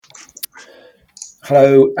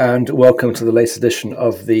Hello and welcome to the latest edition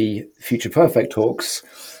of the Future Perfect Talks.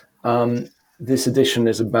 This edition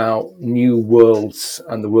is about new worlds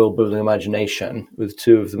and the world building imagination with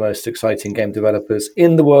two of the most exciting game developers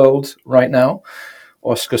in the world right now,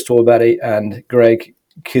 Oscar Stolberry and Greg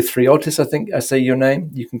Kithrioutis. I think I say your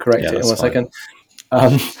name. You can correct Yeah, it in that's one fine. second.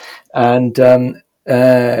 Um, and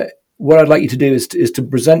what I'd like you to do is to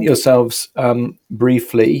present yourselves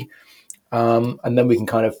briefly, and then we can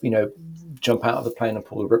kind of jump out of the plane and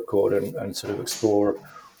pull the ripcord and sort of explore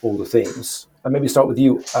all the themes. And maybe start with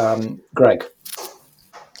you, Greg.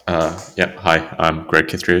 Yeah, hi, I'm Greg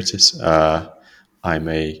Kithrioutis. I'm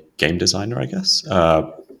a game designer, I guess.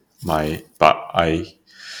 But I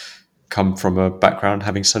come from a background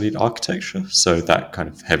having studied architecture, so that kind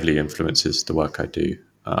of heavily influences the work I do.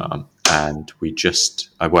 I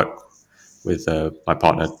work with my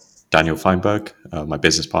partner Daniel Feinberg, my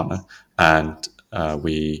business partner, and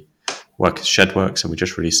we work at Shedworks, and we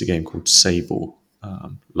just released a game called Sable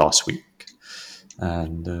last week.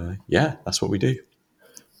 And yeah, that's what we do.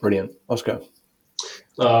 Brilliant. Oscar.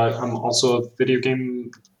 I'm also a video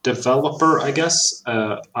game developer, I guess.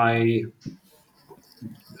 I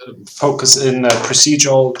focus in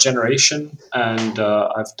procedural generation, and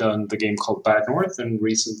I've done the game called Bad North, and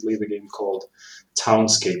recently the game called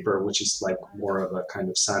Townscaper, which is like more of a kind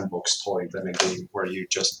of sandbox toy than a game where you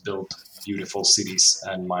just build beautiful cities,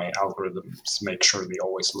 and my algorithms make sure they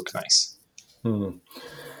always look nice.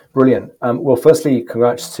 Brilliant. Well, firstly,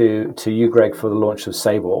 congrats to you, Greg, for the launch of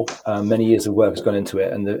Sable. Many years of work has gone into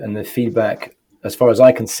it, and the feedback, as far as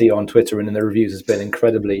I can see on Twitter and in the reviews, has been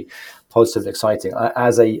incredibly positive and exciting.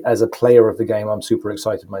 As a player of the game, I'm super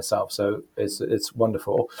excited myself. So it's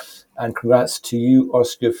wonderful. And congrats to you,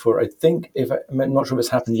 Oscar, for I'm not sure if it's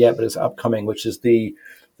happened yet, but it's upcoming, which is the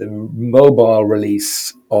mobile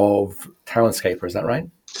release of Townscaper. Is that right?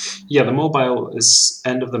 Yeah, the mobile is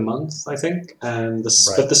end of the month, I think, and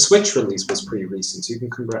Right. but the Switch release was pretty recent, so you can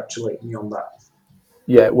congratulate me on that.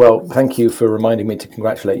 Yeah, well, thank you for reminding me to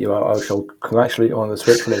congratulate you. I shall congratulate you on the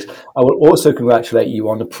Switch release. I will also congratulate you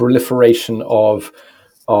on the proliferation of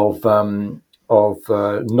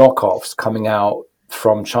knockoffs coming out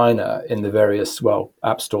from China in the various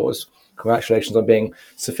app stores. Congratulations on being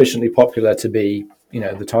sufficiently popular to be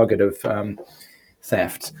the target of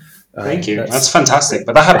theft. Thank you. That's fantastic.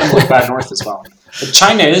 But that happened with Bad North as well. But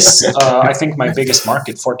China is, I think, my biggest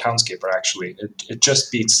market for Townscaper, actually. It just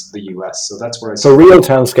beats the US. So that's where I For real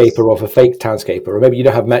Townscaper or for fake Townscaper? Or maybe you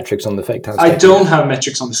don't have metrics on the fake Townscaper. I don't have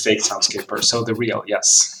metrics on the fake Townscaper. So the real,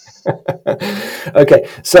 yes. Okay,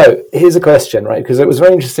 so here's a question, right? Because it was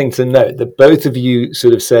very interesting to note that both of you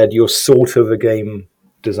sort of said you're sort of a game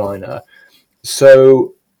designer.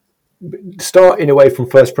 So starting away from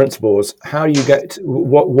first principles, how do you get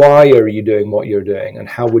why are you doing what you're doing, and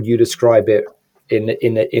how would you describe it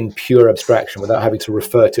in pure abstraction without having to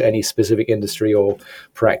refer to any specific industry or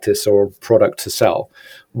practice or product to sell?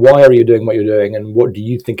 Why are you doing what you're doing, and what do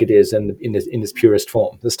you think it is in this purest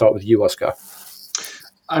form? Let's start with you, Oscar.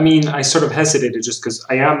 I mean, I sort of hesitated just because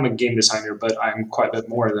I am a game designer, but I'm quite a bit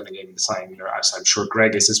more than a game designer, as I'm sure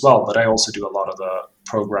Greg is as well. But I also do a lot of the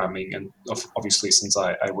programming, and obviously, since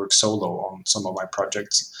I work solo on some of my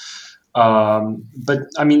projects. But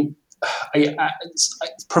I mean,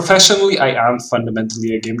 professionally, I am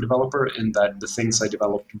fundamentally a game developer in that the things I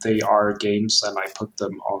develop, they are games, and I put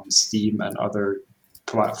them on Steam and other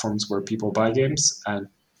platforms where people buy games, and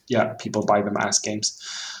yeah, people buy them as games.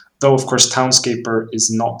 Though, of course, Townscaper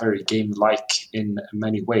is not very game-like in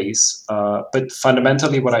many ways. But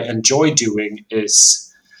fundamentally, what I enjoy doing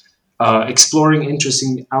is exploring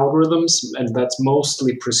interesting algorithms, and that's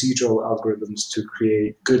mostly procedural algorithms to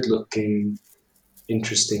create good-looking,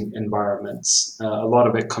 interesting environments. A lot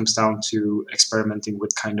of it comes down to experimenting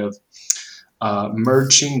with kind of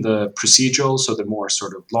merging the procedural, so the more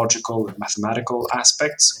sort of logical and mathematical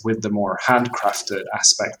aspects, with the more handcrafted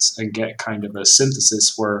aspects, and get kind of a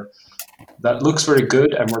synthesis where that looks very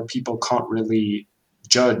good and where people can't really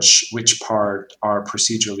judge which part are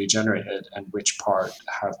procedurally generated and which part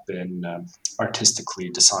have been artistically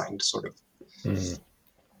designed, sort of. Mm.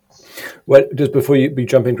 Well, just before you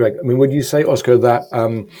jump in, Greg, I mean, would you say, Oscar, that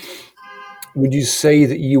would you say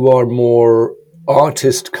that you are more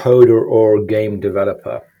artist, coder, or game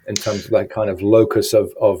developer in terms of that kind of locus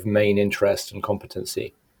of main interest and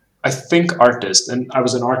competency? I think artist, and I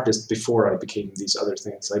was an artist before I became these other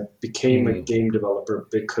things. I became a game developer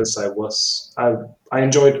because I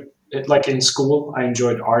enjoyed it. Like in school, I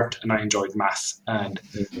enjoyed art and I enjoyed math, and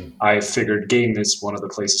I figured game is one of the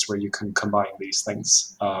places where you can combine these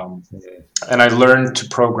things. And I learned to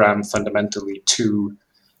program fundamentally to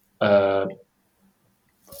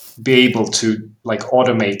be able to like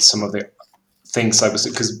automate some of the things I was,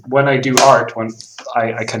 because when I do art, when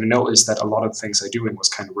I kind of noticed that a lot of things I doing was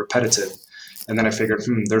kind of repetitive, and then I figured,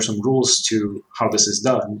 there's some rules to how this is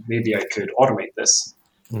done. Maybe I could automate this.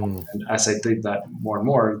 And as I did that more and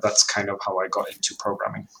more, that's kind of how I got into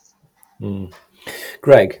programming.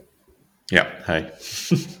 Greg. Yeah. Hey.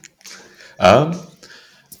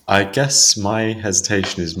 I guess my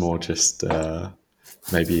hesitation is more just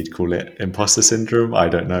maybe you'd call it imposter syndrome. I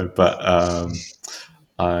don't know, but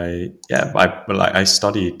I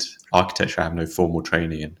studied architecture. I have no formal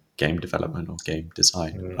training in game development or game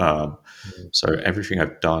design. So everything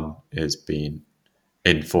I've done has been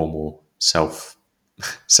informal,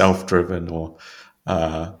 self-driven, or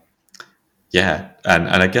and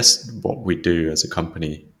I guess what we do as a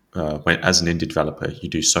company, as an indie developer, you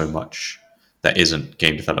do so much that isn't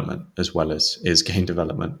game development as well as is game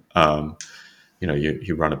development.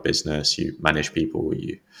 You run a business, you manage people,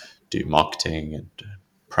 you do marketing and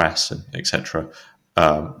press and etc.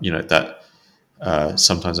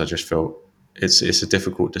 Sometimes I just feel it's a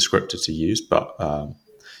difficult descriptor to use, but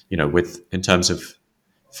in terms of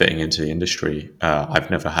fitting into the industry, I've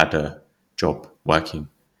never had a job working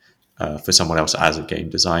for someone else as a game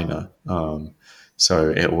designer. So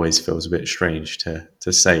it always feels a bit strange to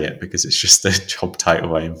say it, because it's just the job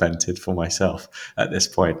title I invented for myself at this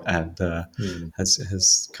point, and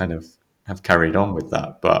has kind of have carried on with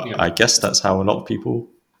that. But I guess that's how it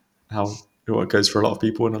goes for a lot of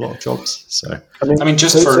people in a lot of jobs. So I mean,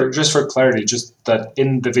 just for clarity, just that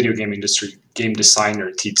in the video game industry, game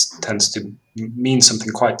designer tends to mean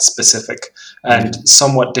something quite specific and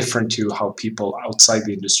somewhat different to how people outside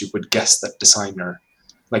the industry would guess that designer,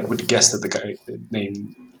 would guess that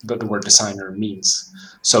the word designer means.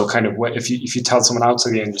 So kind of if you tell someone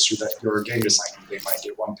outside the industry that you're a game designer, they might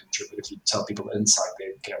get one picture, but if you tell people inside,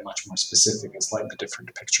 they get a much more specific and slightly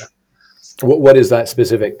different picture. What is that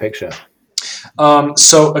specific picture?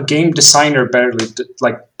 So a game designer barely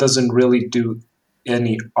doesn't really do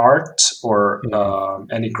any art or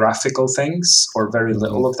any graphical things, or very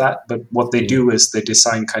little of that. But what they do is they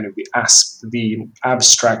design kind of the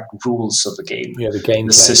abstract rules of the game. Yeah, the game,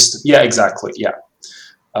 the system. Yeah, exactly. Yeah.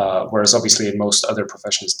 Whereas obviously in most other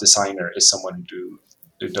professions, designer is someone who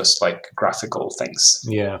does like graphical things.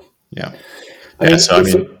 Yeah. Yeah. I was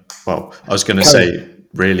going to say,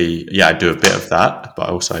 really, I do a bit of that, but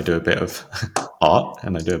also I do a bit of art,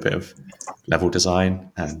 and I do a bit of level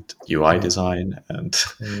design and UI design and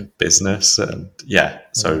business, and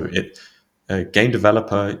so a game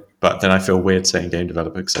developer. But then I feel weird saying game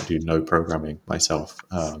developer because I do no programming myself.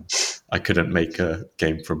 I couldn't make a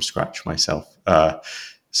game from scratch myself,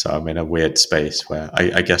 so I'm in a weird space where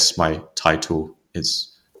I guess my title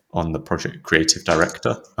is on the project creative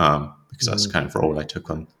director, because that's the kind of role I took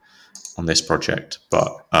on this project,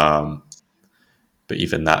 but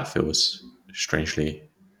even that feels strangely,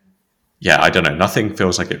 I don't know. Nothing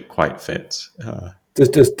feels like it quite fits.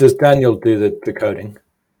 Does Daniel do the coding?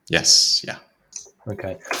 Yes. Yeah.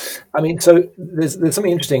 Okay. I mean, so there's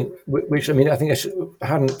something interesting, which I mean, I think I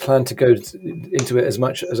hadn't planned to go into it as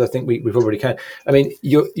much as I think we've already can. I mean,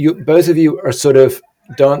 you both of you are sort of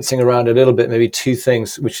dancing around a little bit, maybe two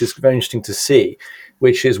things, which is very interesting to see,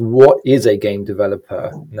 which is what is a game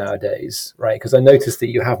developer nowadays, right? Because I noticed that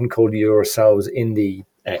you haven't called yourselves Indie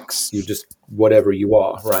X, you're just whatever you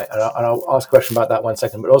are, right? And I'll ask a question about that 1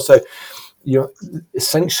 second, but also you're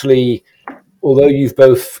essentially, although you've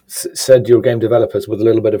both said you're game developers with a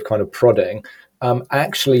little bit of kind of prodding,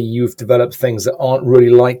 actually you've developed things that aren't really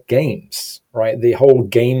like games, right? The whole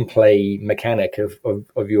gameplay mechanic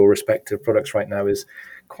of your respective products right now is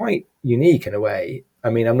quite unique in a way. I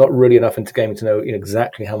mean, I'm not really enough into gaming to know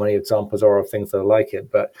exactly how many examples are of things that are like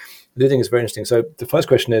it, but I do think it's very interesting. So the first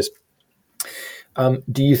question is,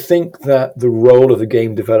 do you think that the role of the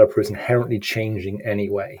game developer is inherently changing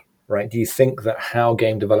anyway? Right? Do you think that how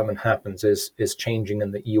game development happens is changing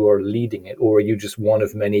and that you are leading it, or are you just one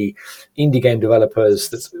of many indie game developers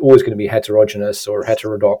that's always going to be heterogeneous or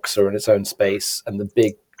heterodox or in its own space, and the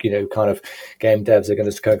big, kind of game devs are going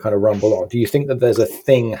to kind of rumble on? Do you think that there's a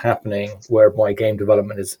thing happening whereby game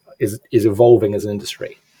development is evolving as an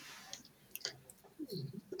industry?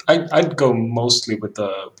 I'd go mostly with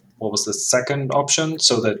what was the second option,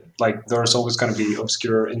 so that there's always going to be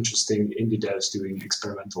obscure, interesting indie devs doing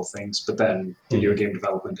experimental things, but then video game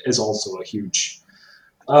development is also a huge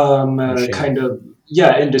kind of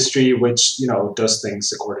industry which does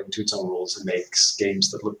things according to its own rules and makes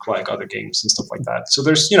games that look like other games and stuff like that. So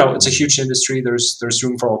there's it's a huge industry. There's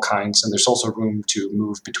room for all kinds, and there's also room to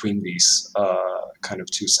move between these kind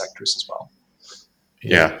of two sectors as well.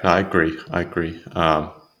 Yeah, I agree.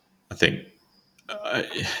 I think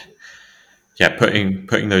yeah,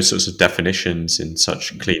 putting those sorts of definitions in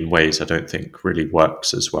such clean ways, I don't think really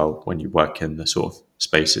works as well when you work in the sort of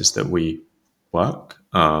spaces that we work.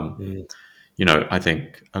 I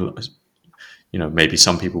think maybe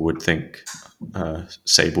some people would think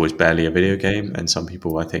Sable is barely a video game, and some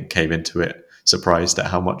people I think came into it surprised at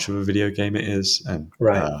how much of a video game it is, and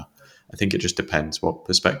Right. I think it just depends what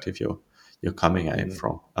perspective you're coming at it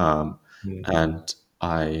from. And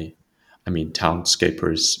I mean,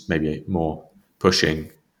 Townscaper is maybe more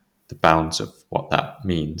pushing the bounds of what that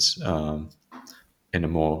means in a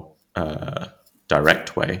more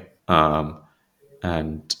direct way. But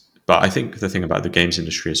I think the thing about the games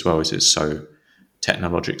industry as well is it's so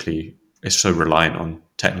reliant on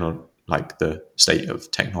like the state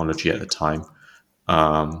of technology at the time,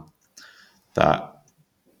 that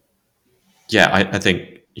I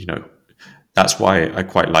think that's why I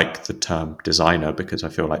quite like the term designer, because I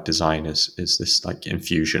feel like design is this like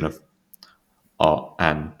infusion of art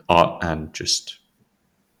and just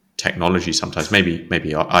technology. Sometimes maybe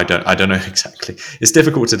I don't know exactly. It's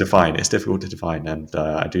difficult to define, and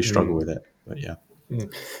I do struggle with it, but yeah.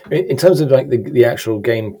 In terms of like the actual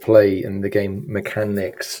gameplay and the game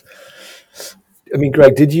mechanics, I mean,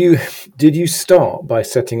 Greg, did you start by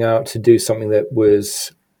setting out to do something that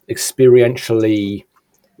was experientially,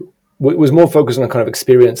 was more focused on a kind of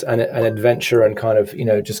experience and adventure and kind of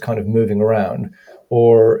just kind of moving around,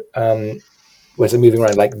 or was it moving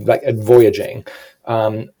around like voyaging,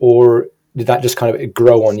 or did that just kind of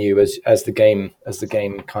grow on you as the game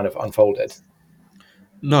kind of unfolded?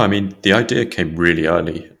 No, I mean, the idea came really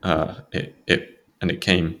early. It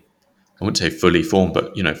came, I wouldn't say fully formed,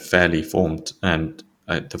 but fairly formed. And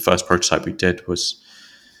the first prototype we did was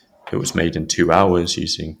made in 2 hours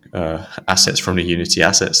using assets from the Unity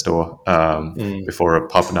Asset Store before a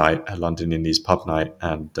pub night, a London Indies pub night,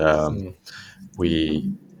 and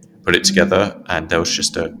we put it together. And there was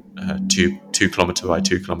just a 2 kilometer by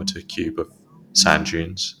 2 kilometer cube of sand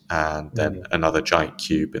dunes, and then another giant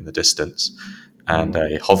cube in the distance, and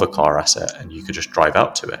a hover car asset, and you could just drive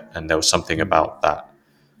out to it. And there was something about that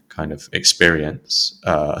kind of experience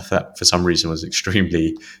that for some reason was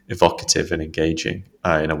extremely evocative and engaging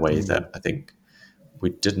in a way that I think we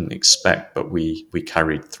didn't expect, but we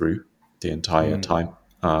carried through the entire time.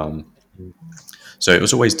 So it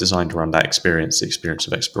was always designed around that experience, the experience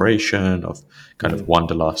of exploration, of kind of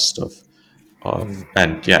wanderlust,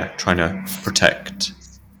 and trying to protect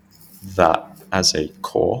that as a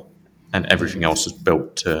core, and everything else was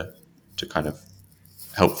built to kind of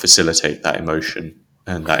help facilitate that emotion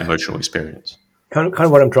and that emotional experience. Kind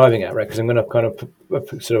of what I'm driving at, right? Because I'm going to kind of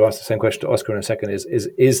sort of ask the same question to Oscar in a second.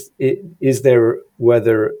 Is there,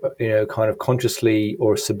 whether kind of consciously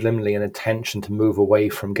or subliminally, an intention to move away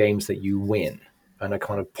from games that you win and a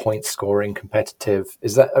kind of point scoring competitive?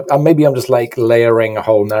 Is that maybe I'm just like layering a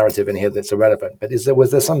whole narrative in here that's irrelevant? But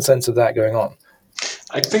was there some sense of that going on?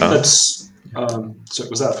 I think that's. So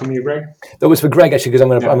was that from you, Greg? That was for Greg, actually,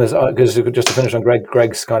 because just to finish on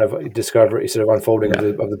Greg's kind of discovery, sort of unfolding of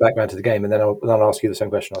the background to the game, and then I'll ask you the same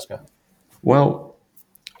question, Oscar. Well,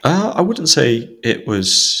 I wouldn't say it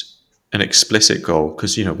was an explicit goal,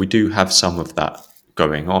 because we do have some of that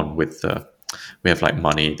going on with we have like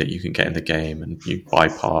money that you can get in the game, and you buy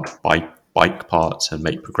bike parts and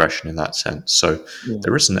make progression in that sense. So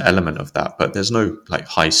there is an element of that, but there's no like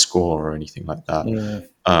high score or anything like that.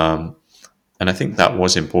 And I think that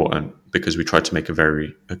was important, because we tried to make a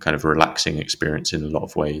kind of relaxing experience in a lot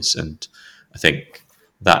of ways. And I think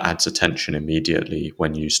that adds attention immediately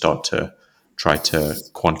when you start to try to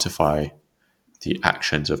quantify the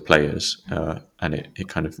actions of players, and it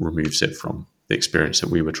kind of removes it from the experience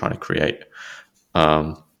that we were trying to create.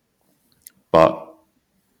 But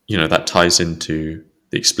that ties into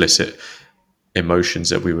the explicit emotions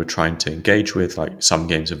that we were trying to engage with. Like, some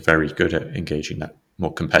games are very good at engaging that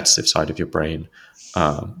more competitive side of your brain,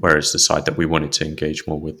 whereas the side that we wanted to engage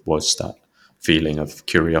more with was that feeling of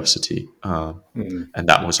curiosity, and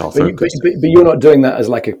that was our focus. But you're not doing that as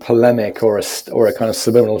like a polemic or a kind of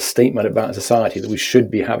subliminal statement about society that we should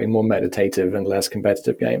be having more meditative and less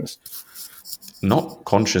competitive games. Not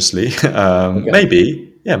consciously.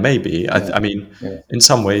 Maybe. I mean, in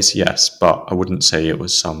some ways, yes, but I wouldn't say it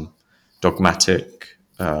was some dogmatic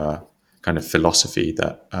kind of philosophy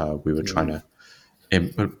that we were trying to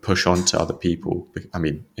push on to other people. I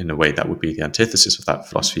mean, in a way that would be the antithesis of that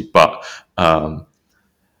philosophy, but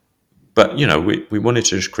we wanted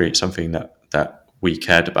to just create something that we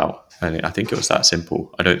cared about, and I think it was that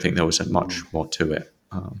simple. I don't think there was much more to it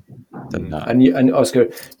than that. And Oscar,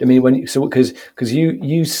 I mean, because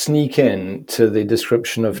you sneak in to the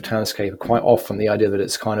description of Townscape quite often the idea that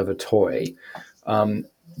it's kind of a toy.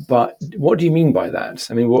 But what do you mean by that?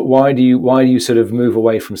 I mean, why do you sort of move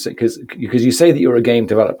away from, because you say that you're a game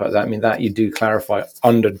developer? That, I mean, that you do clarify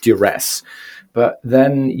under duress, but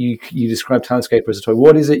then you describe Townscaper as a toy.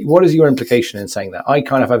 What is it? What is your implication in saying that? I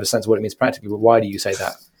kind of have a sense of what it means practically, but why do you say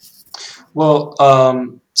that? Well,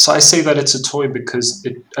 so I say that it's a toy because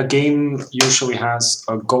a game usually has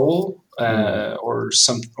a goal or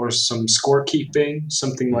some scorekeeping,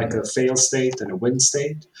 something like a fail state and a win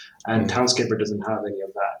state, and Townscaper doesn't have any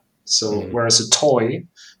of that. So whereas a toy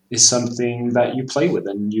is something that you play with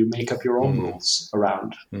and you make up your own rules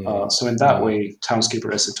around. So in that way,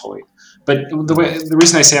 Townscaper is a toy. But the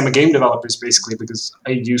reason I say I'm a game developer is basically because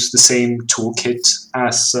I use the same toolkit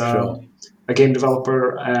as a game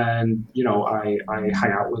developer, and I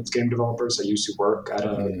hang out with game developers. I used to work at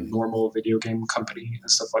a normal video game company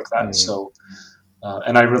and stuff like that. So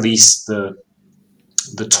and I released the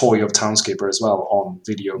toy of Townscaper as well on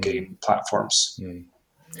video game platforms.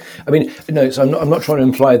 I mean, no. So I'm not trying to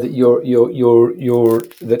imply that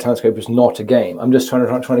that Townscaper is not a game. I'm just trying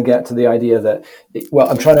to get to the idea that,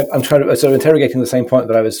 I'm trying to sort of interrogating the same point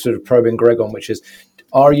that I was sort of probing Greg on, which is,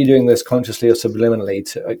 are you doing this consciously or subliminally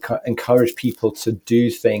to encourage people to do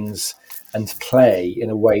things and play in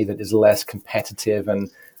a way that is less competitive and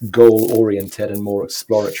goal oriented and more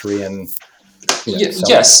exploratory and yes.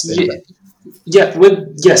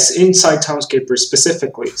 Inside Townscaper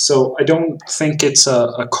specifically. So I don't think it's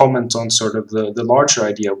a comment on sort of the larger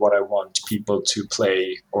idea of what I want people to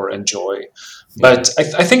play or enjoy. But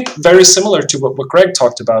I think very similar to what Greg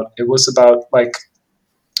talked about, it was about like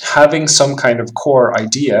having some kind of core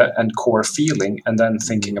idea and core feeling, and then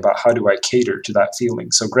thinking about how do I cater to that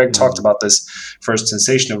feeling. So Greg talked about this first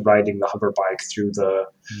sensation of riding the hover bike through the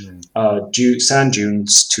sand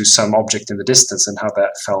dunes to some object in the distance and how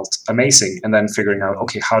that felt amazing, and then figuring out,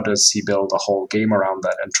 okay, how does he build a whole game around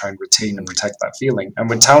that and try and retain and protect that feeling. And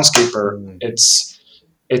with Townscaper, it's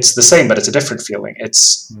the same, but it's a different feeling.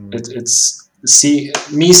 It's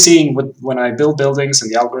seeing when I build buildings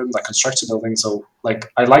and the algorithm that constructs a building. So like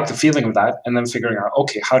I like the feeling of that, and then figuring out,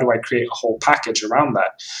 okay, how do I create a whole package around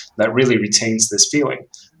that really retains this feeling?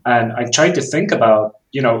 And I tried to think about,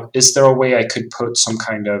 is there a way I could put some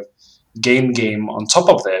kind of game on top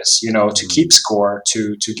of this, to keep score,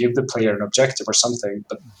 to give the player an objective or something.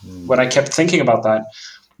 But when I kept thinking about that,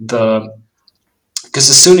 because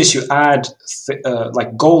as soon as you add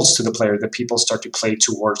like goals to the player, the people start to play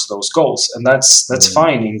towards those goals, and that's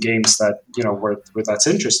fine in games that where that's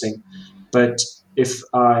interesting. But if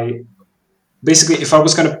I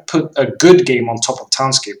was going to put a good game on top of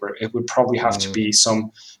Townscaper, it would probably have to be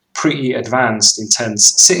some pretty advanced,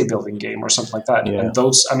 intense city building game or something like that. And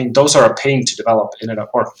those are a pain to develop in and of,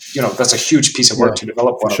 or that's a huge piece of work to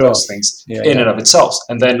develop one of those things in and of itself.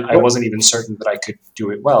 And then I wasn't even certain that I could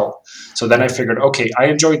do it well. So then I figured, okay, I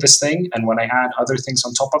enjoyed this thing, and when I add other things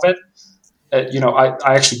on top of it, I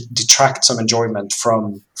actually detract some enjoyment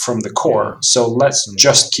from the core. So let's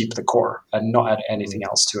just keep the core and not add anything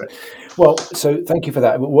else to it. Well, so thank you for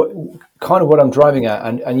that. What I'm driving at,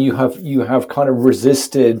 and you have kind of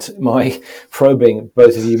resisted my probing,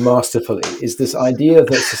 both of you, masterfully, is this idea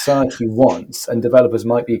that society wants and developers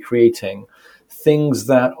might be creating things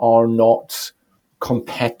that are not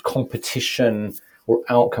competition or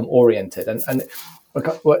outcome oriented. And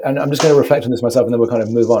I'm just going to reflect on this myself, and then we'll kind of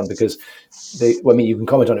move on, because you can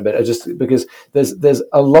comment on it, but just because there's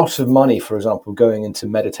a lot of money, for example, going into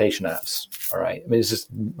meditation apps. All right, I mean, it's just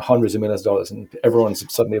hundreds of millions of dollars, and everyone's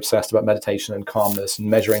suddenly obsessed about meditation and calmness and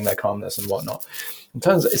measuring their calmness and whatnot.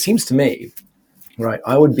 It seems to me, right,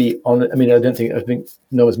 I think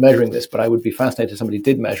no one's measuring this, but I would be fascinated if somebody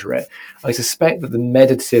did measure it. I suspect that the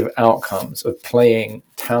meditative outcomes of playing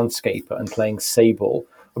Townscaper and playing Sable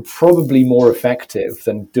are probably more effective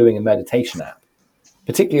than doing a meditation app,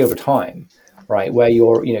 particularly over time, right? Where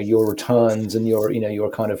your returns and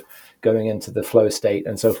your kind of going into the flow state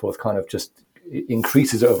and so forth kind of just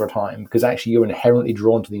increases over time, because actually you're inherently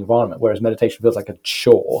drawn to the environment, whereas meditation feels like a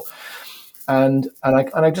chore. And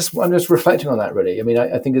I'm just reflecting on that, really. I mean,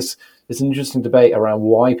 I think it's an interesting debate around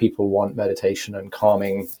why people want meditation and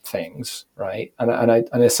calming things, right? And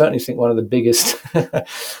I certainly think one of the biggest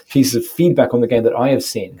pieces of feedback on the game that I have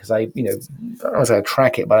seen, because I don't know if I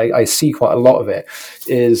track it, but I see quite a lot of it,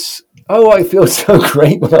 is, I feel so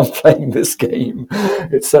great when I'm playing this game.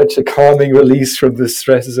 It's such a calming release from the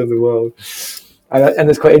stresses of the world. And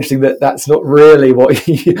it's quite interesting that that's not really what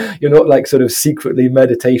you're not like sort of secretly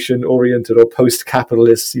meditation oriented or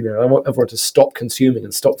post-capitalist. I want everyone to stop consuming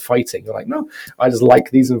and stop fighting. You're like, no, I just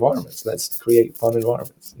like these environments. Let's create fun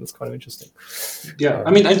environments. And that's kind of interesting. Yeah,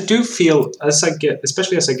 I mean, I do feel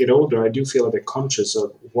especially as I get older, I do feel a bit conscious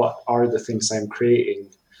of what are the things I'm creating,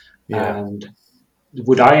 and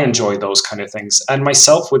would I enjoy those kind of things? And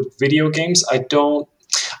myself with video games, I do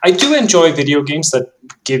enjoy video games that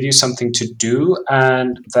give you something to do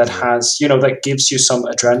and that has, that gives you some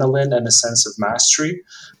adrenaline and a sense of mastery.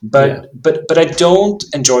 But I don't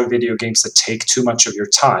enjoy video games that take too much of your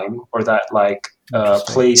time, or that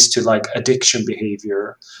plays to like addiction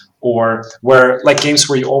behavior, or where like games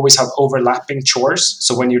where you always have overlapping chores.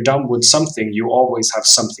 So when you're done with something, you always have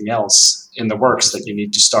something else in the works that you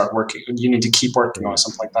need to start working. You need to keep working on,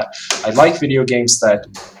 something like that. I like video games that,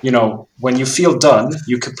 when you feel done,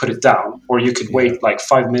 you could put it down, or you could wait like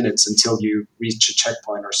 5 minutes until you reach a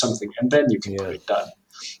checkpoint or something, and then you can put it done.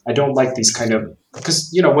 I don't like these kind of,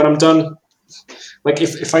 because, when I'm done, like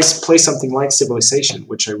if I play something like Civilization,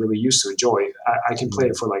 which I really used to enjoy, I can play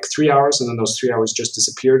it for like 3 hours, and then those 3 hours just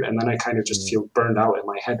disappeared, and then I kind of just feel burned out in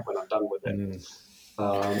my head when I'm done with it.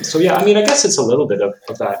 So yeah, I mean, I guess it's a little bit of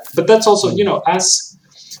that, but that's also, as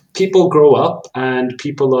people grow up and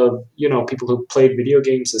people who played video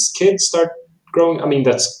games as kids start growing. I mean,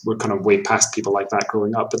 we're kind of way past people like that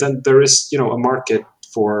growing up, but then there is, a market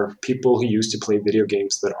for people who used to play video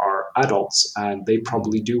games that are adults, and they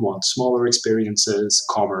probably do want smaller experiences,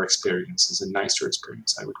 calmer experiences, and nicer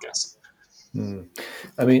experience, I would guess.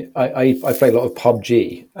 I mean, I play a lot of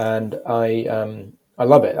PUBG, and I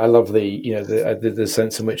love it. I love the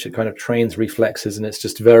sense in which it kind of trains reflexes, and it's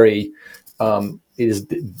just very it is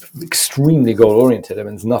extremely goal oriented. I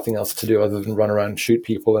mean, there's nothing else to do other than run around, shoot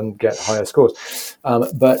people, and get higher scores.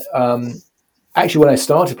 Actually, when I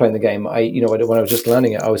started playing the game, when I was just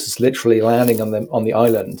learning it, I was just literally landing on the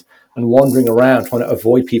island and wandering around trying to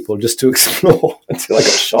avoid people just to explore until I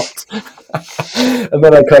got shot. And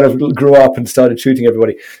then I kind of grew up and started shooting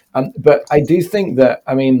everybody. But I do think that,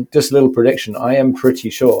 I mean, just a little prediction, I am pretty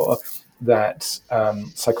sure that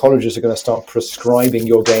psychologists are going to start prescribing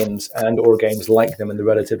your games and or games like them in the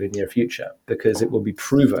relatively near future, because it will be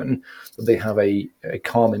proven that they have a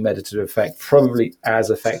calming meditative effect, probably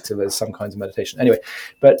as effective as some kinds of meditation. Anyway,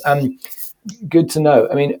 but good to know.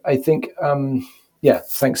 I mean, I think,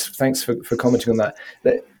 thanks for commenting on that.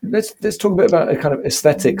 Let's talk a bit about a kind of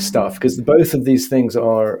aesthetic stuff, because both of these things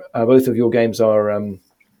both of your games are,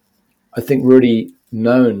 I think, really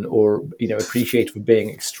known or appreciated for being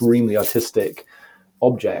extremely artistic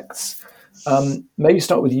objects. Maybe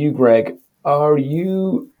start with you, Greg. Are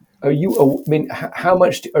you? I mean, how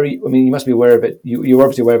much are you? I mean, you must be aware of it. You're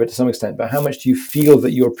obviously aware of it to some extent, but how much do you feel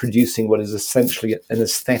that you're producing what is essentially an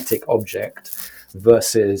aesthetic object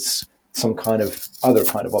versus some kind of other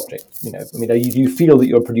kind of object? I mean, do you feel that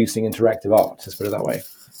you're producing interactive art? Let's put it that way.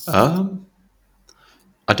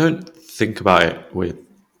 I don't think about it with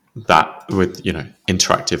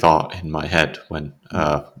interactive art in my head when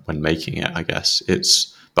making it. I guess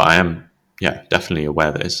but I am definitely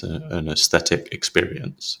aware that it's an aesthetic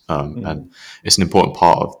experience, and it's an important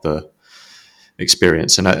part of the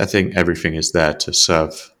experience. And I think everything is there to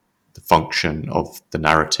serve the function of the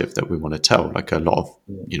narrative that we want to tell. Like a lot of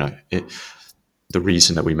the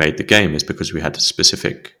reason that we made the game is because we had a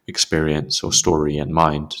specific experience or story in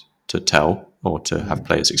mind to tell, or to have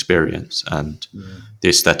players experience, and the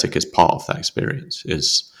aesthetic is part of that experience.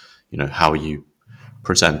 Is how you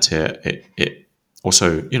present it. It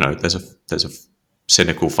also there's a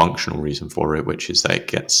cynical functional reason for it, which is that it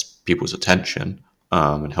gets people's attention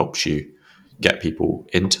and helps you get people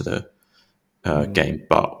into the game.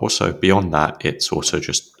 But also beyond that, it's also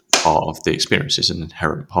just part of the experience. It's an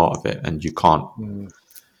inherent part of it, and you can't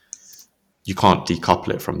decouple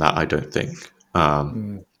it from that, I don't think.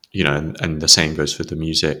 And the same goes for the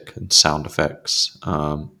music and sound effects,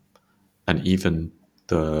 and even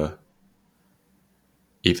the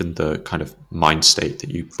kind of mind state that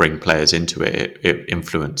you bring players into it. It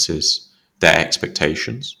influences their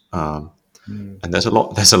expectations, and there's a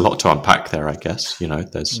lot to unpack there. I guess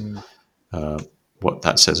there's what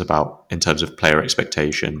that says about in terms of player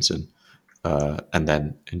expectations, and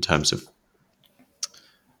then in terms of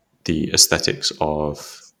the aesthetics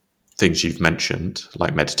of things you've mentioned,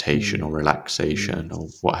 like meditation or relaxation or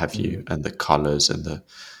what have you, and the colors and the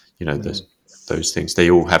those things. They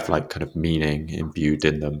all have like kind of meaning imbued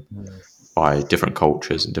in them by different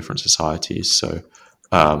cultures and different societies. So,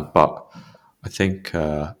 but I think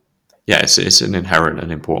it's an inherent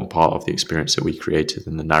and important part of the experience that we created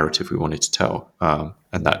and the narrative we wanted to tell,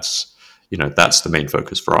 and that's that's the main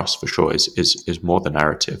focus for us for sure. Is more the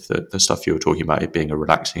narrative. The stuff you were talking about, it being a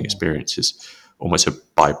relaxing experience, is almost a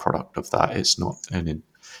byproduct of that. It's not and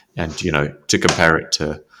to compare it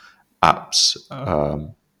to apps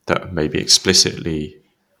that maybe explicitly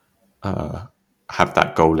have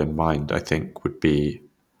that goal in mind, I think would be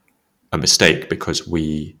a mistake, because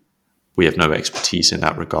we have no expertise in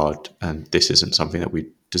that regard, and this isn't something that we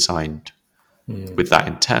designed with that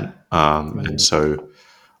intent. And so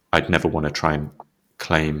I'd never want to try and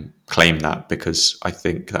claim that, because I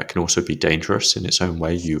think that can also be dangerous in its own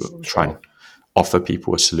way. You try and offer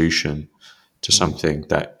people a solution to something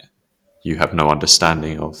that you have no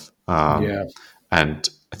understanding of. And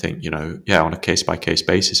I think, on a case by case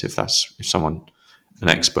basis, if someone, an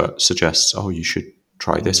expert, suggests, oh, you should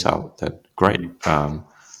try this out, then great.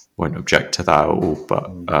 Won't object to that at all.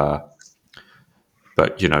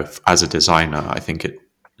 But as a designer, I think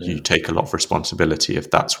you take a lot of responsibility if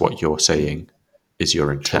that's what you're saying is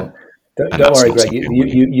your intent. Don't worry, Greg.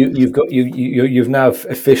 You've now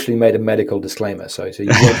officially made a medical disclaimer, so you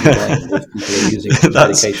won't be blamed if people are using it for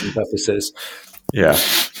medication purposes. Yeah.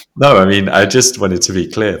 No, I mean, I just wanted to be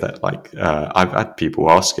clear that, I've had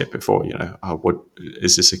people ask it before, what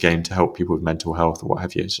is this a game to help people with mental health or what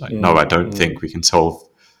have you? It's like, no, I don't think we can solve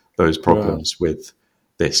those problems with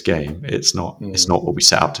this game. It's not what we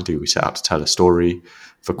set out to do. We set out to tell a story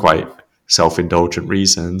for quite self-indulgent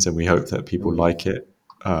reasons, and we hope that people like it.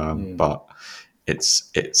 But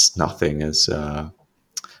it's nothing as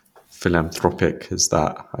philanthropic as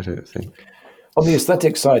that, I don't think. On the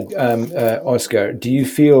aesthetic side, Oscar, do you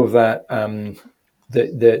feel that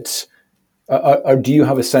do you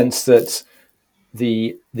have a sense that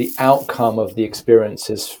the outcome of the experience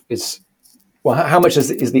is well, how much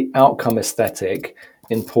is the outcome aesthetic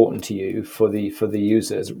important to you for the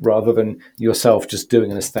users, rather than yourself just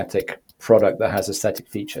doing an aesthetic product that has aesthetic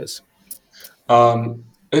features?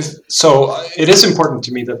 So it is important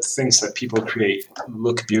to me that the things that people create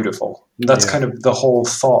look beautiful. That's kind of the whole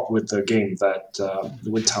thought with the game, that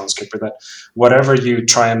with Townskipper, that whatever you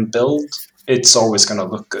try and build, it's always going to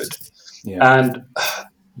look good. And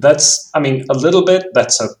that's, a little bit,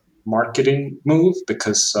 that's a marketing move,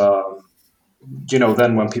 because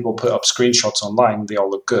then when people put up screenshots online, they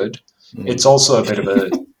all look good. It's also a bit of a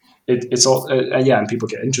and people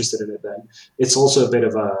get interested in it. Then it's also a bit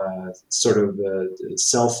of a sort of a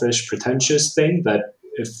selfish, pretentious thing, that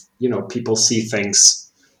if people see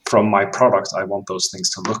things from my product, I want those things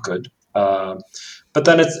to look good. But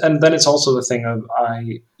then it's also the thing of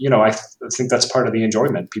I think that's part of the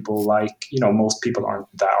enjoyment. People most people aren't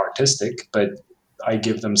that artistic, but I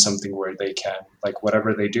give them something where they can,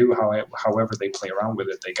 whatever they do, however they play around with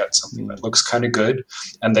it, they get something that looks kind of good,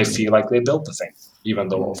 and they feel like they built the thing, even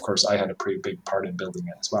though, of course, I had a pretty big part in building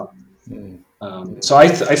it as well. So I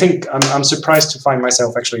think I'm surprised to find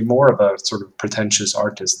myself actually more of a sort of pretentious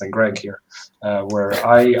artist than Greg here, where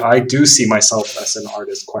I do see myself as an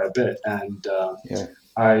artist quite a bit, and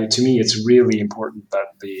to me, it's really important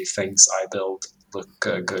that the things I build look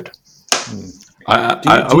good.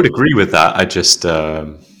 I would agree with that. I just,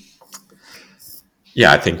 I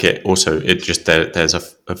think there's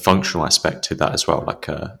a functional aspect to that as well,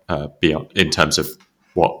 beyond, in terms of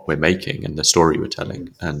what we're making and the story we're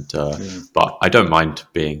telling. And but I don't mind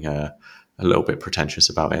being a little bit pretentious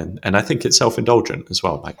about it, and I think it's self-indulgent as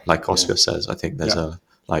well. Like Oscar says, I think there's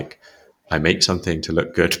I make something to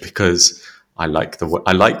look good because I like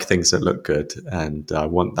things that look good, and I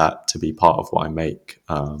want that to be part of what I make.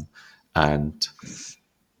 And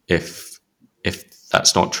if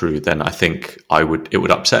that's not true, then I think it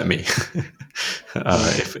would upset me.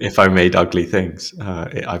 If I made ugly things,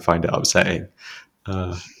 I find it upsetting.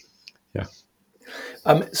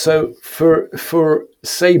 So for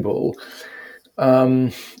Sable,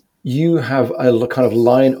 you have a kind of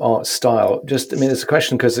line art style. It's a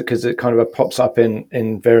question because it kind of pops up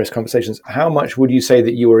in various conversations. How much would you say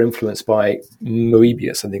that you were influenced by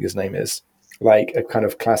Moebius, I think his name is, like a kind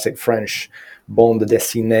of classic French bande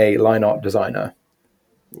dessinée line art designer,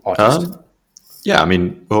 artist?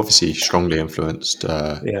 We're obviously strongly influenced.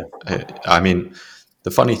 The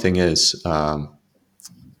funny thing is,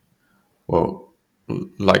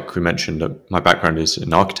 like we mentioned, my background is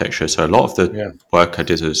in architecture, so a lot of the work I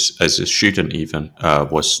did as a student even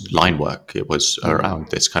was line work. It was around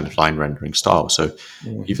this kind of line rendering style. So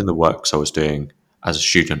even the works I was doing as a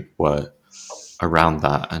student were around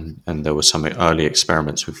that, and there were some early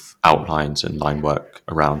experiments with outlines and line work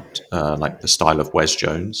around the style of Wes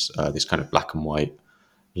Jones, this kind of black and white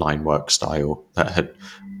line work style that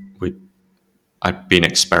I'd been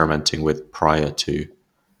experimenting with prior to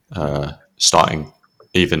starting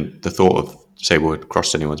even the thought of Sable had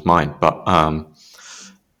crossed anyone's mind, but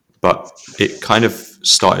it kind of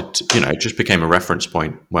started, it just became a reference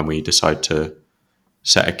point when we decided to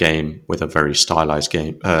set a game with a very stylized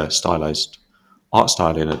art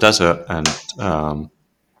style in a desert. And,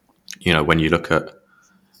 when you look at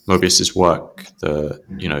Mobius's work,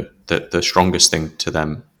 the strongest thing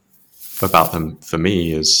about them for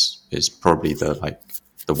me is probably the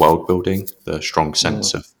world building, the strong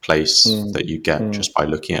sense of place that you get just by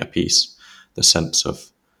looking at a piece, the sense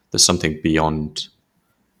of there's something beyond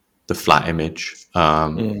the flat image,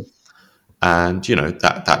 and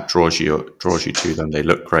that draws you to them. They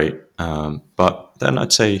look great, but then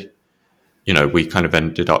I'd say we kind of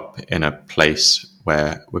ended up in a place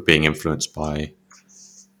where we're being influenced by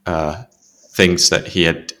things that he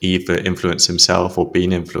had either influenced himself or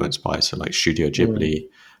been influenced by. So like Studio Ghibli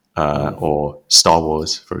or Star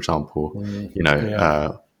Wars, for example.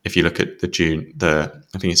 If you look at the Dune,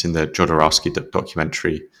 I think it's in the Jodorowsky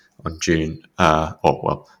documentary on Dune,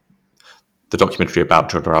 the documentary about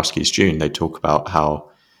Jodorowsky's Dune, they talk about how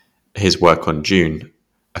his work on Dune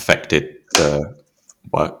affected the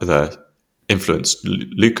influenced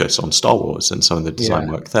Lucas on Star Wars and some of the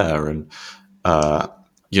design work there. And,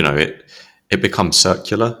 it becomes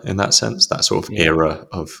circular in that sense, that sort of era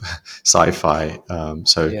of sci-fi.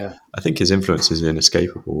 I think his influence is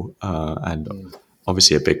inescapable, and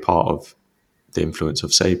obviously a big part of the influence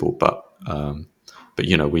of Sable, but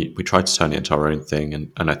we tried to turn it into our own thing.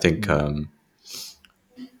 And I think,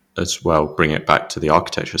 as well, bring it back to the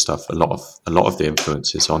architecture stuff. A lot of the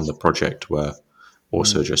influences on the project were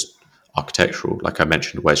also just architectural. Like I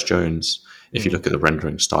mentioned, Wes Jones. If you look at the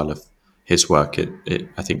rendering style of his work,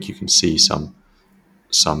 I think you can see some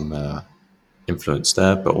influence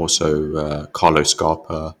there, but also Carlo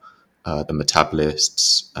Scarpa, the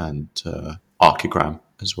Metabolists, and Archigram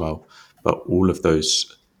as well. But all of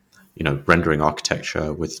those, rendering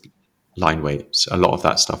architecture with line weights, a lot of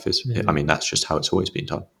that stuff is, that's just how it's always been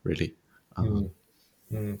done, really. I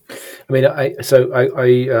mean, I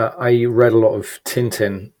read a lot of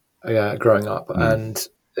Tintin growing up, and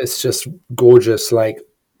it's just gorgeous, like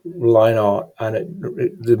line art, and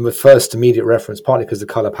the first immediate reference, partly because of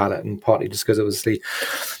the color palette, and partly just because it was the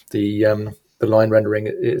line rendering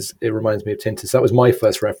it reminds me of Tintin. So that was my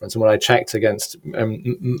first reference. And when I checked against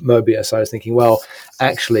Mobius, I was thinking, well,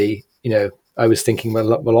 actually, I was thinking a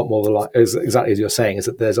lot more exactly as you're saying, is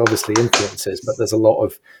that there's obviously influences, but there's a lot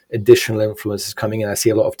of additional influences coming in. I see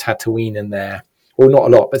a lot of Tatooine in there, or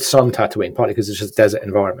not a lot, but some Tatooine, partly because it's just desert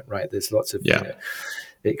environment, right? There's lots of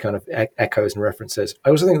it kind of echoes and references.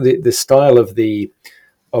 I also think the style of the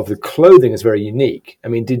clothing is very unique. I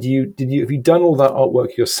mean, have you done all that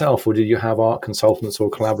artwork yourself, or did you have art consultants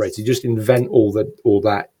or collaborators? Did you just invent all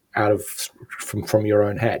that out of from your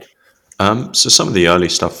own head? So some of the early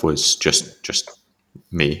stuff was just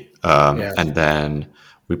me, and then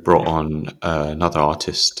we brought on another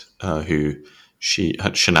artist who she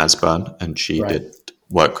had Shanaz Byrne, and she did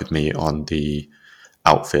work with me on the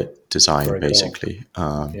outfit design, very basically.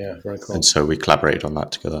 Cool. Very cool. And so we collaborated on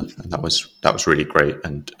that together, and that was really great.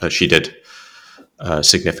 And she did a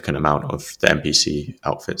significant amount of the NPC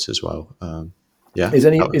outfits as well. Is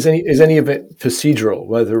any of it procedural?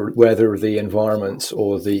 Whether the environments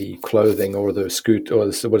or the clothing or the scooter, or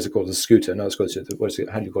what is it called? The scooter? No, it's called.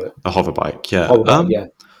 How do you call it? A hover bike. Yeah. Hover bike,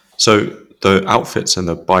 So the outfits and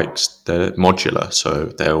the bikes, they're modular, so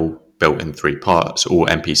they're all built in 3 parts. All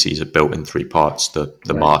NPCs are built in 3 parts: the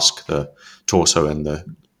mask, the torso, and the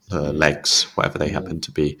legs, whatever they happen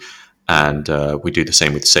to be. And we do the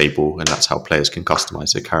same with Sable, and that's how players can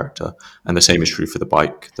customize their character. And the same is true for the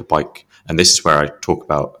bike. And this is where I talk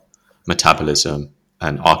about metabolism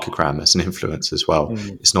and Archigram as an influence as well.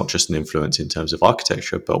 It's not just an influence in terms of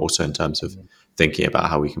architecture, but also in terms of thinking about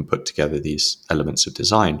how we can put together these elements of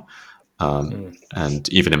design. And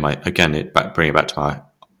even in bring it back to my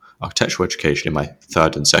architectural education, in my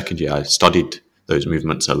 3rd and 2nd year, I studied those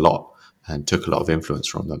movements a lot and took a lot of influence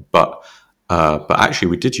from them. But actually,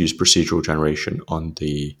 we did use procedural generation on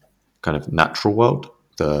the kind of natural world,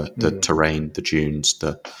 the terrain, the dunes,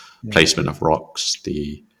 the placement of rocks,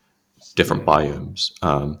 the different biomes.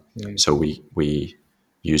 So we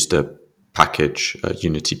used a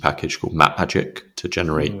Unity package called MapMagick to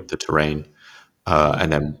generate the terrain,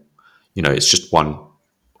 and then it's just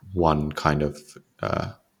one kind of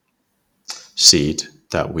seed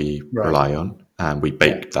that we rely on, and we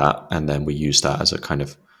bake that, and then we use that as a kind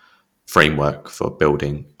of framework for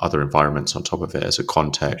building other environments on top of it, as a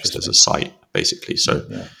context, as a site, basically. So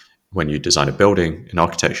when you design a building in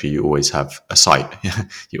architecture, you always have a site,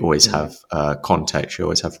 you always have context, you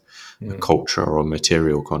always have a culture or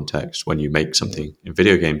material context. When you make something in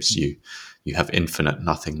video games, you you have infinite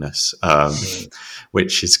nothingness,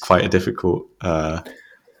 which is quite a difficult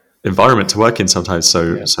environment to work in sometimes.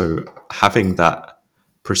 So having that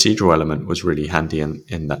procedural element was really handy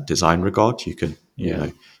in that design regard. You could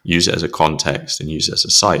use it as a context and use it as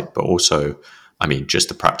a site, but also, I mean, just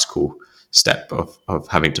the practical step of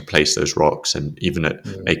having to place those rocks and even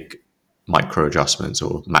make micro adjustments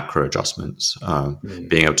or macro adjustments.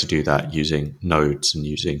 Being able to do that using nodes and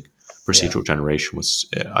using procedural generation was,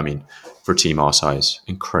 I mean, for a team our size,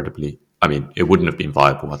 incredibly. I mean, it wouldn't have been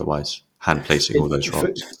viable otherwise. Hand placing all those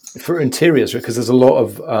rocks for interiors, because there's a lot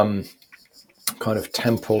of kind of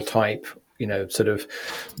temple type, sort of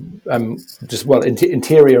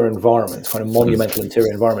interior environments, kind of monumental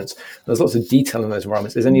interior environments. There's lots of detail in those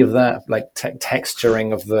environments. Is any of that like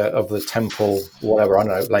texturing of the temple, whatever? I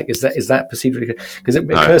don't know. Like, is that procedurally? Because it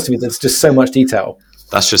occurs to me there's just so much detail.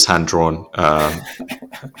 That's just hand drawn.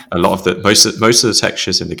 A lot of the most of the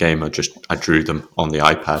textures in the game are just I drew them on the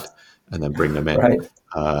iPad and then bring them in.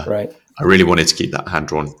 Right. I really wanted to keep that hand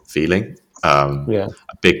drawn feeling. A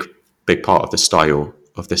big part of the style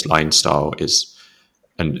of this line style is,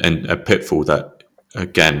 and a pitfall that,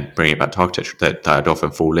 again, bringing it back to architecture, that I'd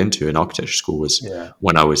often fall into in architecture school was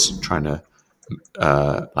when I was trying to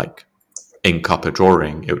like ink up a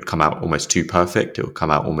drawing, it would come out almost too perfect. It would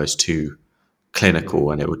come out almost too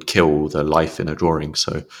clinical, and it would kill the life in a drawing.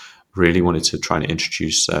 So really wanted to try and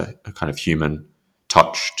introduce a kind of human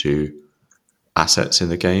touch to assets in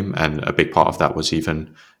the game, and a big part of that was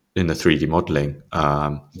even in the 3D modeling,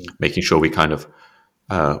 making sure we kind of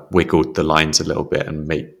wiggled the lines a little bit and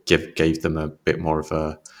gave them a bit more of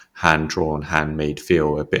a hand-drawn, handmade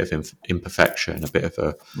feel, a bit of imperfection, a bit of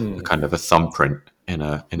a kind of a thumbprint in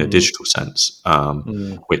a digital sense,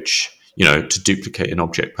 which, to duplicate an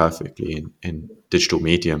object perfectly in digital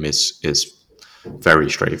medium is very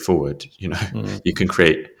straightforward. You can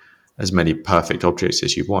create as many perfect objects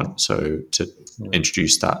as you want. So to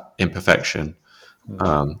introduce that imperfection,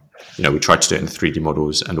 we tried to do it in the 3D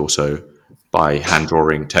models, and also by hand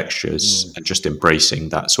drawing textures and just embracing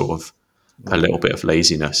that sort of a little bit of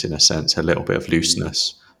laziness, in a sense, a little bit of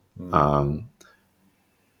looseness. We kind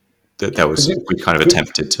of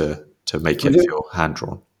attempted to make it feel hand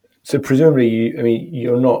drawn. So presumably,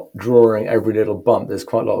 you're not drawing every little bump. There's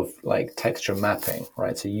quite a lot of like texture mapping,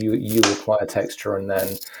 right? So you apply texture and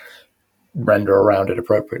then render around it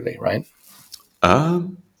appropriately, right?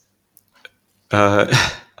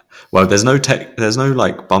 Well, there's no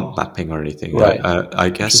like bump mapping or anything. Right. I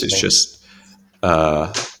guess it's just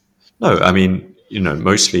no. I mean,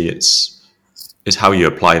 mostly it's how you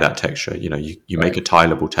apply that texture. You make a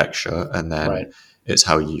tileable texture, and then it's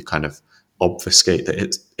how you kind of obfuscate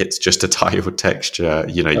that it's just a tiled texture.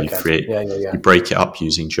 You create, you break it up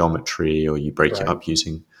using geometry, or you break it up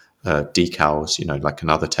using decals. Like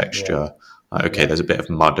another texture. There's a bit of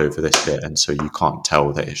mud over this bit, and so you can't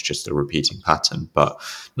tell that it's just a repeating pattern. But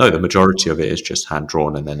no, the majority of it is just hand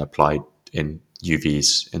drawn and then applied in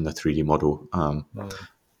UVs in the 3D model. I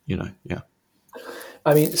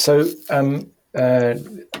mean, so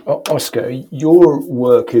Oscar, your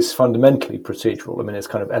work is fundamentally procedural. I mean, it's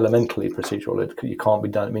kind of elementally procedural. You can't be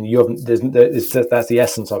done. I mean, you haven't. That's the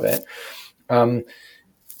essence of it.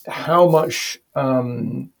 How much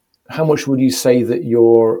would you say that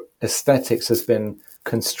your aesthetics has been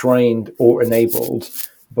constrained or enabled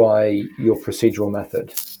by your procedural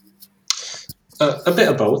method? A bit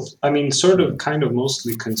of both. I mean, sort of, kind of,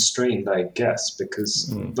 mostly constrained, I guess,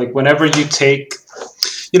 because like whenever you take,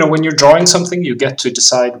 when you're drawing something, you get to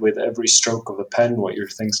decide with every stroke of a pen what your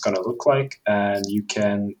thing's going to look like, and you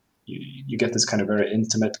get this kind of very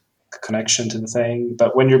intimate connection to the thing.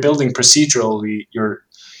 But when you're building procedurally, you're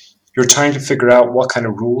trying to figure out what kind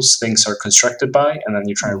of rules things are constructed by, and then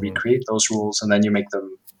you try and recreate those rules, and then you make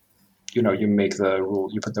them, you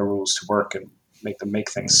put the rules to work and make them make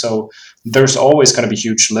things. So there's always going to be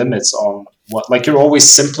huge limits on you're always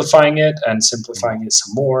simplifying it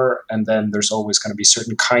some more, and then there's always going to be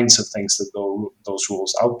certain kinds of things that those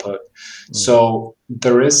rules output. So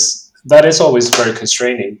that is always very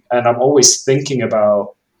constraining, and I'm always thinking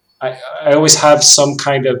about, I always have some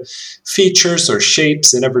kind of features or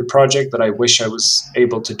shapes in every project that I wish I was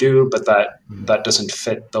able to do, but that doesn't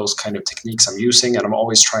fit those kind of techniques I'm using. And I'm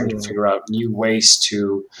always trying to figure out new ways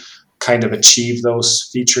to kind of achieve those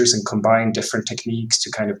features and combine different techniques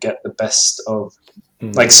to kind of get the best of,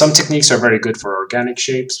 like, some techniques are very good for organic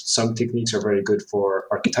shapes. Some techniques are very good for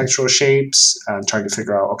architectural shapes, and trying to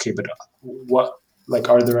figure out, okay, but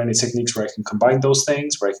are there any techniques where I can combine those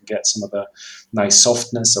things, where I can get some of the nice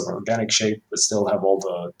softness of organic shape, but still have all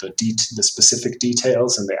the specific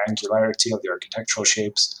details and the angularity of the architectural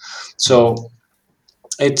shapes? So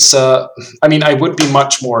it's I mean, I would be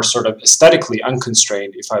much more sort of aesthetically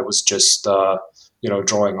unconstrained if I was just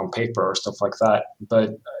drawing on paper or stuff like that.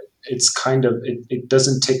 But it's kind of it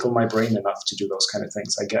doesn't tickle my brain enough to do those kind of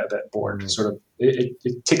things. I get a bit bored. Sort of it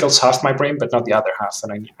tickles half my brain, but not the other half,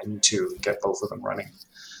 and I need to get both of them running.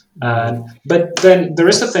 But then there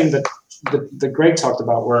is the thing that Greg talked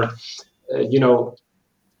about, where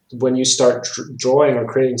when you start drawing or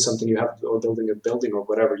creating something, or building a building or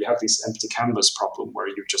whatever, you have this empty canvas problem where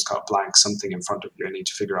you've just got blank something in front of you and need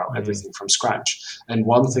to figure out everything from scratch. And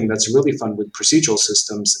one thing that's really fun with procedural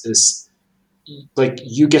systems is, like,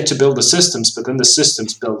 you get to build the systems, but then the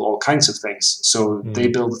systems build all kinds of things. So they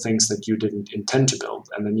build things that you didn't intend to build,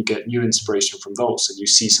 and then you get new inspiration from those. And you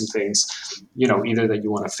see some things, either that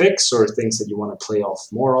you want to fix or things that you want to play off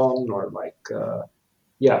more on, or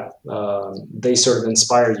they sort of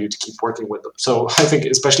inspire you to keep working with them. So I think,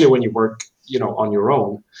 especially when you work, on your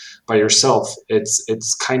own, by yourself,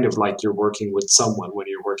 it's kind of like you're working with someone when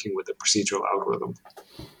you're working with a procedural algorithm.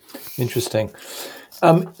 Interesting.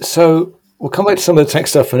 So we'll come back to some of the tech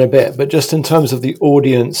stuff in a bit, but just in terms of the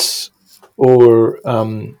audience or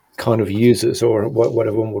kind of users, or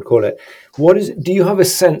whatever one would call it, do you have a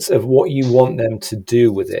sense of what you want them to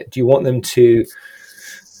do with it? Do you want them to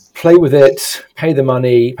play with it, pay the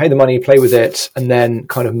money, play with it, and then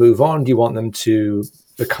kind of move on? Do you want them to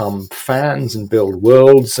become fans and build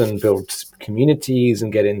worlds and build communities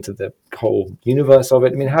and get into the whole universe of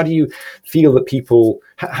it? I mean, how do you feel that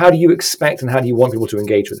how do you expect and how do you want people to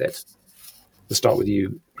engage with it? To start with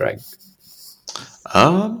you, Greg.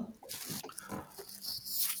 I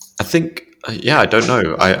think, I don't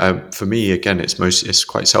know. For me, again, it's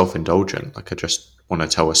quite self-indulgent. Like, I just want to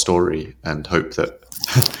tell a story and hope that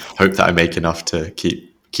I make enough to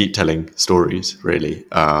keep telling stories, really.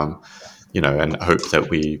 And hope that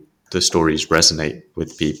the stories resonate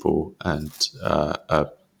with people and are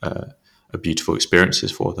beautiful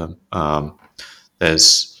experiences for them.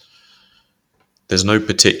 There's no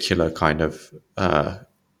particular kind of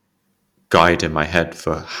guide in my head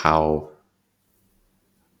for how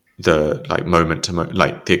the moment to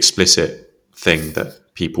moment, the explicit thing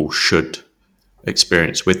that people should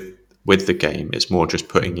experience with the game. It's more just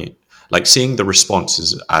putting it, seeing the response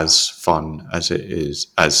is as fun as it is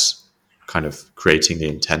as kind of creating the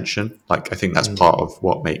intention. I think that's part of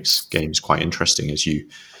what makes games quite interesting, is you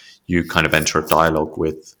kind of enter a dialogue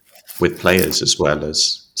with players as well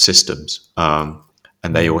as systems,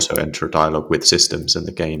 and they also enter a dialogue with systems and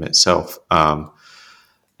the game itself, and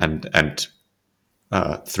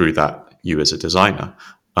through that, you as a designer.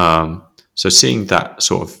 So seeing that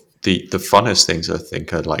sort of the funnest things, I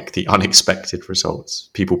think, are like the unexpected results,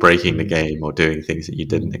 people breaking the game or doing things that you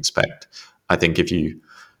didn't expect. I think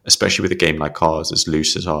especially with a game like ours, as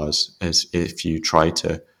loose as ours, if you try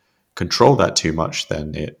to control that too much,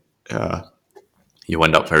 then you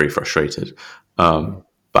end up very frustrated.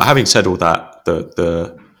 But having said all that,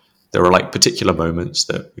 there are particular moments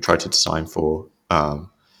that we try to design for,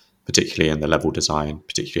 particularly in the level design,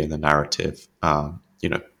 particularly in the narrative.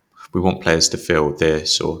 We want players to feel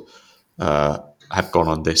this, or have gone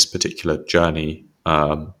on this particular journey.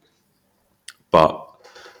 But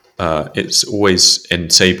it's always, in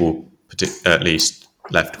Sable at least,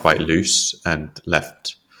 left quite loose, and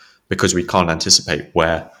left because we can't anticipate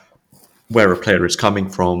where a player is coming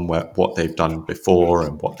from, what they've done before,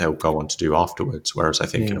 and what they'll go on to do afterwards. Whereas I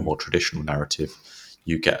think in a more traditional narrative,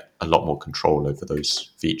 you get a lot more control over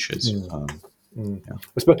those features. I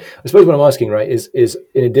suppose what I'm asking, right, is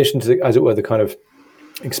in addition to, as it were, the kind of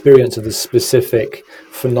experience of the specific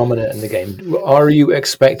phenomena in the game, are you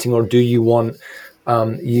expecting, or do you want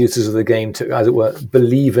users of the game to, as it were,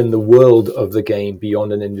 believe in the world of the game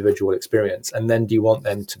beyond an individual experience? And then do you want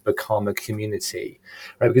them to become a community,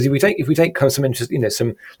 right? Because if we take kind of some interest,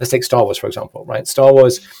 let's take Star Wars, for example, right? Star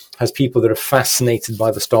Wars has people that are fascinated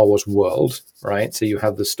by the Star Wars world, right? So you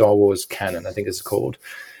have the Star Wars canon, I think it's called.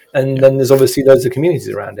 And then there's obviously loads of communities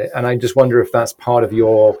around it. And I just wonder if that's part of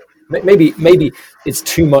your, maybe it's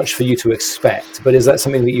too much for you to expect, but is that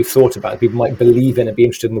something that you've thought about? People might believe in and be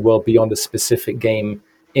interested in the world beyond a specific game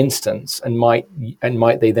instance, and might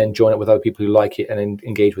they then join it with other people who like it and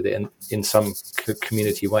engage with it in some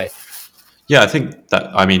community way? Yeah, I think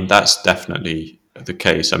that's definitely the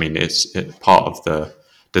case. I mean, it's part of the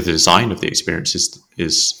design of the experience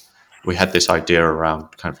is we had this idea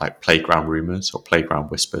around kind of like playground rumors or playground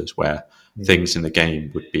whispers, where things in the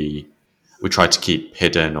game we tried to keep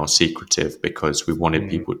hidden or secretive because we wanted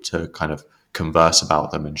people to kind of converse about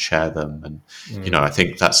them and share them. And, I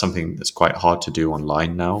think that's something that's quite hard to do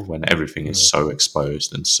online now, when everything is so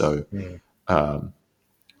exposed and so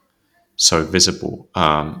visible.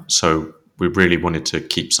 So we really wanted to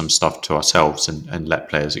keep some stuff to ourselves and let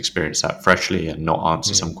players experience that freshly and not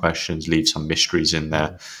answer some questions, leave some mysteries in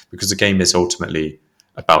there, because the game is ultimately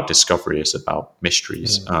about discovery. It's about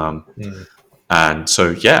mysteries. And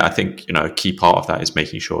so, I think, a key part of that is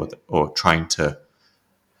making sure that, or trying to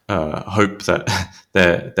hope that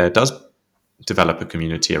there does develop a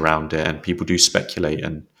community around it and people do speculate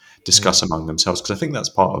and discuss among themselves, because I think that's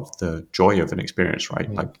part of the joy of an experience,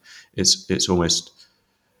 right? Like it's almost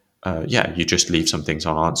you just leave some things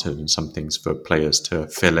unanswered and some things for players to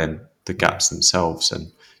fill in the gaps themselves,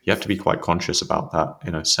 and you have to be quite conscious about that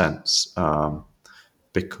in a sense,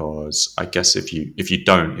 because I guess if you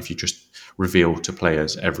just reveal to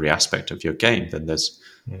players every aspect of your game, then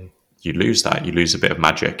you lose a bit of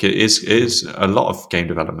magic. It is a lot of game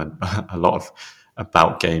development, a lot of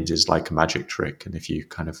about games is like a magic trick, and if you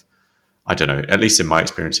kind of, I don't know, at least in my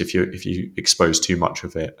experience, if you expose too much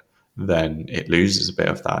of it, then it loses a bit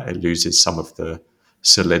of that. It loses some of the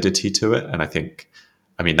solidity to it. And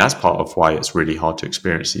I mean, that's part of why it's really hard to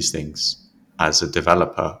experience these things as a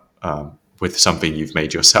developer with something you've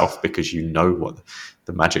made yourself, because you know what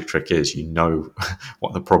the magic trick is, you know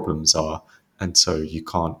what the problems are, and so you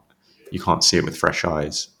can't see it with fresh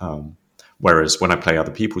eyes. Whereas when I play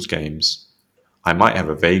other people's games, I might have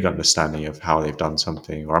a vague understanding of how they've done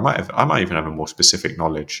something, or I might even have a more specific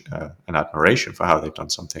knowledge and admiration for how they've done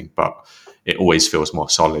something, but it always feels more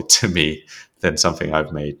solid to me than something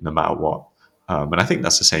I've made, no matter what. And I think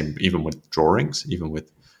that's the same even with drawings, even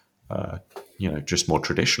with just more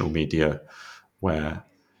traditional media, where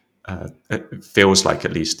it feels like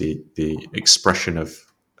at least the expression of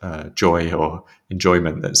joy or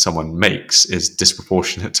enjoyment that someone makes is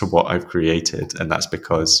disproportionate to what I've created, and that's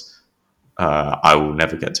because I will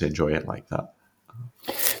never get to enjoy it like that.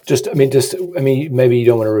 Maybe you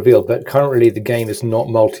don't want to reveal, but currently the game is not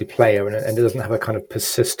multiplayer, and it doesn't have a kind of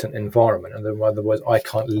persistent environment. In other words, I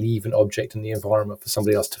can't leave an object in the environment for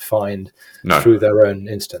somebody else to find through their own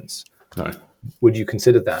instance. No. Would you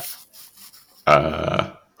consider that?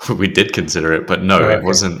 We did consider it, but no, It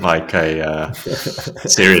wasn't like a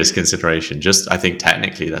serious consideration. Just, I think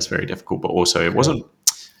technically that's very difficult, but also it wasn't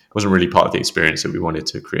really part of the experience that we wanted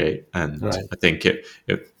to create. And I think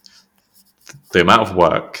the amount of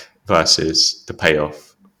work versus the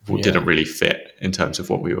payoff didn't really fit in terms of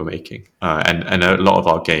what we were making. And a lot of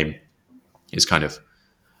our game is kind of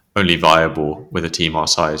only viable with a team our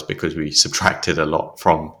size because we subtracted a lot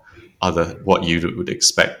from what you would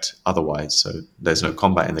expect otherwise. So there's no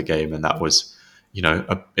combat in the game, and that was,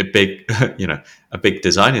 a big, a big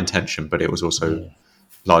design intention, but it was also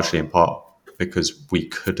largely in part because we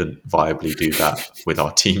couldn't viably do that with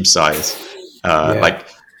our team size.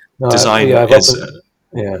 Design is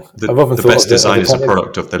the best design is a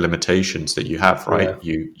product of the limitations that you have, right?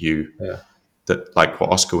 That, like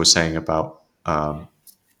what Oscar was saying about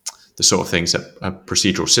the sort of things that a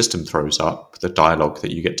procedural system throws up, the dialogue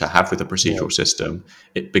that you get to have with a procedural system,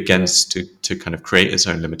 it begins to kind of create its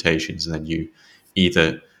own limitations, and then you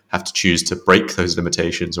either have to choose to break those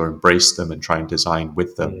limitations or embrace them and try and design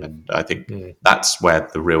with them. And I think that's where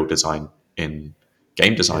the real design in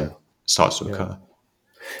game design starts to occur.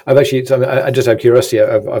 I've actually, I just out of curiosity,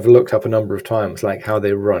 I've looked up a number of times like how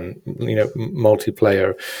they run,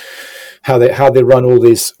 multiplayer, how they run all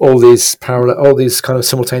these parallel, all these kind of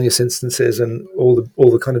simultaneous instances, and all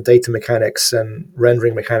the kind of data mechanics and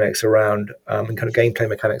rendering mechanics around, and kind of gameplay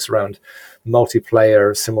mechanics around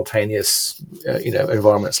multiplayer simultaneous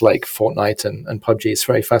environments like Fortnite and PUBG. It's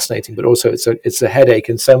very fascinating, but also it's a headache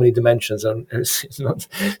in so many dimensions, and it's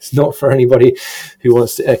not for anybody who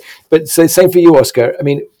wants to. But so same for you, Oscar. I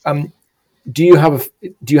mean, do you have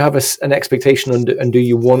an expectation, and do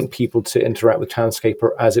you want people to interact with Townscaper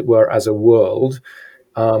as it were as a world,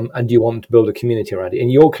 and do you want to build a community around it? In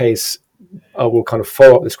your case, I will kind of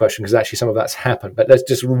follow up this question because actually some of that's happened, but let's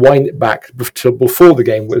just rewind it back to before the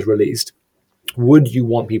game was released. Would you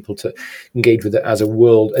want people to engage with it as a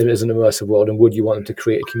world, as an immersive world, and would you want them to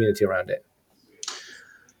create a community around it?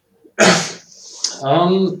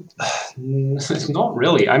 Not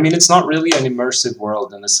really. I mean, it's not really an immersive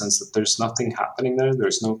world in the sense that there's nothing happening there.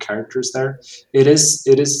 There's no characters there. It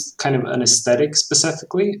is kind of an aesthetic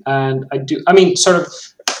specifically, and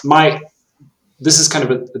this is kind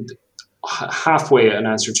of a halfway an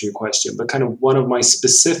answer to your question, but kind of one of my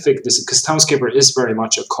specific, because Townscaper is very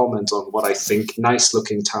much a comment on what I think nice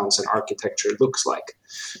looking towns and architecture looks like.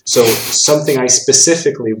 So something I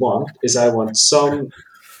specifically want is I want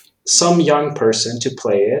some young person to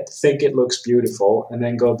play it, think it looks beautiful, and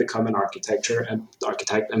then go become an architect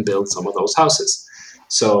and build some of those houses.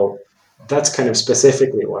 So that's kind of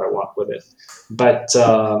specifically what I want with it. But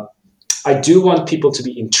I do want people to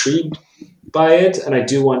be intrigued buy it, and I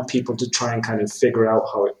do want people to try and kind of figure out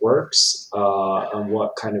how it works and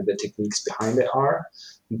what kind of the techniques behind it are.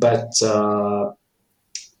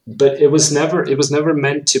 But it was never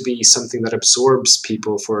meant to be something that absorbs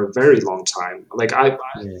people for a very long time.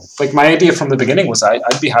 Yeah. Like my idea from the beginning was I'd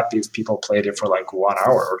be happy if people played it for like 1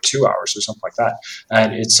 hour or 2 hours or something like that,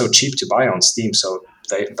 and it's so cheap to buy on Steam, so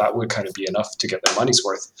that would kind of be enough to get their money's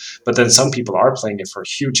worth. But then some people are playing it for a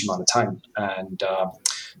huge amount of time, and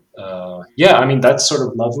yeah, I mean that's sort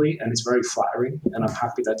of lovely and it's very flattering, and I'm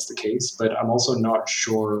happy that's the case. But I'm not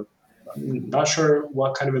sure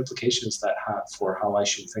what kind of implications that have for how I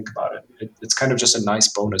should think about it. It's kind of just a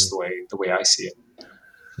nice bonus the way I see it.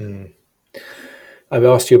 I've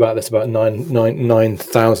asked you about this about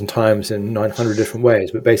 9,000 times in 900 different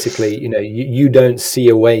ways, but basically, you don't see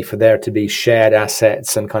a way for there to be shared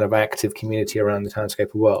assets and kind of active community around the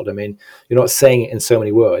Townscaper world. I mean, you're not saying it in so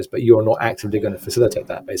many words, but you're not actively going to facilitate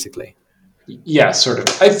that, basically. Yeah, sort of.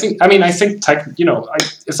 I think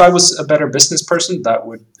if I was a better business person, that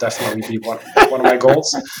would definitely be one of my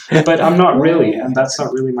goals. But I'm not really, and that's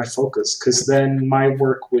not really my focus. Because then my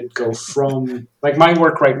work would go from like my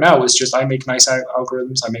work right now is just I make nice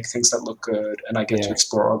algorithms, I make things that look good, and I get to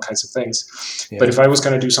explore all kinds of things. Yeah. But if I was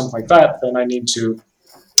going to do something like that, then I need to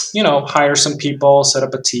hire some people, set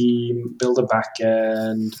up a team, build a back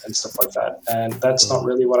end and stuff like that. And that's not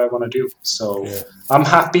really what I want to do. So I'm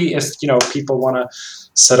happy if, people want to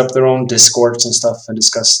set up their own Discords and stuff and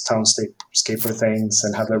discuss Townscaper things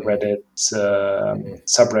and have their Reddit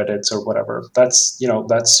subreddits or whatever. That's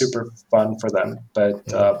super fun for them. But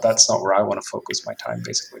that's not where I want to focus my time,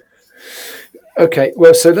 basically. Okay,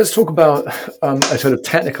 well, so let's talk about a sort of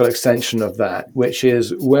technical extension of that, which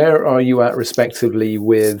is where are you at respectively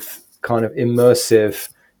with kind of immersive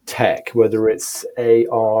tech, whether it's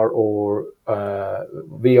AR or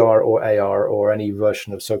VR or AR or any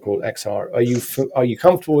version of so-called XR? Are you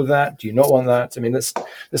comfortable with that? Do you not want that? I mean, let's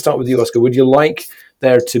start with you, Oscar. Would you like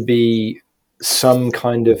there to be some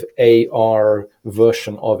kind of AR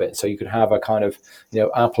version of it, so you could have a kind of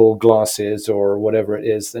Apple glasses or whatever it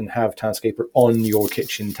is, and have Townscaper on your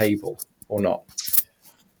kitchen table, or not?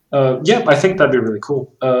 Yeah, I think that'd be really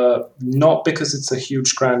cool. Not because it's a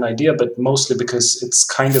huge grand idea, but mostly because it's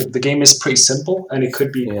kind of the game is pretty simple and it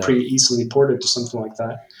could be pretty easily ported to something like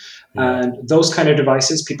that. And those kind of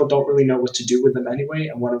devices, people don't really know what to do with them anyway.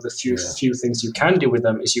 And one of the few things you can do with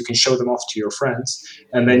them is you can show them off to your friends.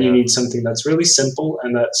 And then you need something that's really simple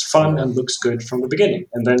and that's fun and looks good from the beginning.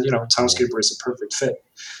 And then, Townscaper is a perfect fit.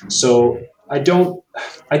 So I don't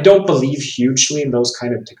believe hugely in those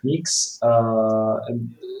kind of techniques,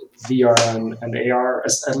 and VR and AR,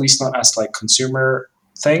 at least not as like consumer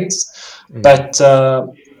things.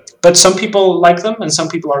 But some people like them, and some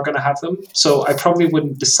people are going to have them. So I probably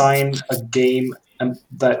wouldn't design a game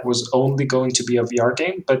that was only going to be a VR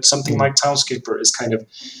game, but something like Townscaper is kind of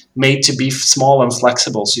made to be small and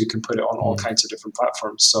flexible, so you can put it on all kinds of different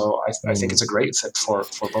platforms. So I think it's a great fit for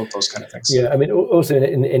both those kind of things. Yeah, I mean, also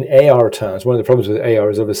in AR terms, one of the problems with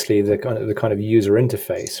AR is obviously the kind of user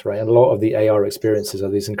interface, right? And a lot of the AR experiences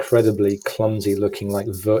are these incredibly clumsy looking like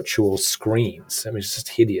virtual screens. I mean, it's just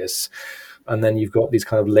hideous. And then you've got these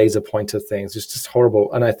kind of laser pointer things, just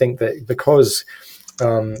horrible. And I think that because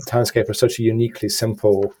Townscaper is such a uniquely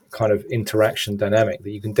simple kind of interaction dynamic, that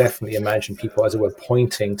you can definitely imagine people, as it were,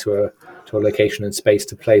 pointing to a location in space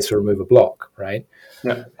to place or remove a block, right?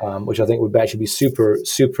 Yeah. Which I think would actually be super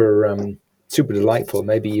delightful.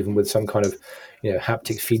 Maybe even with some kind of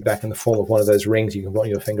haptic feedback in the form of one of those rings you can put on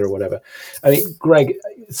your finger or whatever. I mean, Greg,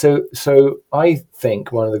 so I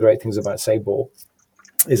think one of the great things about Sable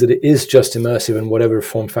is that it is just immersive in whatever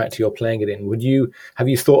form factor you're playing it in. Have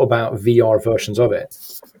you thought about VR versions of it?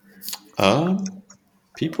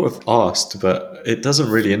 People have asked, but it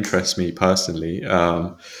doesn't really interest me personally.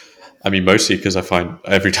 I mean, mostly because I find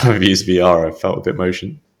every time I've used VR, I've felt a bit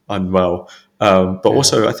unwell. But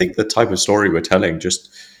also, I think the type of story we're telling,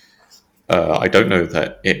 I don't know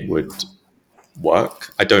that it would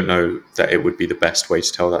work. I don't know that it would be the best way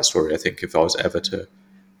to tell that story. I think if I was ever to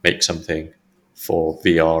make something for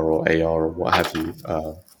VR or AR or what have you,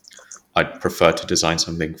 I'd prefer to design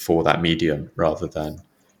something for that medium rather than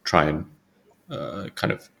try and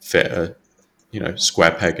kind of fit a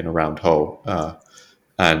square peg in a round hole.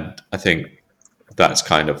 And I think that's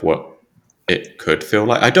kind of what it could feel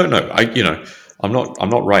like. I don't know. I'm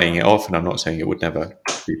not writing it off, and I'm not saying it would never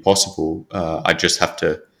be possible. I just have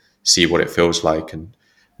to see what it feels like, and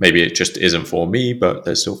maybe it just isn't for me. But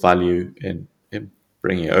there's still value in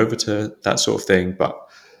bringing it over to that sort of thing. But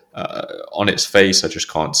on its face, I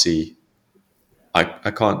just can't see.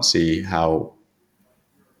 I can't see how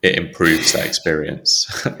it improves that experience.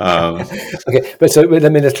 Okay, but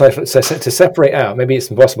let me just try to separate out. Maybe it's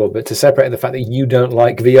impossible, but to separate the fact that you don't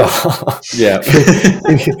like VR. Yeah.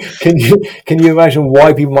 Can you imagine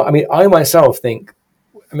why people might? I mean, I myself think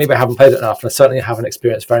maybe I haven't played it enough, and I certainly haven't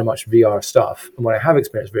experienced very much VR stuff. And when I have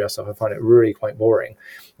experienced VR stuff, I find it really quite boring.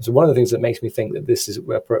 So one of the things that makes me think that this is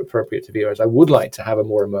appropriate to VR is I would like to have a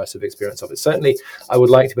more immersive experience of it. Certainly, I would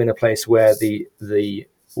like to be in a place where the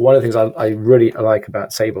one of the things I really like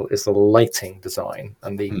about Sable is the lighting design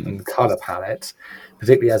and the color palette,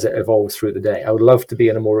 particularly as it evolves through the day. I would love to be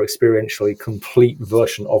in a more experientially complete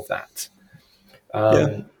version of that.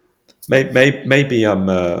 Maybe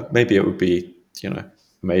it would be,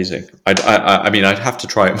 amazing. I mean, I'd have to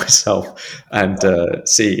try it myself and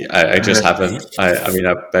see. I just haven't. I mean,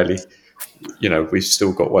 I barely. We've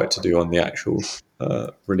still got work to do on the actual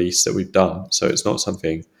release that we've done, so it's not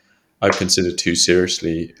something I consider too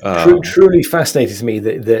seriously. Truly fascinating to me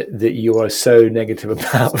that you are so negative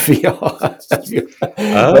about VR.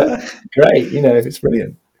 Great, it's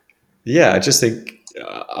brilliant. Yeah, I just think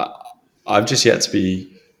I've just yet to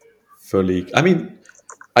be fully. I mean,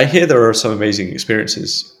 I hear there are some amazing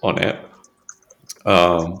experiences on it.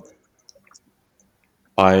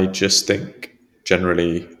 I just think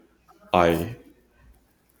generally, I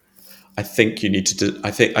think you need to. I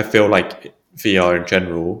feel like VR in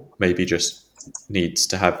general maybe just needs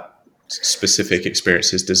to have specific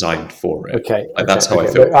experiences designed for it. Okay, that's how I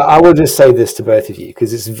feel. But I will just say this to both of you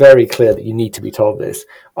because it's very clear that you need to be told this.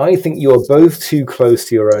 I think you are both too close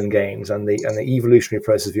to your own games and the evolutionary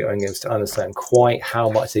process of your own games to understand quite how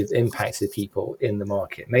much they've impacted people in the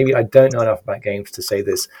market. Maybe I don't know enough about games to say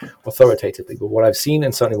this authoritatively, but what I've seen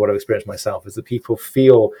and certainly what I've experienced myself is that people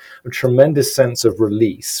feel a tremendous sense of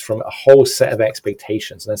release from a whole set of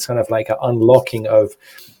expectations, and it's kind of like an unlocking of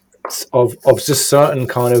just certain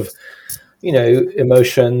kind of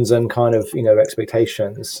emotions and kind of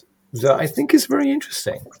expectations that I think is very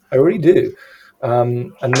interesting. I really do.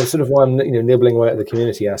 And that's sort of why I'm nibbling away at the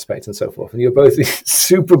community aspect and so forth. And you're both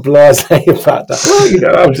super blasé about that.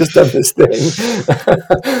 Well, I've just done this thing.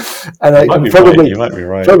 And you might be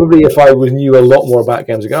right. Probably if I knew a lot more about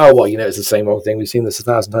games, I'd go, oh well, it's the same old thing. We've seen this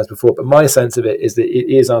 1,000 times before. But my sense of it is that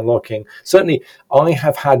it is unlocking. Certainly, I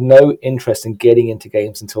have had no interest in getting into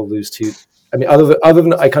games until Lose 2. I mean, other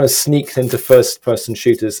than I kind of sneaked into first-person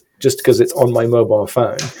shooters just because it's on my mobile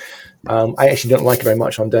phone. I actually don't like it very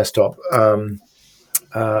much on desktop.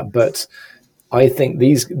 But I think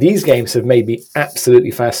these games have made me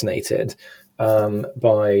absolutely fascinated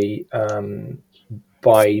by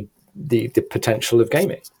the potential of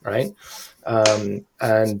gaming, right?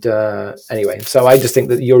 Anyway, so I just think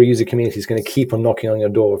that your user community is going to keep on knocking on your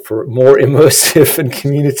door for more immersive and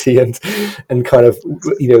community and kind of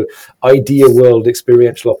idea world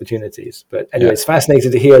experiential opportunities. But anyway, It's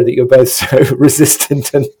fascinating to hear that you're both so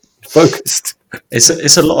resistant and focused.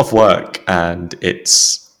 It's a lot of work, and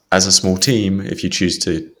it's as a small team. If you choose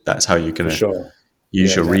to, that's how you're going to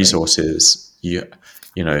use your resources.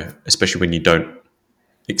 Especially when you don't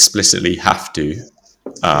explicitly have to.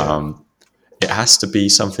 It has to be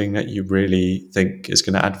something that you really think is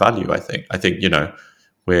going to add value. I think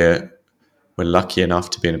we're lucky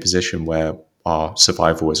enough to be in a position where our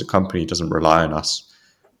survival as a company doesn't rely on us,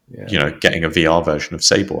 getting a VR version of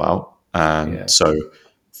Sable out, and so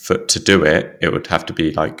to do it, it would have to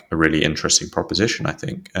be like a really interesting proposition, I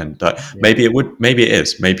think. And maybe it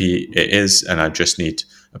is, and I just need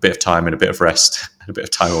a bit of time and a bit of rest and a bit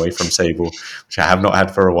of time away from Sable, which I have not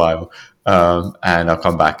had for a while. And I'll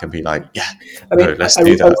come back and be like, let's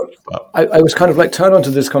do that. I was kind of like turned on to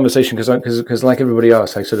this conversation because like everybody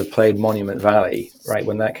else, I sort of played Monument Valley right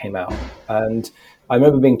when that came out, and I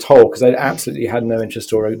remember being told, because I absolutely had no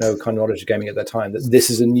interest or no kind of knowledge of gaming at that time, that this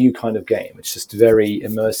is a new kind of game. It's just very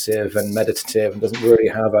immersive and meditative and doesn't really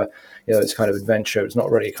have it's kind of adventure. It's not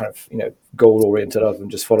really kind of goal oriented other than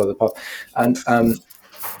just follow the path.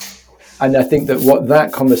 And I think that what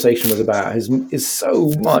that conversation was about is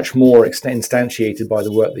so much more instantiated by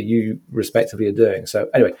the work that you respectively are doing. So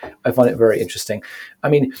anyway, I find it very interesting. I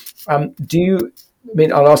mean,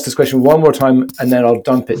 I'll ask this question one more time and then I'll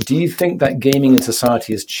dump it. Do you think that gaming in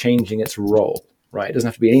society is changing its role? Right? It doesn't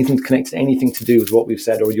have to be anything to do with what we've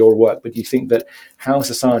said or your work, but do you think that how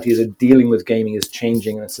society is dealing with gaming is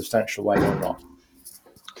changing in a substantial way or not?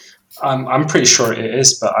 I'm pretty sure it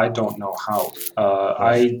is, but I don't know how.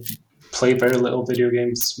 I play very little video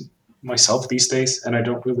games myself these days, and I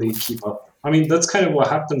don't really keep up. I mean, that's kind of what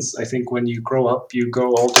happens, I think, when you grow up, you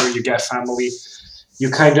go older, you get family. You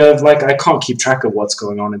kind of, I can't keep track of what's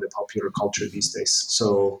going on in the popular culture these days.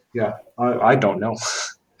 So, yeah, I don't know.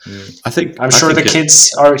 I'm sure the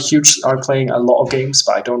kids are playing a lot of games,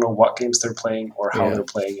 but I don't know what games they're playing or how they're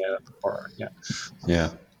playing it. Yeah,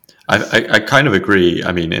 I kind of agree.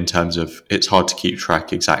 I mean, in terms of it's hard to keep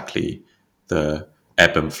track exactly the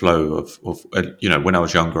ebb and flow of when I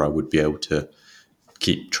was younger, I would be able to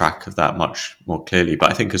keep track of that much more clearly.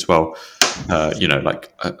 But I think as well,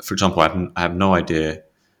 for example, I have no idea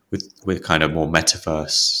with kind of more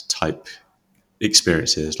metaverse type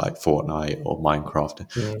experiences like Fortnite or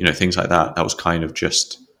Minecraft, things like that. That was kind of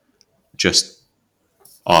just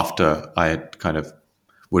after I had kind of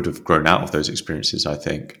would have grown out of those experiences, I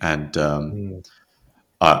think, and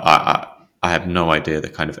I have no idea the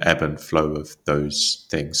kind of ebb and flow of those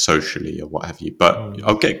things socially or what have you. But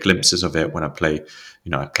I'll get glimpses of it when I play.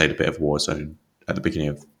 I played a bit of Warzone at the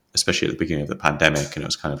beginning especially at the beginning of the pandemic, and it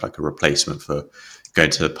was kind of like a replacement for going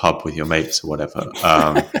to the pub with your mates or whatever.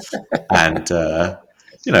 And it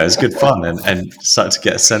was good fun and started to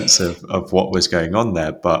get a sense of what was going on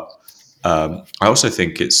there. But I also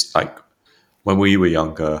think it's like when we were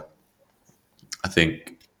younger, I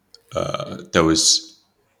think there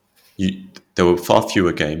were far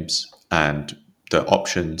fewer games and the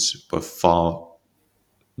options were far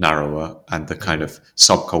narrower, and the kind of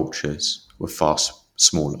subcultures were far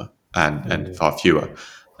smaller and far fewer.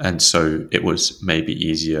 And so it was maybe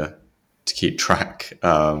easier to keep track.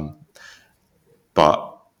 And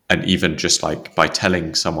even just like by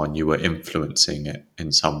telling someone you were influencing it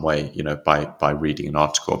in some way, by reading an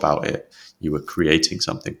article about it, you were creating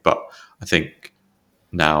something. But I think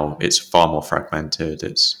now it's far more fragmented.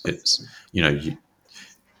 It's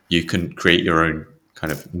you can create your own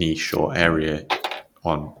kind of niche or area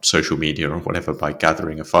on social media or whatever by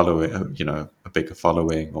gathering a following, a bigger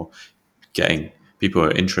following, or getting people who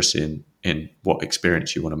are interested in what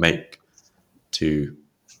experience you want to make to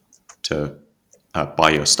buy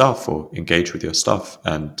your stuff or engage with your stuff.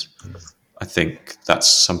 And I think that's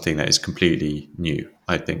something that is completely new.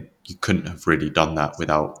 I think you couldn't have really done that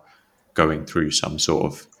without going through some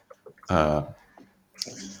sort of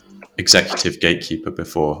executive gatekeeper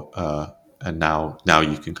before, and now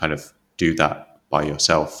you can kind of do that by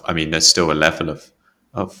yourself. I mean, there's still a level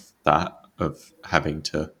of having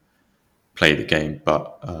to play the game,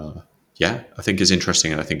 but I think it's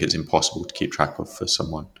interesting, and I think it's impossible to keep track of for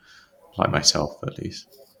someone like myself, at least.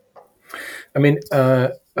 I mean,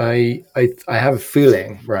 I have a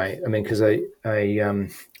feeling, right? I mean, because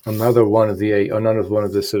another one of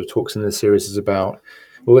the sort of talks in this series is about,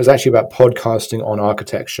 well, it's actually about podcasting on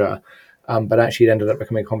architecture, but actually it ended up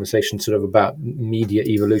becoming a conversation sort of about media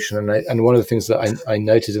evolution. And one of the things that I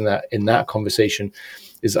noted in that conversation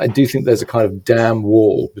is I do think there's a kind of dam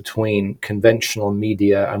wall between conventional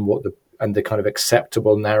media and the kind of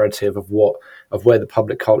acceptable narrative of where the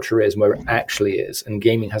public culture is and where it actually is. And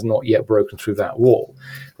gaming has not yet broken through that wall,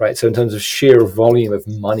 right? So in terms of sheer volume of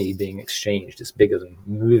money being exchanged, it's bigger than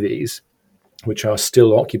movies, which are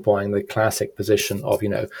still occupying the classic position of,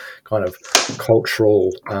 kind of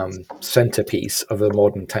cultural centerpiece of the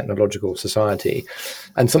modern technological society.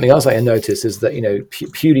 And something else I noticed is that,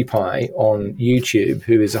 PewDiePie on YouTube,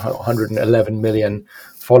 who is 111 million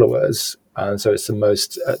followers, and so it's the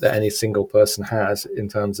most that any single person has in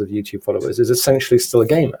terms of YouTube followers, is essentially still a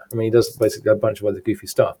gamer. I mean, he does basically a bunch of other goofy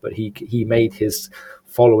stuff, but he made his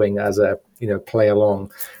following as a play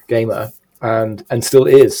along gamer, and still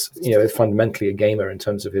is fundamentally a gamer in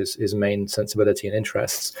terms of his main sensibility and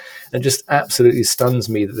interests. And it just absolutely stuns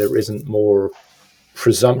me that there isn't more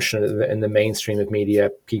presumption in the mainstream of media.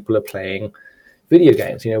 People are playing video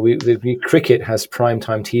games. Cricket has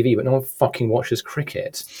primetime TV, but no one fucking watches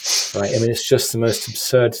cricket, right? I mean, it's just the most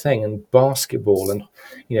absurd thing. And basketball and,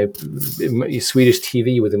 Swedish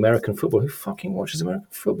TV with American football. Who fucking watches American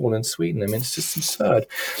football in Sweden? I mean, it's just absurd.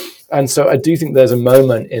 And so I do think there's a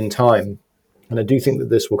moment in time, and I do think that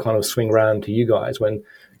this will kind of swing around to you guys when,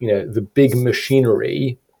 the big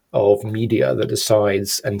machinery of media that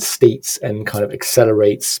decides and states and kind of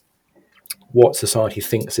accelerates what society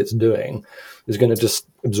thinks it's doing is going to just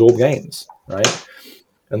absorb games, right?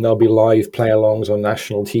 And there'll be live play-alongs on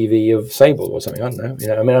national TV of Sable or something. I don't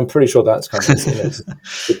know. I mean, I'm pretty sure that's kind of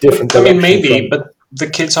a different. I mean, maybe, but the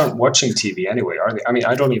kids aren't watching TV anyway, are they? I mean,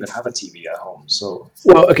 I don't even have a TV at home, so.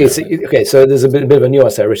 Well, okay, so there's a bit of a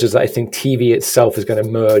nuance there, which is that I think TV itself is going to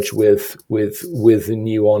merge with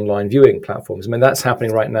new online viewing platforms. I mean, that's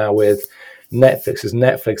happening right now with Netflix, as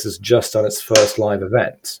Netflix has just done its first live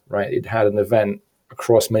event, right? It had an event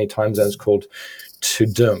across many time zones called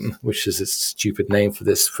Tudum, which is a stupid name for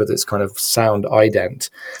this kind of sound ident.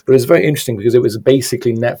 But it was very interesting because it was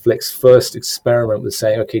basically Netflix's first experiment with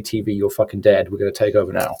saying, okay, TV, you're fucking dead. We're going to take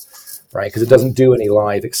over now, right? Because it doesn't do any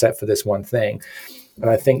live except for this one thing. And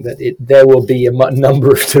I think that there will be a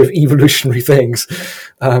number of sort of evolutionary things.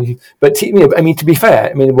 But to be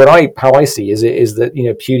fair, how I see is that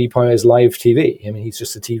PewDiePie is live TV. I mean, he's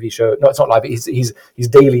just a TV show. No, it's not live. He's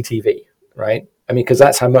daily TV, right? I mean, because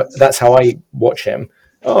that's how I watch him.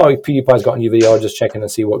 Oh, PewDiePie's got a new video. I'll just check in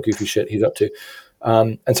and see what goofy shit he's up to.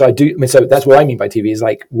 And so so that's what I mean by TV is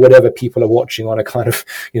like whatever people are watching on a kind of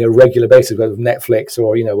regular basis, whether Netflix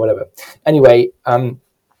or whatever. Anyway,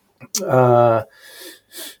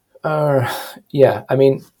 yeah, I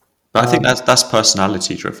mean, but I think that's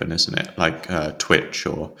personality driven, isn't it? Like Twitch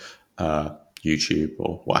or YouTube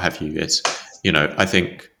or what have you. It's I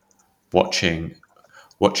think watching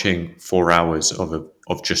 4 hours of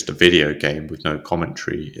just a video game with no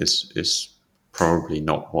commentary is probably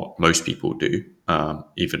not what most people do.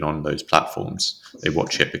 Even on those platforms, they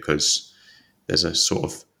watch it because there's a sort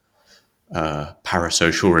of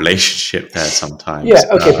parasocial relationship there sometimes. Yeah,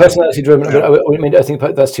 okay, personality driven. But I think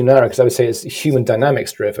that's too narrow because I would say it's human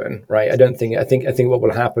dynamics driven, right? I think what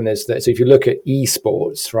will happen is that, so if you look at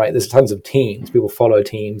esports, right, there's tons of teams, people follow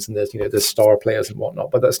teams, and there's star players and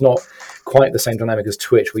whatnot, but that's not quite the same dynamic as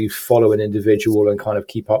Twitch, where you follow an individual and kind of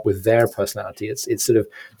keep up with their personality. It's sort of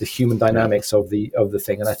the human dynamics of the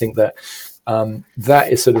thing, and I think that.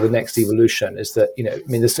 That is sort of the next evolution. Is that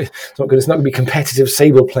it's not going to be competitive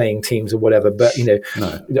Sable playing teams or whatever, but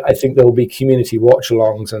I think there will be community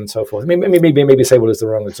watch-alongs and so forth. Maybe Sable is the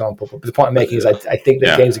wrong example, but the point I'm making is I think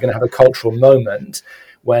that games are going to have a cultural moment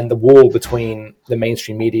when the wall between the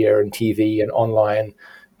mainstream media and TV and online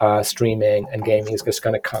streaming and gaming is just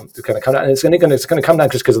going to come down, and it's going to come down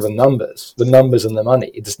just because of the numbers and the money.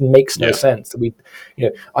 It just makes no sense.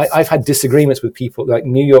 I've had disagreements with people like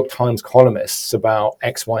New York Times columnists about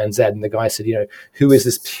X, Y, and Z, and the guy said, who is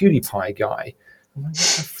this PewDiePie guy? I'm like,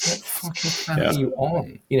 what fucking planet are you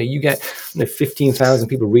on? You get 15,000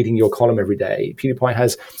 people reading your column every day. PewDiePie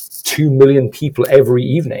has 2 million people every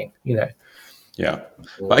evening. Yeah,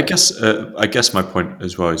 but I guess my point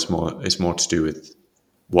as well is more to do with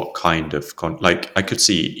what kind of like I could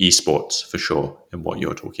see esports for sure in what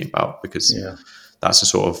you're talking about, because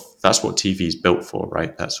that's what TV is built for,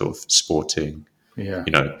 right? That sort of sporting,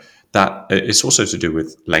 that it's also to do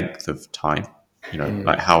with length of time,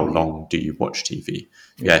 like how long do you watch TV?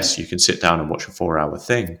 Yes, you can sit down and watch a 4-hour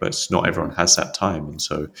thing, but not everyone has that time. And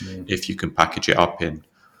so if you can package it up in,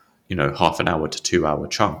 half an hour to 2-hour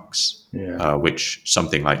chunks, which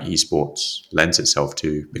something like esports lends itself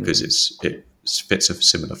to, because it fits a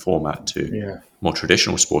similar format to more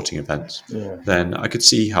traditional sporting events, then I could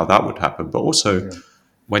see how that would happen. But also,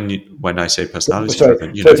 when I say personality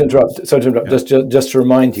driven, sorry to interrupt. Just to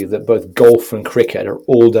remind you that both golf and cricket are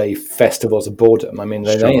all-day festivals of boredom. I mean,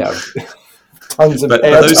 they have tons of but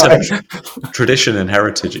those have tradition and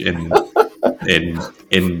heritage in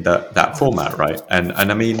that format, right? And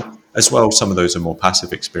I mean, as well, some of those are more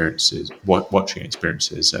passive experiences, watching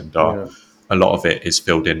experiences, and a lot of it is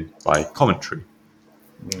filled in by commentary.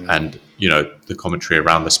 And, the commentary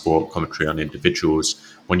around the sport, commentary on individuals.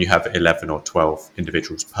 When you have 11 or 12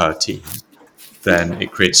 individuals per team, then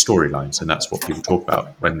it creates storylines, and that's what people talk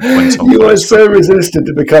about. When you are so resistant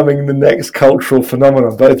to becoming the next cultural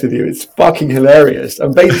phenomenon, both of you. It's fucking hilarious.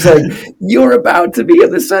 I'm basically saying you're about to be at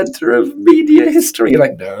the center of media history. You're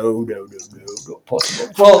like, no, not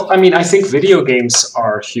possible. Well, I think video games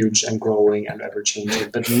are huge and growing and ever changing,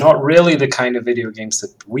 but not really the kind of video games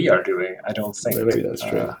that we are doing. I don't think. Maybe that's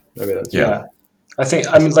true. Yeah. I think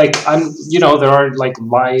there are like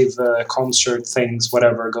live concert things,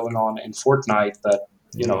 whatever, going on in Fortnite that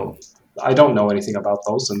I don't know anything about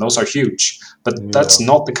those, and those are huge. But that's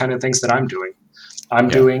not the kind of things that I'm doing. I'm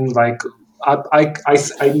doing like I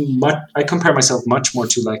compare myself much more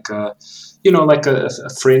to like a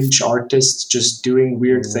fringe artist just doing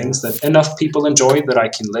weird things that enough people enjoy that I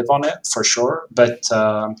can live on it for sure. But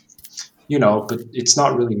but it's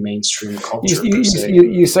not really mainstream culture.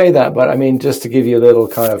 You say that, but I mean, just to give you a little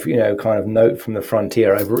kind of note from the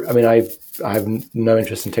frontier. I have no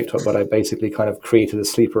interest in TikTok, but I basically kind of created a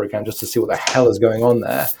sleeper account just to see what the hell is going on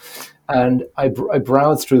there. And I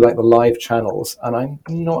browsed through like the live channels, and I'm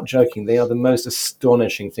not joking. They are the most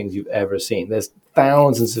astonishing things you've ever seen. There's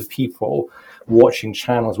thousands of people watching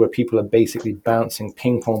channels where people are basically bouncing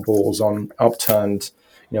ping pong balls on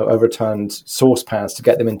overturned saucepans to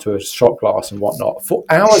get them into a shot glass and whatnot for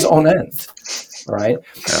hours on end, right?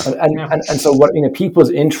 And so what people's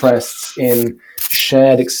interests in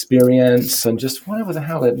shared experience and just whatever the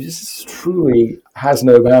hell, it just truly has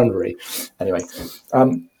no boundary. Anyway,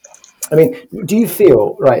 I mean, do you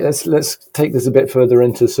feel right? Let's take this a bit further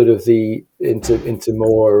into sort of into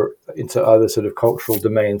other sort of cultural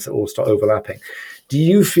domains that all start overlapping. Do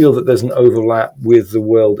you feel that there's an overlap with the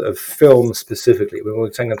world of film specifically? We're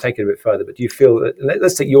going to take it a bit further, but do you feel that,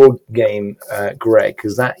 let's take your game, Greg,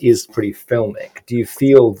 because that is pretty filmic. Do you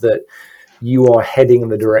feel that you are heading in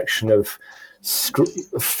the direction of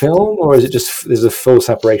film, or is it just there's a full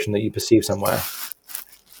separation that you perceive somewhere?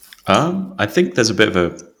 I think there's a bit of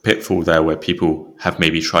a pitfall there where people have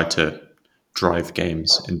maybe tried to drive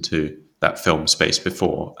games into that film space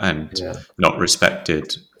before and not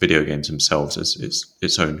respected video games themselves as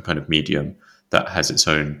its own kind of medium that has its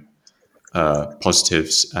own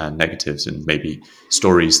positives and negatives, and maybe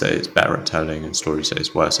stories that it's better at telling and stories that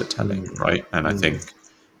it's worse at telling, right? And I think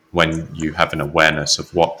when you have an awareness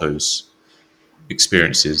of what those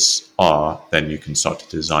experiences are, then you can start to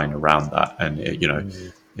design around that. And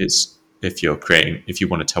it's if you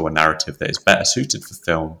want to tell a narrative that is better suited for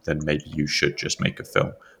film, then maybe you should just make a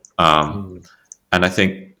film. And I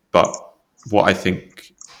think, but what I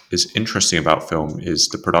think is interesting about film is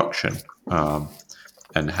the production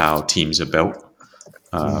and how teams are built.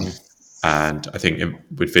 And I think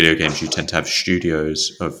with video games, you tend to have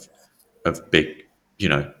studios of big,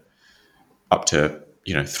 up to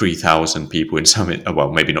 3,000 people in some.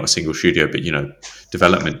 Well, maybe not a single studio, but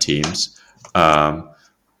development teams.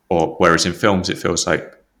 Or whereas in films, it feels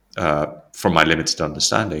like, from my limited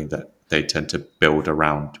understanding, that they tend to build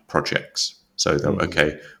around projects. So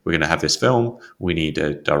that we're going to have this film. We need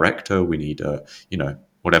a director. We need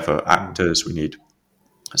whatever actors. We need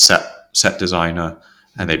a set designer,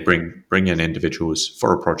 and they bring in individuals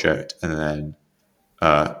for a project, and then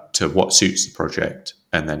to what suits the project,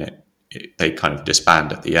 and then they kind of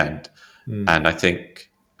disband at the end. And I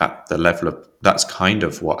think at the level of that's kind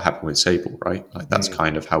of what happened with Sable, right? Like that's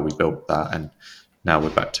kind of how we built that, and now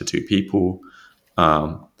we're back to 2 people.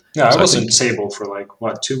 I was in Sable for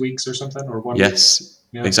 2 weeks or something, or 1 week? Yes,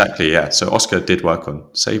 exactly. Yeah. So Oscar did work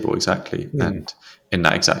on Sable exactly, and in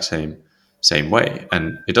that exact same way.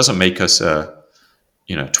 And it doesn't make us a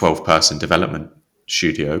 12-person development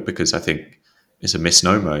studio, because I think it's a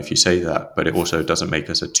misnomer if you say that. But it also doesn't make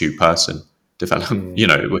us a 2-person development.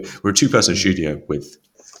 We're a 2-person studio with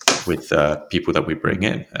people that we bring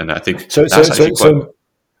in, and I think so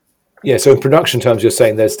in production terms, you're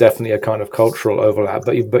saying there's definitely a kind of cultural overlap,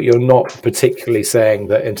 but you're not particularly saying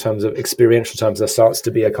that in terms of experiential terms there starts to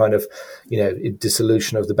be a kind of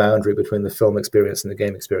dissolution of the boundary between the film experience and the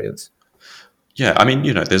game experience. Yeah, I mean,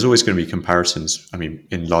 there's always going to be comparisons. I mean,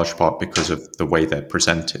 in large part because of the way they're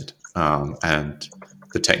presented and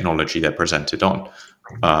the technology they're presented on,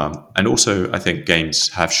 and also I think games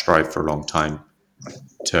have strived for a long time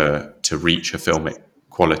to reach a filmic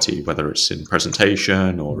quality, whether it's in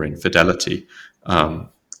presentation or in fidelity, and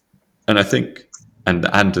I think and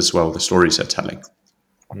as well the stories they're telling.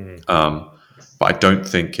 But I don't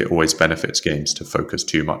think it always benefits games to focus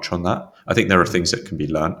too much on that. I think there are things that can be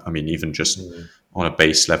learned. I mean, even just on a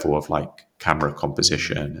base level of camera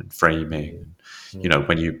composition and framing.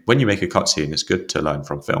 When you make a cutscene, it's good to learn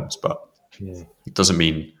from films, but it doesn't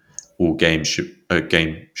mean a game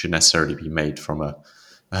should necessarily be made from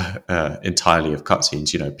entirely of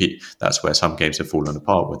cutscenes. That's where some games have fallen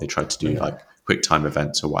apart, where they try to do quick time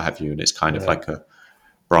events or what have you, and it's kind of like a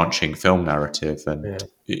branching film narrative. And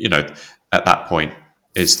at that point,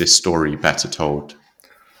 is this story better told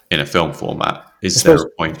in a film format? Is there a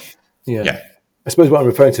point? Yeah. I suppose what I'm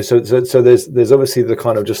referring to, so there's obviously the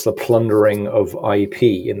kind of just the plundering of IP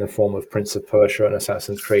in the form of Prince of Persia and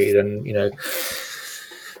Assassin's Creed, and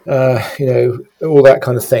all that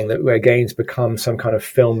kind of thing, that where games become some kind of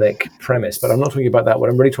filmic premise. But I'm not talking about that. What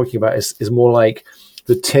I'm really talking about is more like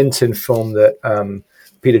the Tintin film that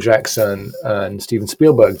Peter Jackson and Steven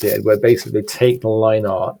Spielberg did, where basically they take the line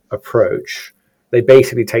art approach. They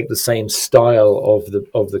basically take the same style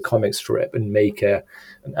of the comic strip and make an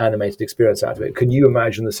animated experience out of it. Could you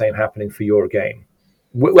imagine the same happening for your game?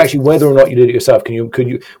 Actually, whether or not you did it yourself,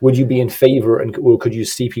 would you be in favor, or could you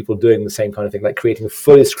see people doing the same kind of thing, like creating a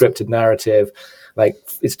fully scripted narrative, like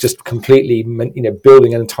it's just completely,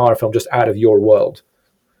 building an entire film just out of your world?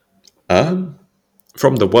 From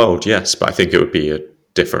the world, yes, but I think it would be a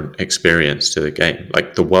different experience to the game.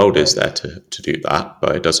 Like the world is there to do that,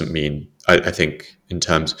 but it doesn't mean. I think in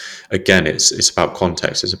terms, again, it's about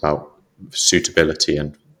context. It's about suitability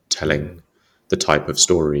and telling the type of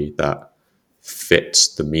story that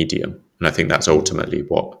fits the medium, and I think that's ultimately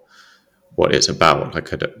what it's about.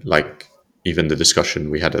 Like even the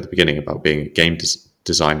discussion we had at the beginning about being a game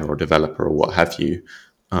designer or developer or what have you.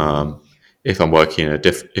 If I'm working in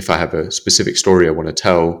if I have a specific story I want to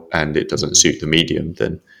tell and it doesn't suit the medium,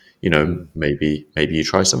 then maybe you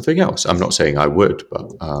try something else. I'm not saying I would,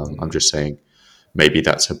 but I'm just saying maybe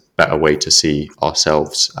that's a better way to see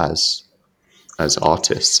ourselves as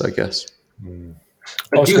artists, I guess.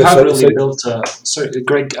 But you Oscar, have really built a sorry,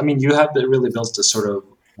 Greg. I mean, you have really built a sort of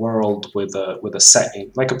world with a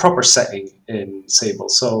setting, like a proper setting in Sable.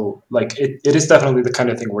 So, like, it is definitely the kind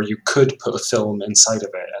of thing where you could put a film inside of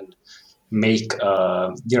it and make,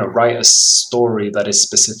 write a story that is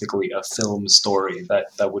specifically a film story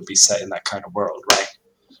that would be set in that kind of world, right?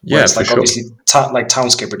 Yeah, Whereas, for like, sure. obviously, like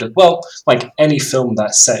Townscaper did well. Like any film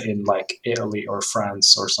that's set in like Italy or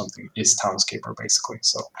France or something is Townscaper, basically.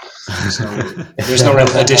 So there's no real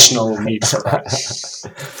additional need for that.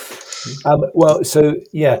 Well, so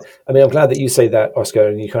yeah, I mean, I'm glad that you say that, Oscar,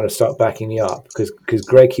 and you kind of start backing me up because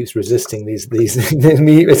Greg keeps resisting these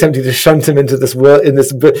me attempting to shunt him into this world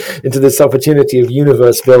into this opportunity of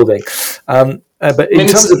universe building. But in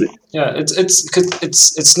terms of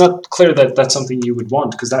it's not clear that that's something you would want,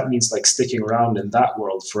 because that means like sticking around in that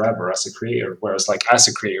world forever as a creator. Whereas like as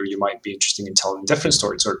a creator, you might be interested in telling different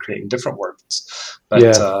stories or creating different worlds.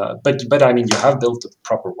 But I mean, you have built a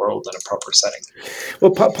proper world and a proper setting. Well,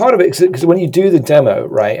 part of it is because when you do the demo,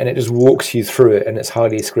 right, and it just walks you through it, and it's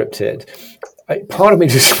highly scripted. Part of me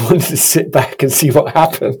just wanted to sit back and see what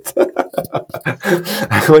happened.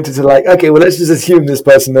 I wanted to okay, well, let's just assume this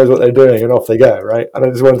person knows what they're doing, and off they go, right? And I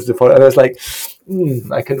just wanted to follow. And I was like,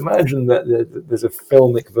 I can imagine that there's a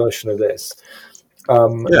filmic version of this.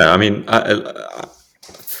 I mean,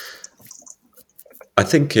 I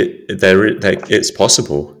think it's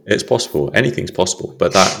possible. It's possible. Anything's possible.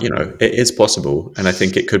 But that, it is possible, and I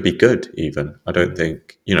think it could be good. Even I don't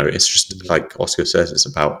think it's just like Oscar says. It's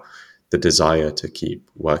about the desire to keep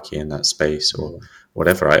working in that space or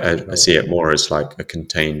whatever. I see it more as like a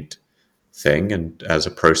contained thing, and as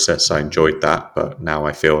a process, I enjoyed that. But now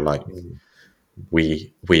I feel like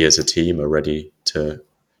we as a team are ready to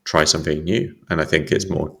try something new, and I think it's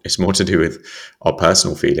more to do with our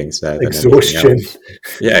personal feelings there than exhaustion.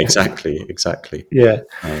 Yeah, exactly. Yeah.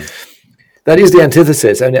 That is the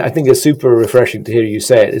antithesis, and I think it's super refreshing to hear you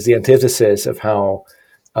say it. Is the antithesis of how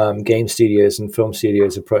game studios and film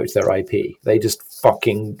studios approach their IP. They just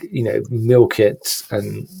fucking milk it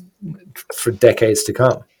and for decades to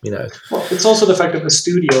come. Well, it's also the fact that the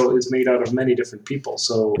studio is made out of many different people.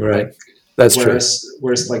 So right, that's true.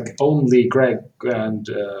 Whereas like only Greg and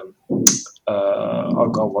what's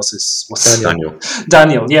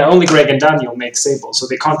Daniel. Yeah, only Greg and Daniel make Sable, so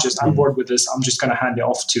they can't just I'm bored with this, I'm just gonna hand it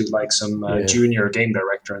off to like some junior game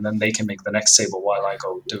director, and then they can make the next Sable while I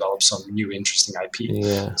go develop some new interesting IP.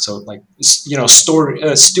 Yeah. So like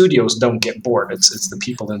studios don't get bored. It's the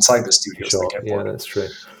people inside the studios that get bored. Yeah, that's true.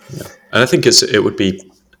 Yeah. And I think it would be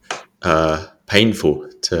painful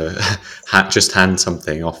to just hand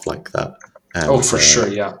something off like that. And, for sure,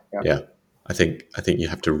 yeah. I think you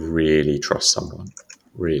have to really trust someone.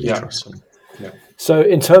 Trust someone. Yeah. So,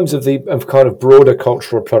 in terms of the kind of broader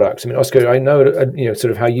cultural products, I mean, Oscar, I know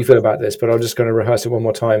sort of how you feel about this, but I'm just going to rehearse it one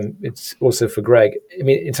more time. It's also for Greg. I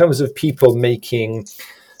mean, in terms of people making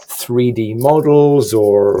 3D models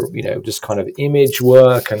or just kind of image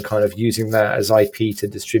work and kind of using that as IP to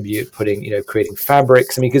distribute, creating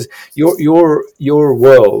fabrics. I mean, because your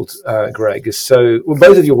world, Greg, is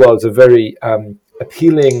both of your worlds are very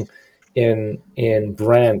appealing in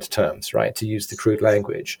brand terms, right? To use the crude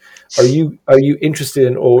language, are you interested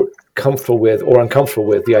in or comfortable with or uncomfortable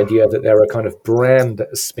with the idea that there are kind of brand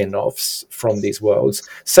spin-offs from these worlds,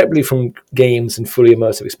 separately from games and fully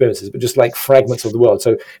immersive experiences, but just like fragments of the world?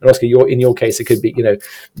 So, Oscar, in your case, it could be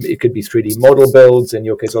it could be 3D model builds. In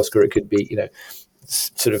your case, Oscar, it could be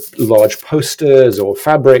sort of large posters or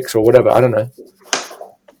fabrics or whatever. I don't know.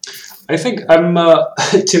 I think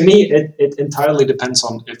to me, it entirely depends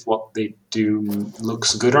on if what they do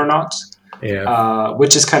looks good or not. Yeah.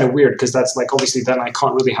 Which is kind of weird, because that's like, obviously then I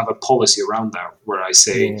can't really have a policy around that where I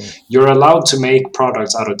say you're allowed to make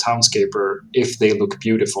products out of Townscaper if they look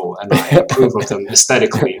beautiful and I approve of them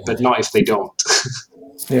aesthetically, but not if they don't.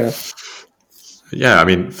 Yeah, I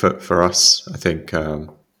mean, for us, I think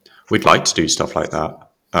we'd like to do stuff like that.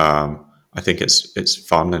 I think it's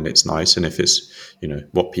fun and it's nice, and if it's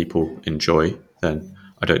what people enjoy, then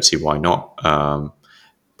I don't see why not.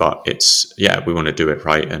 But we want to do it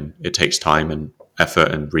right, and it takes time and effort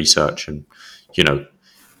and research, and we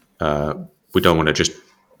don't want to just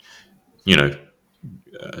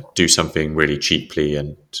do something really cheaply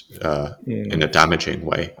and in a damaging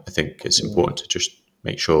way. I think it's important to just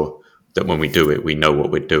make sure that when we do it, we know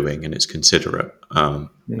what we're doing and it's considerate and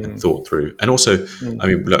thought through. And also, I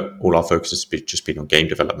mean, look, all our focus has just been on game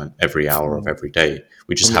development every hour of every day.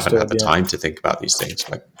 We just haven't had the time to think about these things.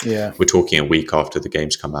 Like, we're talking a week after the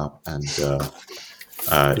games come out, and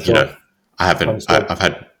you know, I've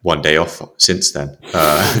had one day off since then.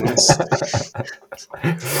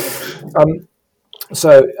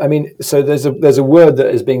 So, I mean, so there's a word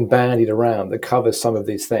that is being bandied around that covers some of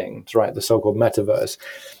these things, right? The so-called metaverse.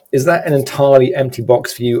 Is that an entirely empty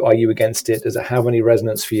box for you? Are you against it? Does it have any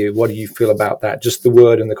resonance for you? What do you feel about that? Just the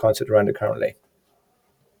word and the concept around it currently,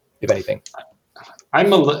 if anything.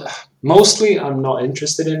 Mostly I'm not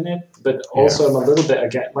interested in it, but also I'm a little bit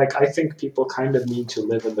again. Like, I think people kind of need to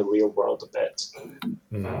live in the real world a bit.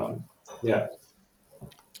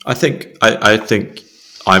 I think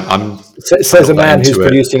I'm says a man who's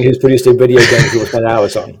produced a video game he will spend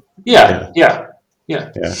hours on. Yeah.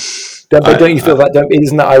 But don't you feel that?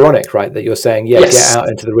 Isn't that ironic, right? That you're saying, get out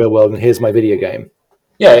into the real world, and here's my video game.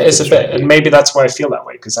 Yeah, it's a bit, and maybe that's why I feel that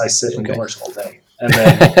way, because I sit indoors all day, and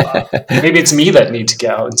then maybe it's me that need to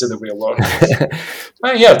get out into the real world.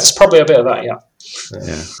 There's probably a bit of that. Yeah,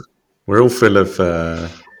 we're all full of how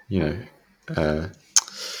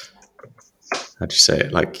do you say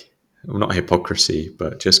it? Like, well, not hypocrisy,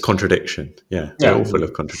 but just contradiction. We're all full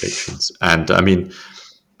of contradictions, and I mean.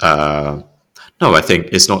 No, I think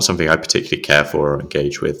it's not something I particularly care for or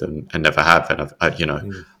engage with, and never have. And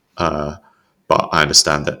but I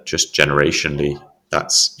understand that just generationally,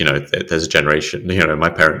 that's there's a generation. My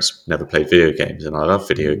parents never played video games, and I love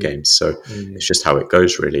video games. So it's just how it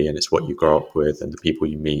goes, really, and it's what you grow up with and the people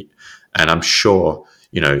you meet. And I'm sure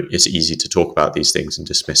it's easy to talk about these things and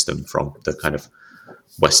dismiss them from the kind of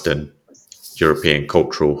Western European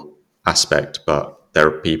cultural aspect, but there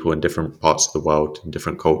are people in different parts of the world, in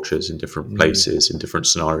different cultures, in different places, in different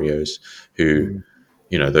scenarios who,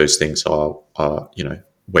 those things are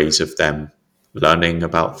ways of them learning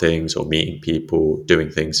about things or meeting people, doing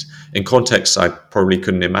things in contexts I probably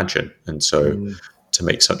couldn't imagine. And so to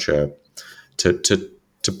make such to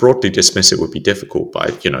broadly dismiss it would be difficult,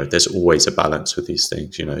 but there's always a balance with these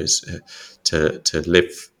things,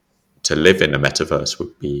 to live in a metaverse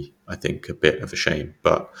would be, I think, a bit of a shame,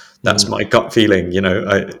 but that's my gut feeling.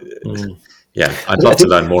 I'd love to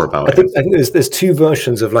learn more about it. I think there's two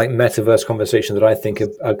versions of like metaverse conversation that I think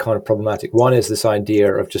are kind of problematic. One is this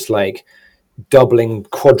idea of just like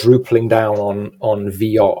quadrupling down on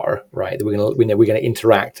VR, right? That we're going to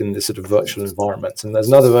interact in this sort of virtual environments. And there's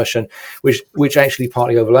another version which actually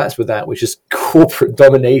partly overlaps with that, which is corporate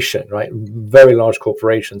domination, right? Very large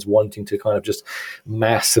corporations wanting to kind of just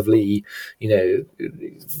massively,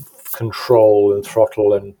 control and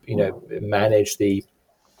throttle and manage the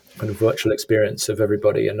kind of virtual experience of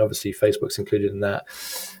everybody, and obviously Facebook's included in that.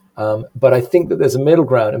 But I think that there's a middle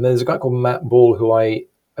ground. I mean, there's a guy called Matt Ball who I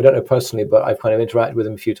don't know personally, but I've kind of interacted with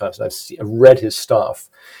him a few times, and I've read his stuff,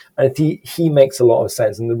 and he makes a lot of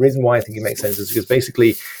sense. And the reason why I think he makes sense is because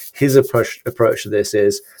basically his approach to this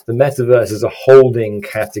is the metaverse is a holding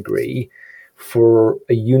category for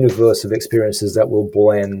a universe of experiences that will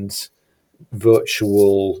blend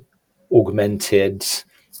virtual, augmented,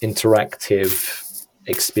 interactive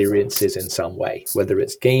experiences in some way, whether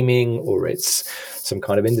it's gaming or it's some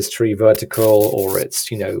kind of industry vertical or it's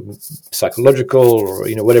psychological or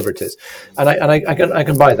whatever it is, and I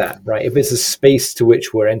can buy that, right? If it's a space to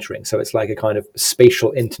which we're entering, so it's like a kind of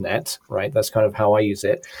spatial internet, right? That's kind of how I use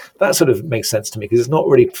it. That sort of makes sense to me because it's not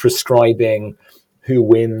really prescribing who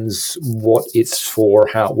wins, what it's for,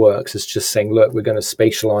 how it works. It's just saying, look, we're going to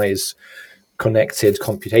spatialize connected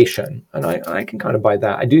computation, and I can kind of buy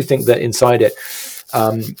that. I do think that inside it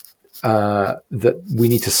that we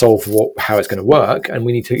need to solve how it's going to work, and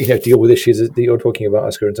we need to deal with issues that you're talking about,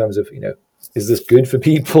 Oscar, in terms of is this good for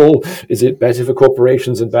people? Is it better for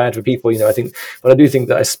corporations and bad for people? I think, but I do think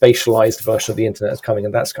that a spatialized version of the internet is coming,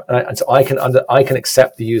 and so I can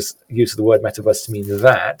accept the use of the word metaverse to mean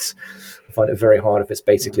that. I find it very hard if it's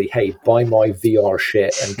basically, hey, buy my VR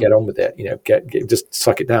shit and get on with it. Just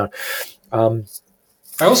suck it down. I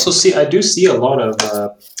do see a lot of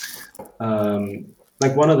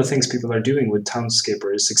like one of the things people are doing with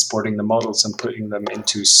Townscaper is exporting the models and putting them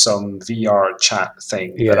into some VR chat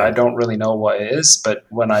thing that I don't really know what it is. But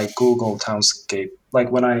when I Google Townscape, like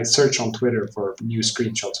when I search on Twitter for new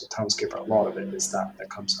screenshots of Townscaper, a lot of it is that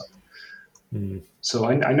comes up. So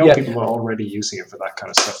I know people are already using it for that kind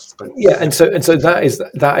of stuff. But and so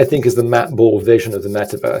that I think is the Matt Ball vision of the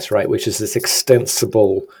metaverse, right? Which is this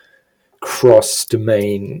extensible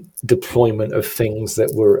cross-domain deployment of things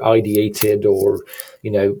that were ideated or,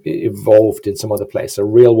 evolved in some other place. So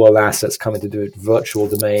real-world assets come into virtual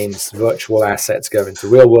domains, virtual assets go into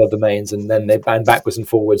real-world domains, and then they ban backwards and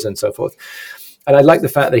forwards and so forth. And I like the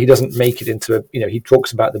fact that he doesn't make it into he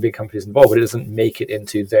talks about the big companies involved, but he doesn't make it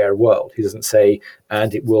into their world. He doesn't say,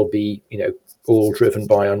 and it will be, all driven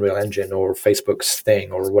by Unreal Engine or Facebook's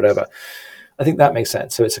thing or whatever. I think that makes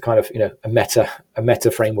sense. So it's a kind of, a meta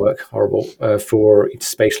framework, for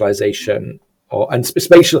spatialization and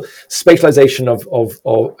spatialization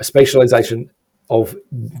of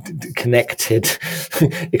connected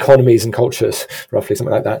economies and cultures, roughly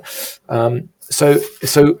something like that. So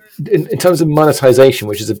in terms of monetization,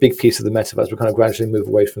 which is a big piece of the metaverse, we're kind of gradually move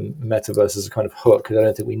away from the metaverse as a kind of hook because I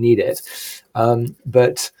don't think we need it.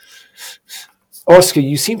 But Oscar,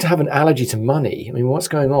 you seem to have an allergy to money. I mean, what's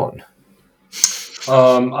going on?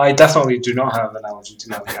 I definitely do not have an allergy to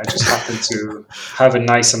money. I just happen to have a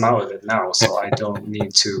nice amount of it now, so I don't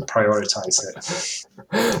need to prioritize it.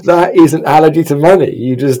 That is an allergy to money.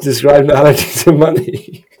 You just described an allergy to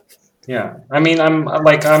money. Yeah, I mean, I'm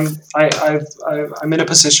in a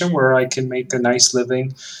position where I can make a nice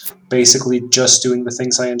living, basically just doing the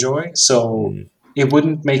things I enjoy. So it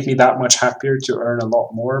wouldn't make me that much happier to earn a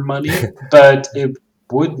lot more money, but it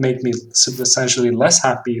would make me essentially less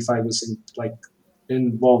happy if I was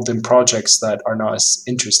involved in projects that are not as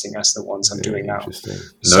interesting as the ones I'm doing now.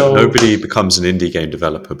 So nobody becomes an indie game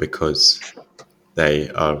developer because they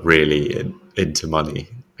are really into money,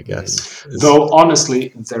 I guess. Though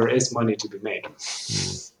honestly, there is money to be made.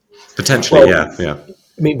 Potentially, yeah.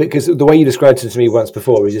 I mean, because the way you described it to me once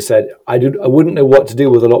before was you said, I wouldn't know what to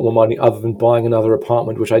do with a lot more money other than buying another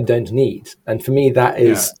apartment, which I don't need. And for me, that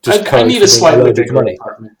is just I need a slightly bigger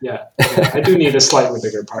apartment. Yeah, I do need a slightly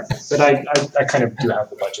bigger apartment. But I kind of do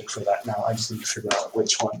have the budget for that now. I just need to figure out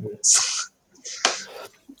which one it is.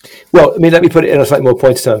 Well, I mean, let me put it in a slightly more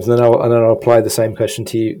pointed terms, and then I'll apply the same question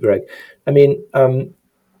to you, Greg. I mean,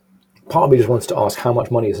 part of me just wants to ask how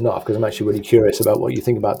much money is enough, because I'm actually really curious about what you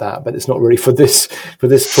think about that. But it's not really for this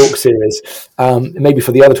talk series. Maybe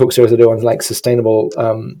for the other talk series I do on like sustainable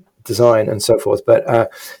design and so forth.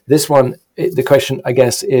 But this one, the question I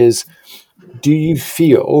guess is, do you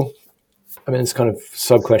feel? I mean, it's kind of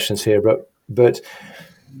sub questions here, but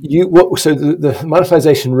so the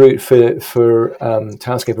monetization route for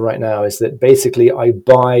Townscaper right now is that basically I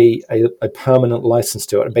buy a permanent license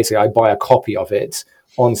to it, and basically I buy a copy of it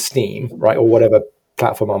on Steam, right, or whatever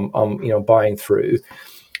platform I'm buying through,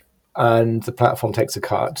 and the platform takes a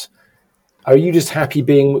cut. Are you just happy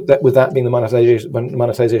with that being the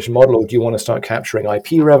monetization model, or do you want to start capturing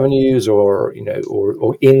IP revenues, or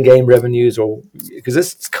in-game revenues, or because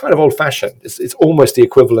it's kind of old-fashioned? It's almost the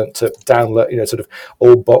equivalent to download, sort of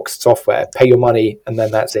old boxed software. Pay your money, and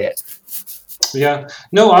then that's it. Yeah,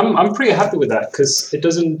 no, I'm pretty happy with that because it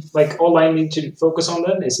doesn't all I need to focus on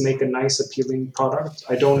then is make a nice, appealing product.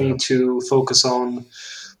 I don't need to focus on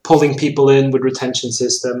pulling people in with retention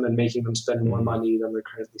system and making them spend more money than they're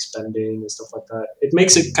currently spending and stuff like that. It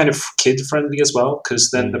makes it kind of kid friendly as well,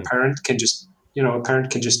 because then the parent can just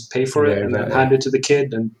pay for it and then hand it to the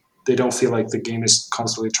kid, and they don't feel like the game is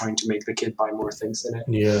constantly trying to make the kid buy more things in it.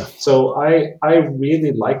 Yeah. So I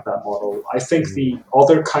really like that model. I think the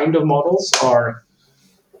other kind of models are,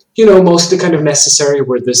 mostly kind of necessary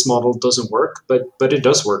where this model doesn't work, but it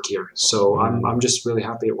does work here. So I'm just really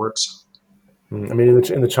happy it works. I mean,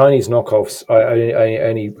 in the Chinese knockoffs, I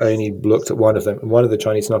only looked at one of them. One of the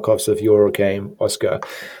Chinese knockoffs of your game, Oscar,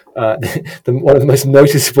 one of the most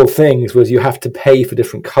noticeable things was you have to pay for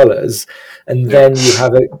different colors, and then you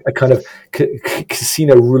have a kind of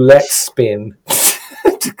casino roulette spin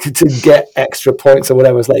to get extra points or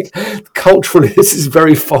whatever. It's like, culturally, this is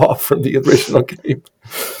very far from the original game.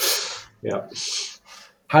 Yeah.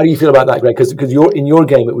 How do you feel about that, Greg? Because in your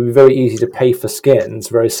game, it would be very easy to pay for skins,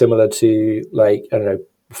 very similar to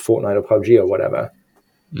Fortnite or PUBG or whatever.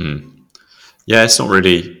 Yeah, it's not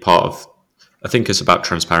really part of. I think it's about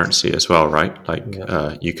transparency as well, right?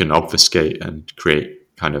 You can obfuscate and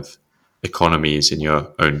create kind of economies in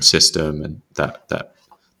your own system, and that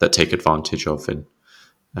take advantage of and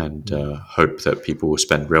hope that people will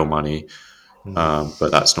spend real money. But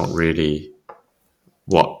that's not really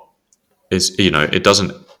what is. It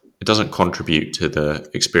doesn't contribute to the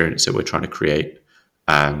experience that we're trying to create,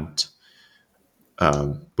 and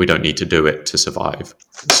we don't need to do it to survive.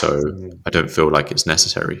 So I don't feel like it's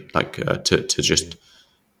necessary, to just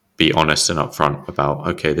be honest and upfront about,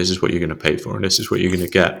 okay, this is what you're going to pay for, and this is what you're going to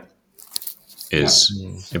get is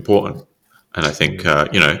important. And I think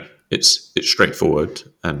it's straightforward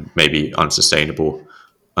and maybe unsustainable,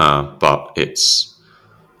 but it's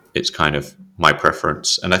it's kind of my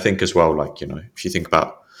preference. And I think as well, like, if you think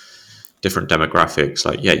about different demographics,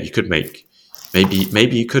 like, yeah, you could make,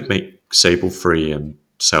 maybe you could make Sable free and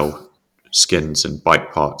sell skins and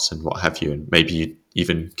bike parts and what have you, and maybe you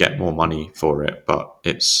even get more money for it. But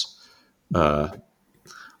it's, I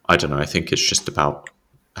don't know. I think it's just about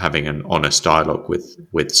having an honest dialogue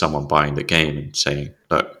with someone buying the game and saying,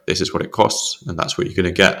 look, this is what it costs, and that's what you're going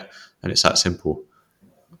to get, and it's that simple.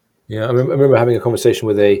 Yeah, I remember having a conversation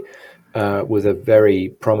with a very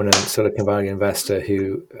prominent Silicon Valley investor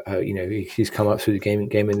who, he's come up through the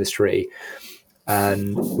game industry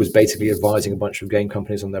and was basically advising a bunch of game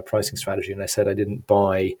companies on their pricing strategy. And I said I didn't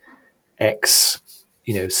buy X,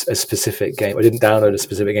 a specific game. I didn't download a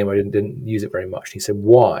specific game. I didn't use it very much. And he said,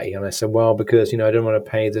 why? And I said, well, because I don't want to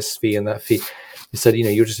pay this fee and that fee. He said,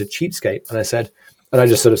 you're just a cheapskate. And I said, and I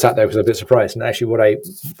just sort of sat there because I was a bit surprised. And actually, what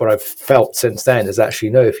I've felt since then is actually,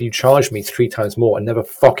 no, if you charged me 3 times more and never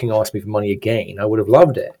fucking asked me for money again, I would have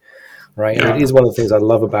loved it, right? Yeah. And it is one of the things I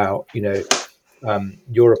love about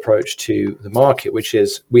your approach to the market, which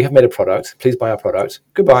is, we have made a product. Please buy our product.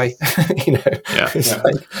 Goodbye.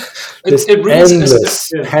 This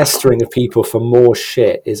endless pestering of people for more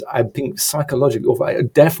shit is, I think, psychologically awful. I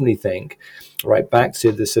definitely think, right back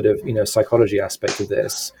to the sort of psychology aspect of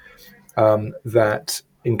this. That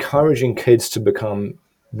encouraging kids to become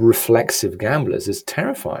reflexive gamblers is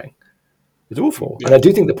terrifying. It's awful. Yeah. And I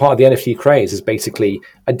do think that part of the NFT craze is basically,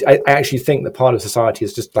 I actually think that part of society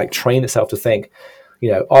is just like train itself to think,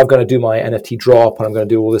 I'm going to do my NFT drop and I'm going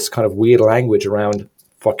to do all this kind of weird language around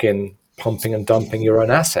fucking pumping and dumping your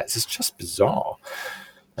own assets. It's just bizarre.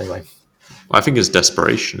 Anyway. I think it's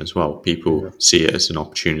desperation as well. People see it as an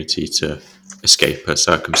opportunity to escape a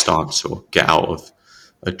circumstance or get out of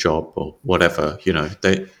a job or whatever,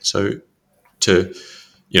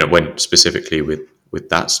 when specifically with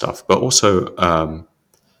that stuff, but also, but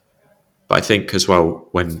I think as well,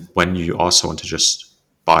 when you ask someone to just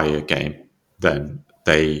buy a game, then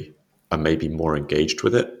they are maybe more engaged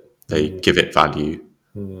with it. They give it value,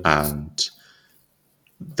 and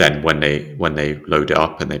then when they load it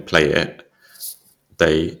up and they play it,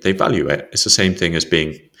 they value it. It's the same thing as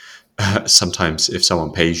being sometimes if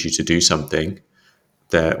someone pays you to do something,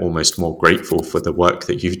 they're almost more grateful for the work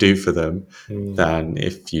that you do for them than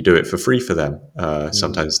if you do it for free for them.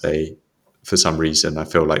 Sometimes for some reason, I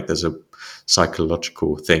feel like there's a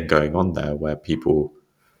psychological thing going on there where people,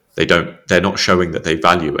 they're not showing that they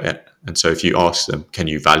value it. And so if you ask them, can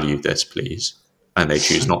you value this, please? And they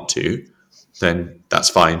choose not to, then that's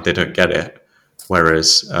fine. They don't get it.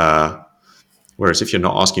 Whereas if you're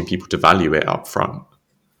not asking people to value it up front,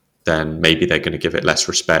 then maybe they're going to give it less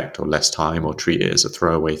respect or less time or treat it as a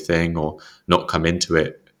throwaway thing or not come into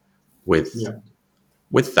it with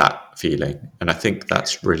that feeling. And I think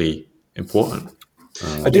that's really important.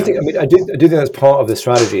 I do think that's part of the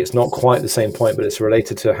strategy. It's not quite the same point, but it's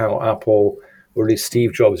related to how Apple, or at least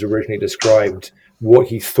Steve Jobs, originally described what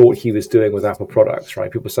he thought he was doing with Apple products,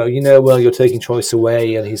 right? People say, you're taking choice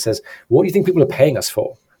away. And he says, what do you think people are paying us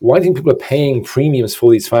for? Why do you think people are paying premiums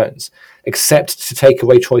for these phones, except to take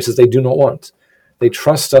away choices they do not want? They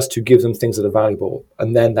trust us to give them things that are valuable,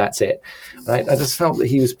 and then that's it. And I just felt that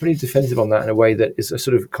he was pretty definitive on that in a way that is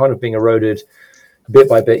sort of kind of being eroded bit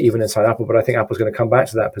by bit, even inside Apple. But I think Apple's going to come back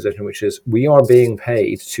to that position, which is, we are being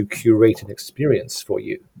paid to curate an experience for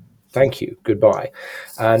you. Thank you. Goodbye.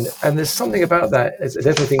 And there's something about that. It's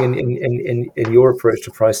definitely in your approach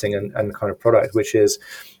to pricing and kind of product, which is,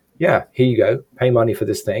 yeah, here you go, pay money for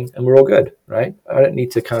this thing, and we're all good, right? I don't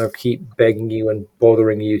need to kind of keep begging you and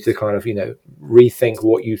bothering you to kind of, rethink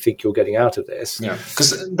what you think you're getting out of this. Yeah,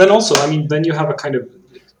 because then also, then you have a kind of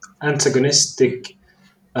antagonistic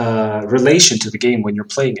relation to the game when you're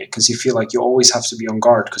playing it, because you feel like you always have to be on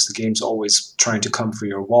guard because the game's always trying to come for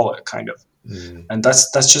your wallet, kind of. And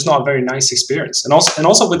that's just not a very nice experience. And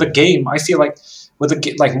also with the game, I feel like with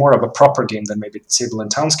like more of a proper game than maybe Sable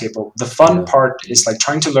and Townscape, the fun part is like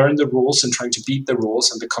trying to learn the rules and trying to beat the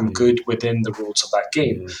rules and become good within the rules of that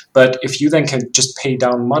game. But if you then can just pay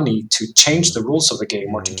down money to change the rules of the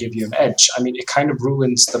game or to give you an edge, it kind of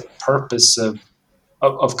ruins the purpose of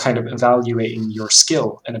kind of evaluating your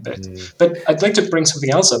skill in a bit. But I'd like to bring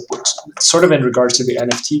something else up, which sort of in regards to the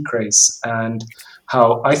NFT craze, and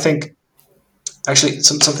how I think actually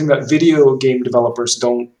something that video game developers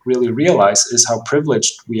don't really realize is how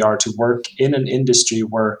privileged we are to work in an industry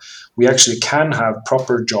where we actually can have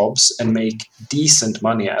proper jobs and make decent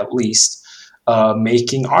money at least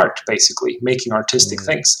making art, basically making artistic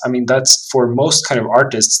things. I mean, that's for most kind of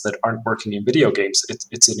artists that aren't working in video games.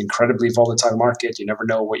 It's an incredibly volatile market. You never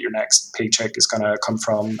know what your next paycheck is going to come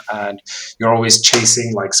from, and you're always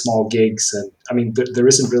chasing like small gigs. And I mean, there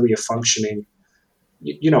isn't really a functioning,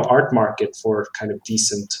 art market for kind of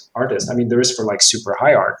decent artists. I mean, there is for like super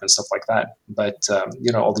high art and stuff like that, but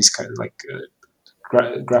all these kind of like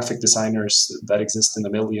graphic designers that exist in the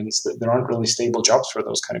millions, there aren't really stable jobs for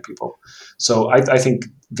those kind of people. So I think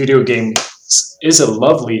video games is a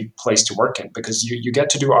lovely place to work in, because you get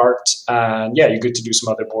to do art, and you get to do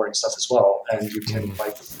some other boring stuff as well, and you can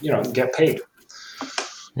get paid.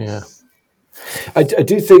 Yeah, I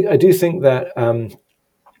do think that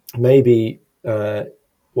maybe. Well,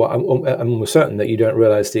 I'm almost certain that you don't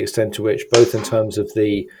realize the extent to which, both in terms of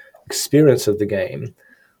the experience of the game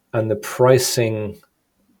and the pricing,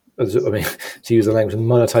 I mean, to use the language, the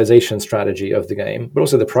monetization strategy of the game, but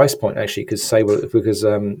also the price point, actually, because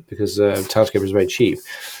Townscaper is very cheap,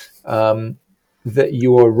 that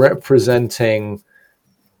you are representing.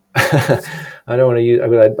 I don't want to use.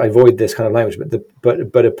 I avoid this kind of language,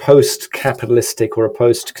 but a post-capitalistic or a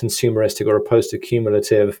post-consumeristic or a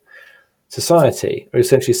post-accumulative society are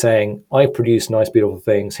essentially saying, I produce nice, beautiful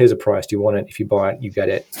things. Here's a price. Do you want it? If you buy it, you get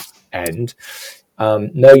it. And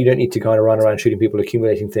no, you don't need to kind of run around shooting people,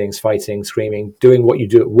 accumulating things, fighting, screaming, doing what you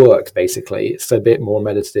do at work, basically. It's a bit more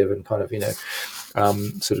meditative and kind of,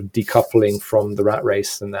 sort of decoupling from the rat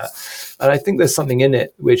race than that. And I think there's something in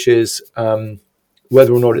it, which is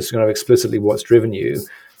whether or not it's kind of explicitly what's driven you.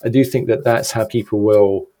 I do think that that's how people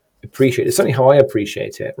will appreciate it. It's certainly how I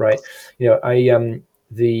appreciate it, right?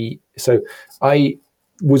 I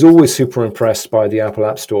was always super impressed by the Apple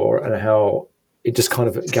App Store and how it just kind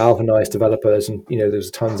of galvanized developers, and there's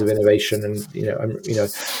tons of innovation, and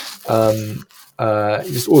just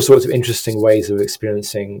all sorts of interesting ways of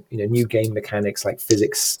experiencing new game mechanics like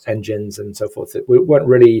physics engines and so forth that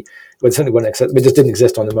it just didn't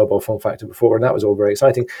exist on the mobile form factor before, and that was all very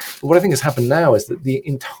exciting. But what I think has happened now is that the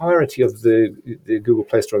entirety of the Google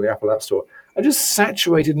Play Store and the Apple App Store are just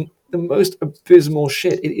saturated in the most abysmal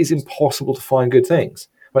shit. It is impossible to find good things.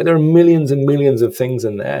 Right, there are millions and millions of things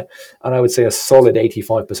in there, and I would say a solid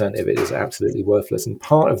 85% of it is absolutely worthless. And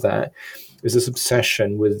part of that is this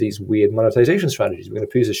obsession with these weird monetization strategies. We're going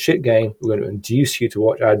to produce a shit game. We're going to induce you to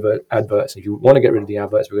watch adverts. If you want to get rid of the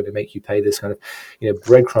adverts, we're going to make you pay this kind of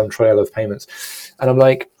breadcrumb trail of payments. And I'm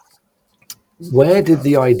like, where did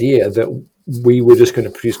the idea that we were just going to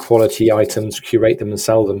produce quality items, curate them, and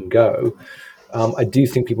sell them go? I do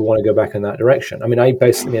think people want to go back in that direction. I mean,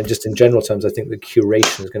 just in general terms, I think that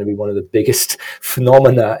curation is going to be one of the biggest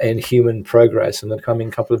phenomena in human progress in the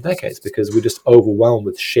coming couple of decades, because we're just overwhelmed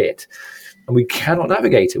with shit and we cannot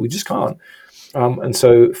navigate it. We just can't. And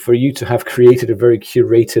so for you to have created a very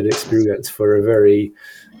curated experience for a very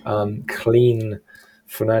clean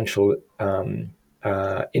financial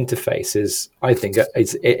interface is, I think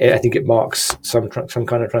it marks some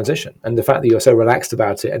kind of transition, and the fact that you're so relaxed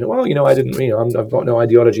about it, and I've got no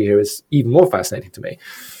ideology here, is even more fascinating to me.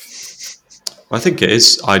 I think it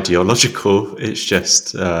is ideological. It's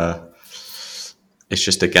just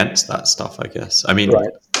against that stuff, I guess. I mean, right.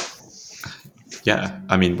 Yeah.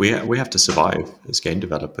 I mean, we have to survive as game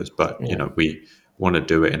developers, but we want to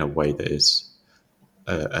do it in a way that is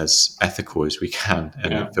as ethical as we can,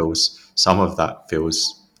 and some of that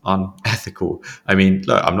feels unethical. I mean,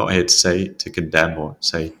 look, I'm not here to condemn or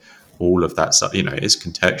say all of that stuff. It is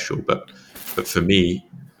contextual, but for me,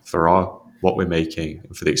 for what we're making,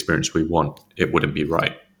 and for the experience we want, it wouldn't be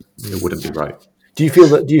right. It wouldn't be right. Do you feel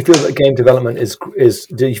that game development is?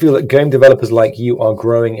 Do you feel that game developers like you are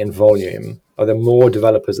growing in volume? Are there more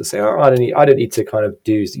developers that say, I don't need to kind of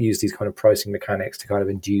use these kind of pricing mechanics to kind of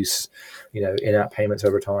induce, in-app payments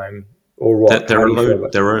over time, or what? There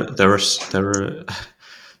are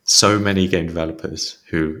so many game developers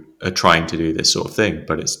who are trying to do this sort of thing,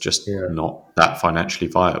 but it's just not that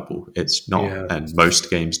financially viable. It's not, and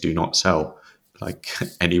most games do not sell like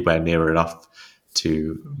anywhere near enough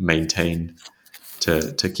to maintain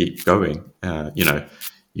to keep going.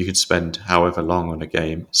 You could spend however long on a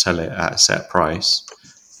game, sell it at a set price,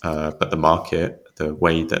 but the market, the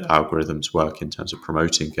way that algorithms work in terms of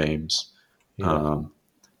promoting games,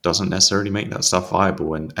 doesn't necessarily make that stuff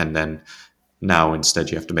viable. And then now instead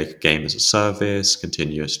you have to make a game as a service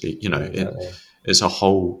continuously. It's a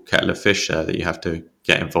whole kettle of fish there that you have to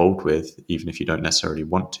get involved with, even if you don't necessarily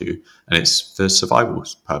want to. And it's for survival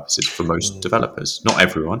purposes for most developers. Not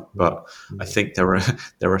everyone, but I think there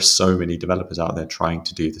are so many developers out there trying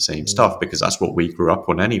to do the same stuff, because that's what we grew up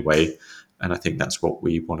on anyway. And I think that's what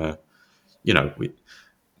we want to,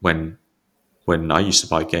 when I used to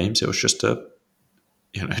buy games, it was just to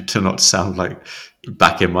to not sound like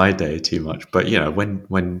back in my day too much, but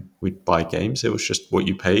when we'd buy games, it was just what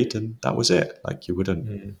you paid and that was it. Like you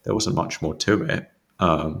wouldn't, there wasn't much more to it.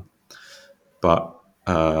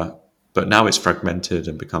 But now it's fragmented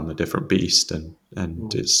and become a different beast, and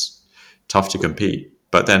it's tough to compete.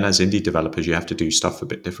 But then as indie developers, you have to do stuff a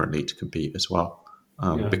bit differently to compete as well.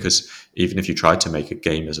 Because even if you try to make a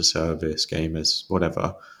game as a service, game as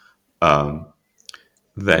whatever,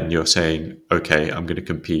 then you're saying, okay, I'm going to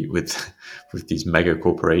compete with these mega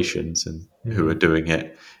corporations and who are doing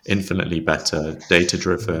it infinitely better, data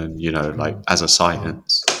driven, like as a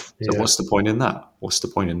science. So what's the point in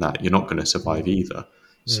that? You're not going to survive either.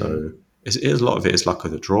 So a lot of it is luck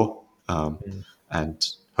of the draw, and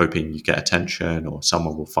hoping you get attention, or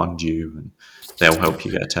someone will fund you and they'll help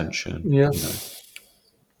you get attention.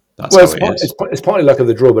 That's how it is. It's partly luck of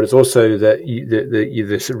the draw, but it's also that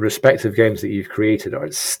the sort of respective games that you've created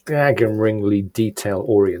are staggeringly detail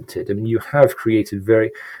oriented. I mean, you have created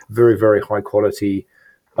very, very, very high quality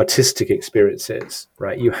artistic experiences,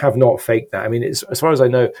 right? You have not faked that. I mean, as far as I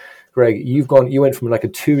know, Greg, you went from like a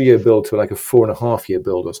 2-year build to like a 4.5-year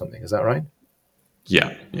build or something. Is that right?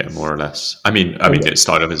 Yeah, more or less. I mean, it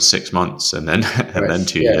started off as 6 months, and then then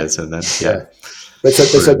 2 years, and then But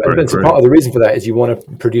so part of the reason for that is you want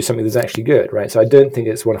to produce something that's actually good, right? So I don't think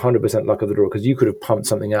it's 100% luck of the draw, because you could have pumped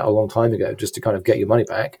something out a long time ago just to kind of get your money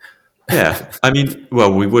back. Yeah, I mean,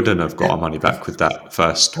 well, we wouldn't have got our money back with that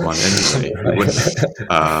first one anyway. We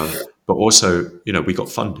wouldn't. But also, we got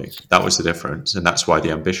funding. That was the difference, and that's why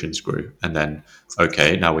the ambitions grew. And then,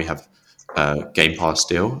 okay, now we have Game Pass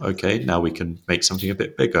deal. Okay, now we can make something a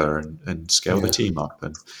bit bigger and scale the team up,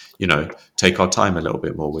 and take our time a little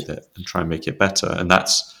bit more with it and try and make it better. And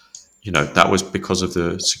that's that was because of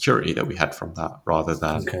the security that we had from that, rather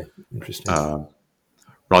than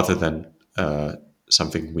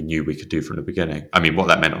something we knew we could do from the beginning. I mean, what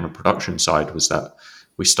that meant on the production side was that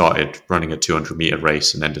we started running a 200-meter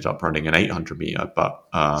race and ended up running an 800-meter. But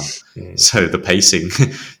so the pacing,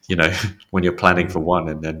 when you're planning for one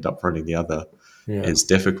and end up running the other, is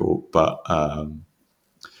difficult. But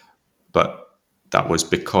that was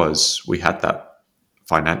because we had that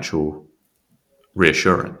financial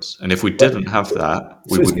reassurance. And if we didn't have that,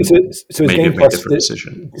 we would maybe make a different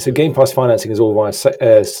decision. So Game Pass financing is all via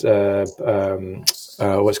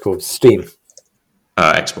what's it called? Steam.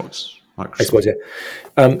 Xbox. Xbox, yeah.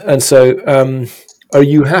 And so are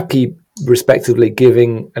you happy, respectively,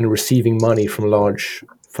 giving and receiving money from large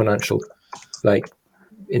financial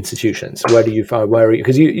institutions? Where do you find,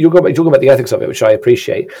 because you're talking about the ethics of it, which I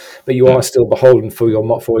appreciate, but you are still beholden for your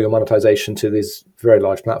monetization to these very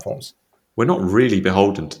large platforms. We're not really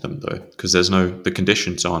beholden to them, though, because the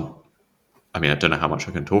conditions aren't. I mean, I don't know how much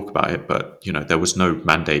I can talk about it, but there was no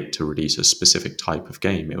mandate to release a specific type of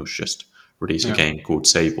game. It was just release a game called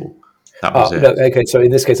Sable. That was it. Okay, so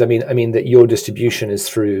in this case, I mean that your distribution is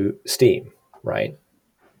through Steam, right?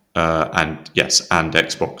 And yes, and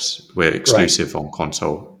Xbox. We're exclusive on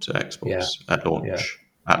console to Xbox at launch.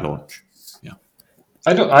 Yeah. At launch, yeah.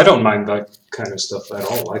 I don't mind that kind of stuff at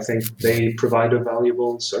all. I think they provide a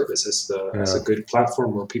valuable service as a good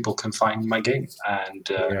platform where people can find my game. And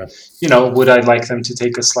would I like them to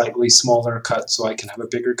take a slightly smaller cut so I can have a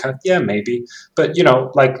bigger cut? Yeah, maybe. But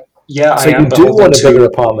so I am you do want a bigger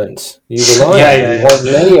apartment. You rely you want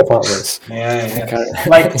many apartments.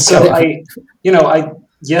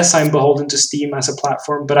 Yes, I'm beholden to Steam as a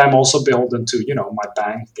platform, but I'm also beholden to my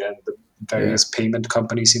bank and the various payment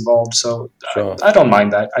companies involved. So I don't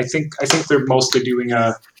mind that. I think they're mostly doing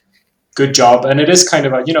a good job, and it is kind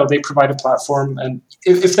of they provide a platform. And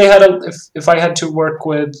if I had to work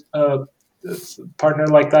with a partner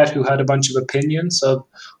like that who had a bunch of opinions of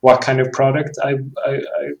what kind of product I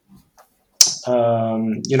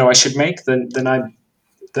should make,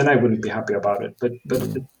 then I wouldn't be happy about it. But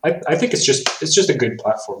I think it's just a good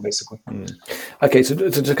platform, basically. Okay, so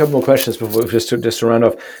just a couple more questions before just to round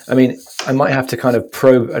off. I mean, I might have to kind of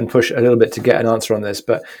probe and push a little bit to get an answer on this,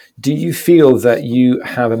 but do you feel that you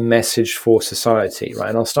have a message for society, right?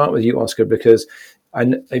 And I'll start with you, Oscar, because I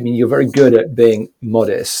mean, you're very good at being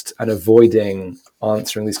modest and avoiding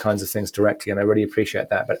answering these kinds of things directly, and I really appreciate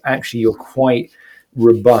that. But actually, you're quite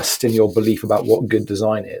robust in your belief about what good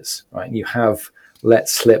design is, right? And you have let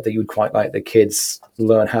slip that you would quite like the kids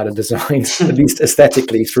learn how to design, at least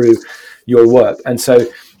aesthetically, through your work. And so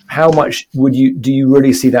how much do you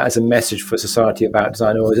really see that as a message for society about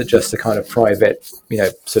design, or is it just a kind of private,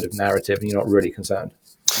 sort of narrative and you're not really concerned?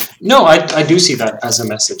 No, I do see that as a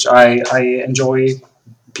message. I enjoy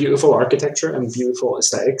beautiful architecture and beautiful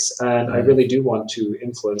aesthetics, and I really do want to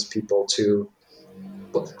influence people to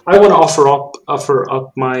I want to offer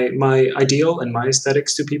up my ideal and my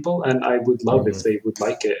aesthetics to people, and I would love if they would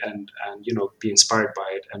like it and be inspired by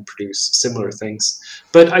it and produce similar things.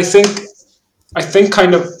 But I think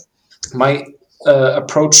kind of my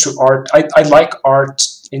approach to art. I like art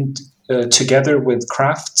in together with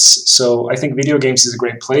crafts. So I think video games is a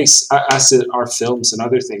great place, as are films and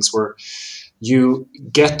other things, where you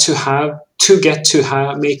get to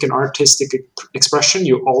make an artistic expression.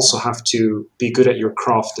 You also have to be good at your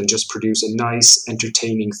craft and just produce a nice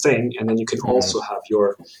entertaining thing, and then you can also have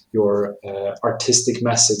your artistic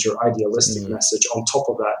message or idealistic message on top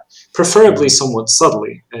of that, preferably somewhat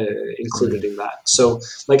subtly included in that. So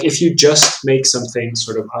like if you just make something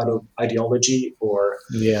sort of out of ideology or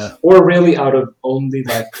really out of only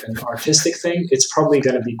like an artistic thing, it's probably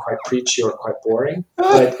going to be quite preachy or quite boring.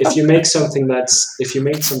 But if you make something that's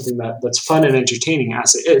fun and entertaining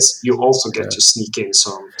as it is, you also get to sneak in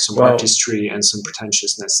some artistry and some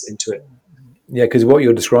pretentiousness into it. Yeah, because what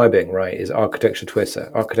you're describing, right, is architecture Twitter.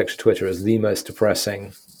 Architecture Twitter is the most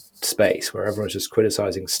depressing space where everyone's just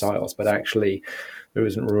criticizing styles, but actually there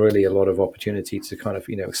isn't really a lot of opportunity to kind of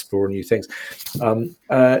explore new things. Would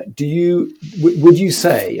you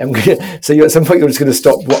say? So at some point you're just going to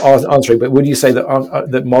stop answering, but would you say that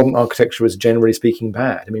that modern architecture is generally speaking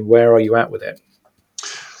bad? I mean, where are you at with it?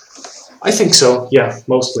 I think so. Yeah,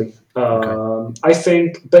 mostly. Okay. I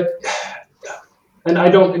think, and I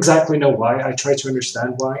don't exactly know why. I try to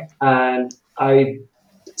understand why, and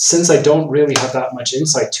since I don't really have that much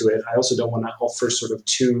insight to it, I also don't want to offer sort of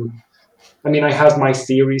too. I mean, I have my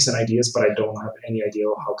theories and ideas, but I don't have any idea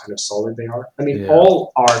how kind of solid they are. I mean,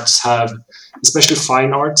 all arts have, especially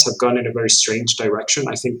fine arts, have gone in a very strange direction.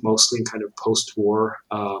 I think mostly in kind of post-war,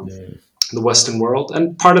 the Western world.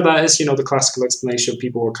 And part of that is, the classical explanation.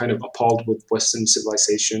 People were kind of appalled with Western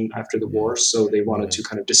civilization after the war, so they wanted to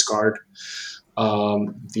kind of discard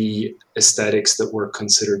the aesthetics that were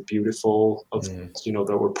considered beautiful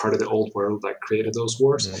that were part of the old world that created those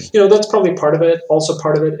wars. That's probably part of it. Also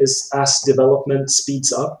part of it is as development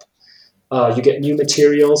speeds up, you get new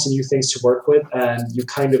materials and new things to work with, and you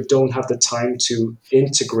kind of don't have the time to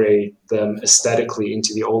integrate them aesthetically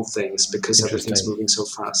into the old things because everything's moving so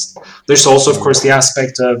fast. There's also, of course, the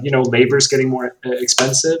aspect of, labor is getting more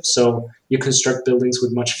expensive. So you construct buildings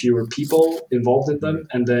with much fewer people involved in them.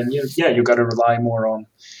 And then, you got to rely more on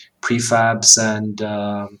prefabs and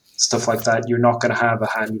stuff like that. You're not going to have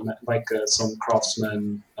some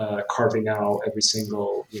craftsman carving out every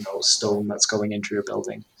single, stone that's going into your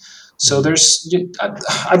building. So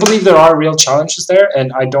I believe there are real challenges there,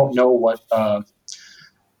 and I don't know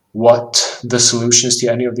what the solutions to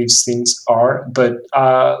any of these things are. But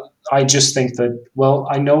I just think that,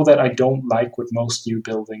 I know that I don't like what most new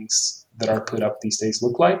buildings that are put up these days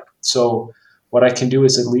look like. So what I can do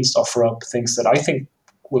is at least offer up things that I think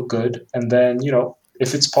look good, and then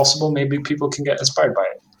if it's possible, maybe people can get inspired by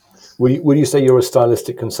it. Would you say you're a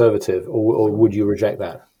stylistic conservative, or would you reject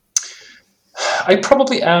that? I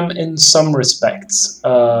probably am in some respects,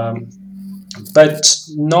 but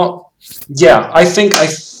not. Yeah, I think I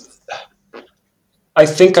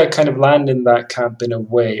kind of land in that camp in a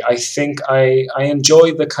way. I think I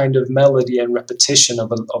enjoy the kind of melody and repetition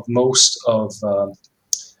of most of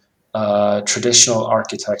traditional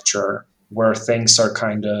architecture, where things are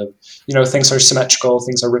kind of things are symmetrical,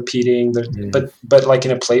 things are repeating, but like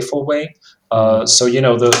in a playful way. So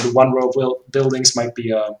the one row of buildings might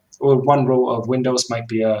be or one row of windows might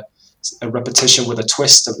be a repetition with a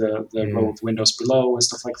twist of the row of windows below and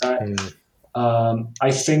stuff like that.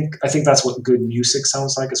 I think that's what good music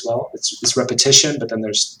sounds like as well. It's repetition, but then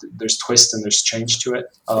there's twist and there's change to it.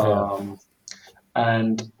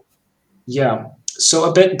 And so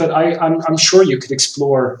a bit, but I'm sure you could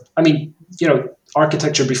explore. I mean,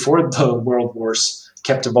 architecture before the World Wars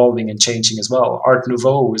kept evolving and changing as well. Art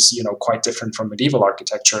Nouveau is, quite different from medieval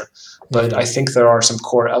architecture, but I think there are some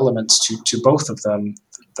core elements to both of them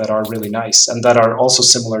that are really nice and that are also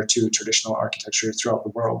similar to traditional architecture throughout the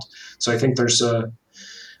world. So I think there's a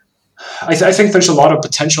lot of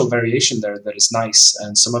potential variation there that is nice,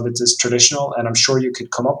 and some of it is traditional, and I'm sure you could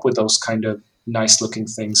come up with those kind of nice looking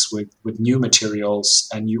things with new materials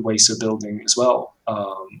and new ways of building as well.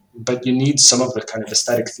 But you need some of the kind of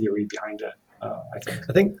aesthetic theory behind it. I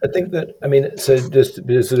think that, I mean, so just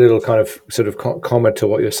a little kind of sort of comment to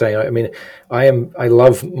what you're saying. I mean, I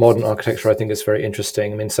love modern architecture. I think it's very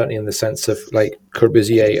interesting. I mean, certainly in the sense of like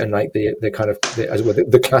Corbusier and like the kind of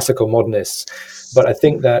the classical modernists. But I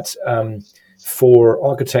think that for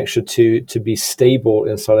architecture to be stable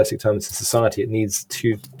in stylistic terms in society, it needs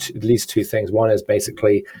at least two things. One is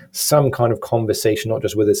basically some kind of conversation, not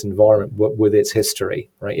just with its environment, but with its history,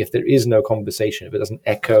 right? If there is no conversation, if it doesn't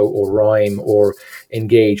echo or rhyme or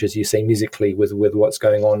engage, as you say, musically with what's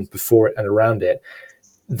going on before it and around it,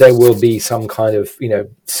 there will be some kind of,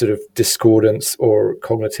 sort of discordance or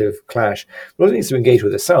cognitive clash. But it needs to engage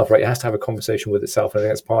with itself, right? It has to have a conversation with itself. And I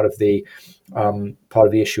think that's part of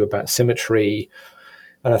the issue about symmetry.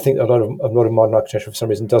 And I think a lot of modern architecture, for some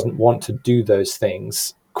reason, doesn't want to do those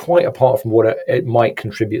things, quite apart from what it might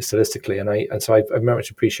contribute stylistically. And so I very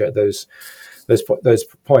much appreciate those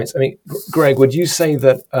points. I mean, Greg, would you say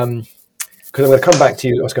that? Because I'm going to come back to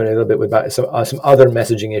you, Oscar, in a little bit about some other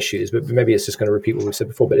messaging issues, but maybe it's just going to repeat what we've said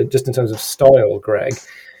before. But just in terms of style, Greg,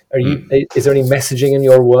 is there any messaging in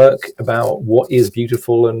your work about what is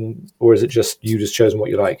beautiful, or is it just you just chosen what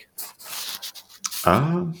you like?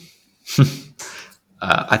 I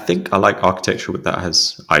think I like architecture that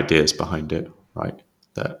has ideas behind it, right?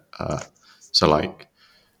 That so like,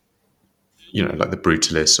 like the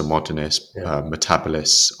brutalist or modernist,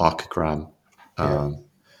 metabolists, archigram.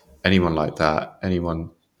 Anyone like that,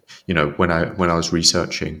 when I was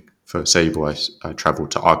researching for Sable, I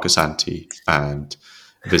traveled to Arcosanti and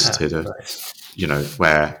visited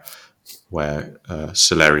where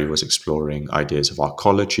Soleri was exploring ideas of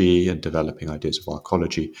arcology and developing ideas of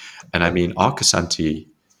arcology. And I mean, Arcosanti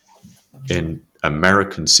in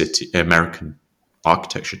American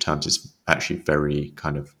architecture terms is actually very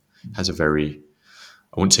has a very,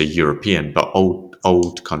 I wouldn't say European, but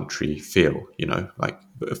old country feel, like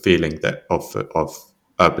a feeling that of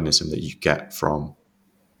urbanism that you get from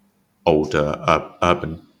older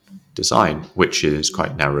urban design, which is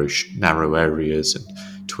quite narrow areas and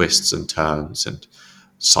twists and turns and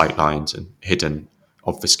sight lines and hidden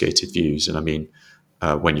obfuscated views. And I mean,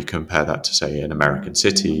 when you compare that to, say, an American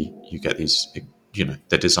city, you get these,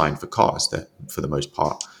 they're designed for cars. They're, for the most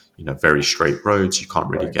part, very straight roads. You can't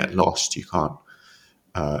really get lost. You can't,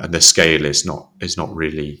 and the scale is not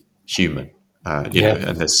really human. And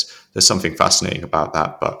there's something fascinating about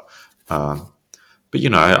that. But I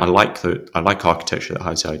like architecture that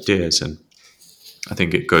has ideas, and I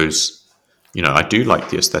think it goes. I do like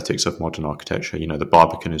the aesthetics of modern architecture. The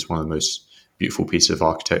Barbican is one of the most beautiful pieces of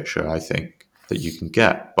architecture I think that you can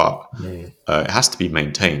get, but it has to be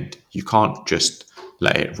maintained. You can't just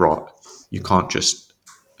let it rot. You can't just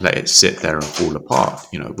let it sit there and fall apart.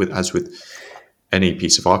 As with any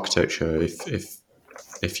piece of architecture,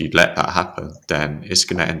 if you let that happen, then it's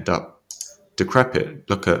going to end up decrepit.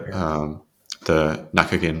 Look at the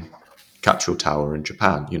Nakagin Capsule Tower in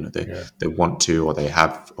Japan. They want to, or they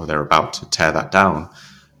have, or they're about to tear that down.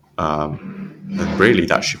 And really,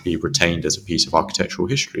 that should be retained as a piece of architectural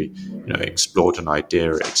history. It explored an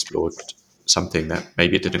idea, it explored something that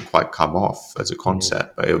maybe it didn't quite come off as a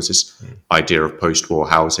concept, but it was this idea of post-war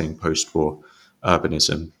housing, post-war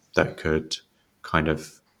urbanism that could kind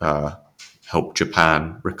of help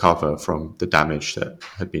Japan recover from the damage that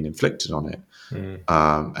had been inflicted on it.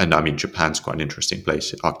 And I mean, Japan's quite an interesting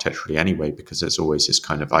place architecturally anyway, because there's always this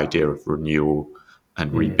kind of idea of renewal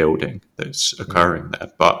and rebuilding that's occurring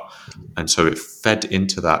there. And so it fed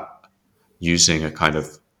into that using a kind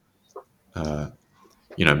of,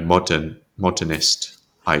 modernist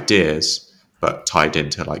ideas, but tied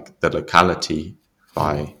into like the locality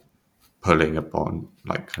by pulling upon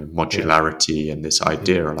like kind of modularity and this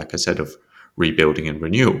idea, like I said, of rebuilding and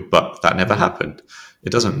renewal. But that never happened. It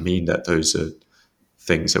doesn't mean that those are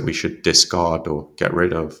things that we should discard or get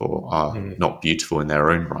rid of, or are not beautiful in their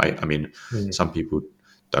own right. I mean, some people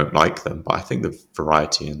don't like them, but I think the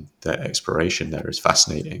variety and the exploration there is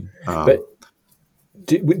fascinating. But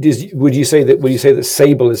would you say that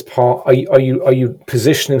Sable is part? Are you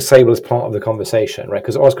positioning Sable as part of the conversation, right?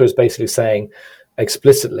 Because Oscar is basically saying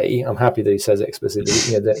explicitly, I'm happy that he says it explicitly,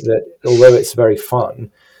 that although it's very fun,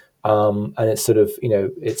 and it's sort of,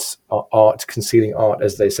 it's art concealing art,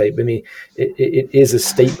 as they say. But I mean, it is a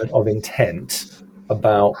statement of intent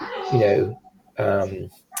about,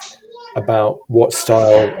 about what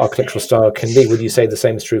architectural style can be. Would you say the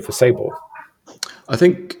same is true for Sable? I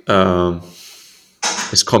think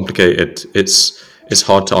it's complicated. It's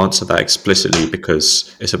hard to answer that explicitly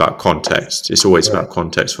because it's about context. It's always about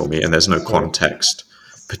context for me, and there's no context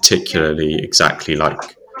particularly exactly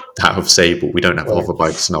like that of Sable. We don't have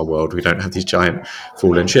hoverbikes in our world. We don't have these giant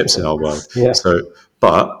fallen ships in our world. So,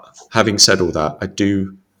 but having said all that, I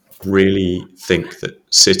do really think that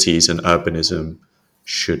cities and urbanism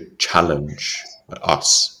should challenge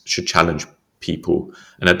us, should challenge people.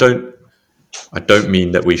 And I don't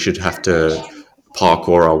mean that we should have to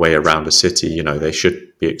parkour our way around a city. You know, they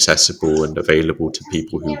should be accessible and available to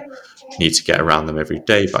people who need to get around them every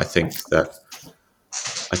day. But I think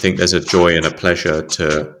there's a joy and a pleasure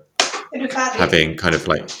to having kind of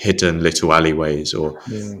like hidden little alleyways or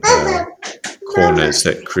corners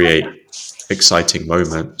that create exciting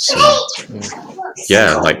moments. And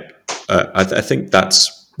yeah, like I think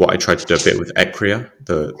that's what I tried to do a bit with Ecria,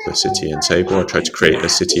 the city in Sable. I tried to create a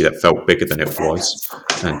city that felt bigger than it was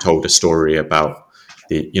and told a story about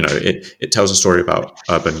it tells a story about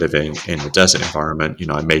urban living in a desert environment. You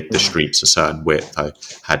know, I made the streets a certain width. I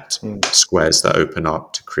had squares that open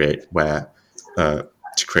up to create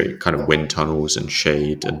kind of wind tunnels and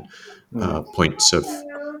shade and points of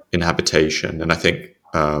inhabitation. And I think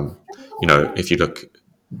if you look,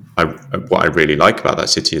 what I really like about that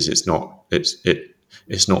city is it's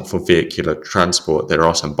not for vehicular transport. There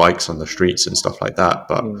are some bikes on the streets and stuff like that,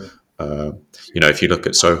 but if you look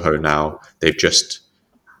at Soho now, they've just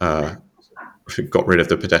got rid of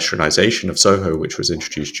the pedestrianisation of Soho, which was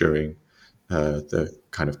introduced during the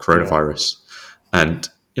kind of coronavirus. And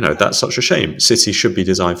that's such a shame. Cities should be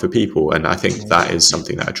designed for people, and I think that is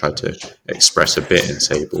something that I tried to express a bit in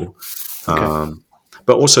Sable. Okay.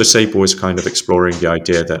 But also Sable is kind of exploring the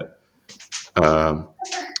idea that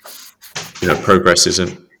progress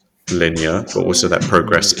isn't linear, but also that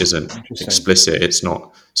progress isn't explicit. It's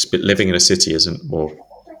not living in a city isn't more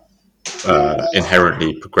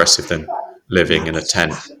inherently progressive than living in a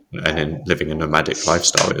tent and in living a nomadic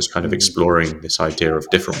lifestyle. It was kind of exploring this idea of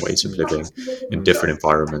different ways of living in different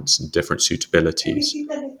environments and different suitabilities.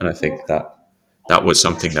 And I think that was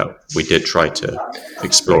something that we did try to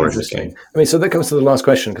explore in the game. I mean, so that comes to the last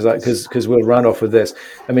question, because we'll round off with this.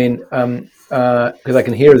 I mean, because I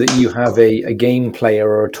can hear that you have a game player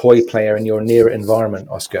or a toy player in your near environment,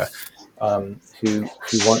 Oscar, who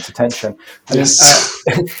wants attention. Yes.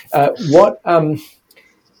 What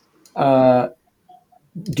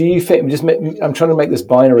do you think? I'm trying to make this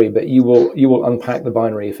binary, but you will unpack the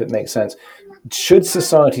binary if it makes sense. Should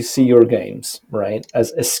society see your games, right,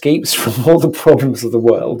 as escapes from all the problems of the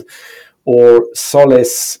world, or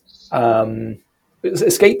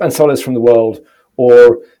escape and solace from the world,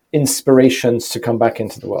 or inspirations to come back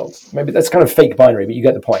into the world? Maybe that's kind of fake binary, but you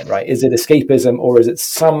get the point, right? Is it escapism, or is it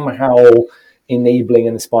somehow enabling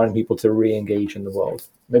and inspiring people to re-engage in the world?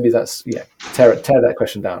 Maybe that's tear that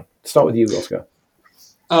question down. Start with you, Oscar.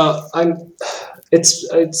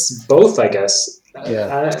 It's both, I guess.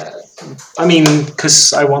 I mean,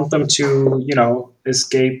 because I want them to,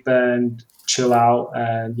 escape and chill out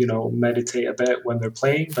and, meditate a bit when they're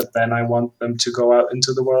playing, but then I want them to go out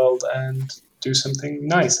into the world and do something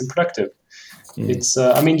nice and productive. It's,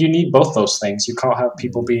 you need both those things. You can't have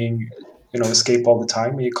people being, escape all the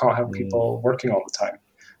time, and you can't have people working all the time.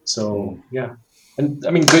 So, yeah. And,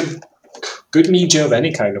 I mean, good media of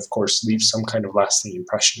any kind, of course, leaves some kind of lasting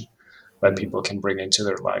impression that people can bring into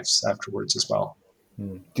their lives afterwards as well.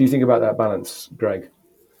 Do you think about that balance, Greg?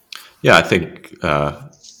 Yeah, I think I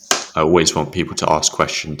always want people to ask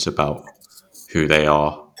questions about who they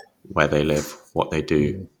are, where they live, what they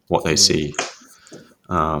do, what they see,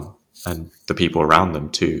 and the people around them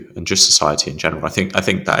too, and just society in general. I think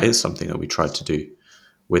that is something that we tried to do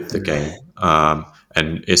with the game.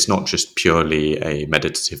 And it's not just purely a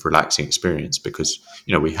meditative, relaxing experience, because,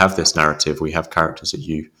 we have this narrative, we have characters that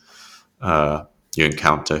you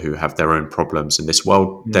encounter who have their own problems in this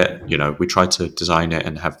world that, we try to design it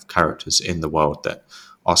and have characters in the world that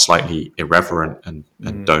are slightly irreverent and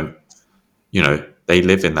don't, they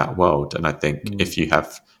live in that world. And I think if you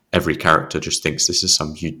have every character just thinks this is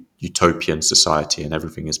some utopian society and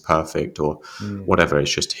everything is perfect or whatever,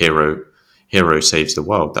 it's just hero saves the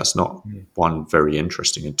world. That's not one, very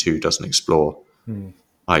interesting, and two, doesn't explore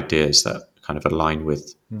ideas that kind of align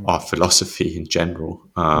with our philosophy in general.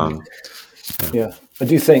 Yeah, I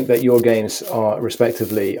do think that your games are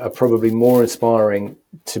probably more inspiring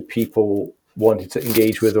to people wanting to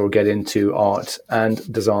engage with or get into art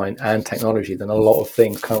and design and technology than a lot of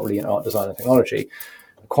things currently in art, design, and technology.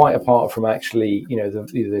 Quite apart from actually,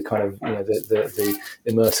 the kind of, the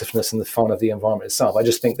immersiveness and the fun of the environment itself. I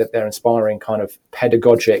just think that they're inspiring kind of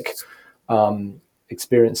pedagogic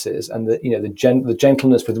experiences, and the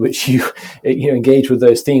gentleness with which you engage with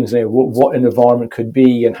those themes. What an environment could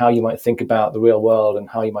be, and how you might think about the real world, and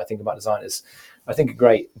how you might think about design is, I think, a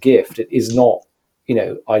great gift. It is not,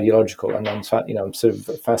 ideological, and I'm sort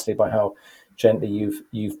of fascinated by how gently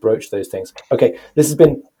you've broached those things. Okay, this has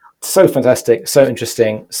been so fantastic, so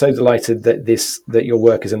interesting, so delighted that your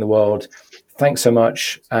work is in the world. thanks so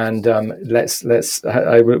much, and everyone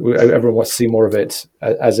wants to see more of it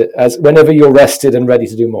as whenever you're rested and ready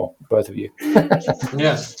to do more, both of you.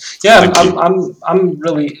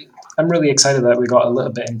 I'm really excited that we got a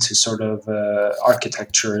little bit into sort of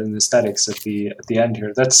architecture and aesthetics at the end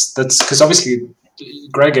here. That's because obviously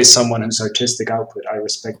Greg is someone whose artistic output I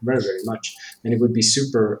respect very, very much, and it would be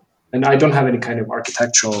super. And I don't have any kind of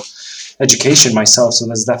architectural education myself, so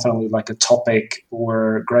there's definitely like a topic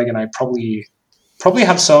where Greg and I probably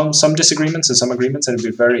have some disagreements and some agreements, and it'd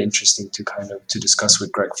be very interesting to kind of to discuss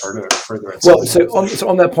with Greg further. Well, so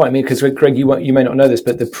on that point, I mean, because Greg, you may not know this,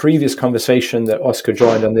 but the previous conversation that Oscar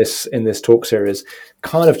joined on in this talk series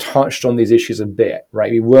kind of touched on these issues a bit,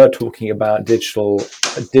 right? We were talking about digital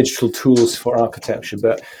tools for architecture,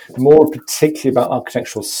 but more particularly about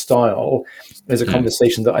architectural style. There's a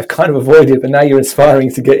conversation that I've kind of avoided, but now you're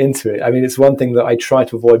inspiring to get into it. I mean, it's one thing that I try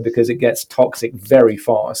to avoid because it gets toxic very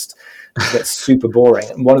fast. It gets super boring.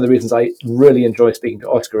 And one of the reasons I really enjoy speaking to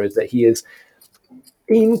Oscar is that he is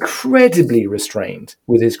incredibly restrained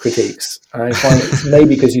with his critiques. And I find it's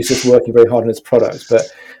maybe because he's just working very hard on his product, but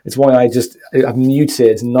it's why I've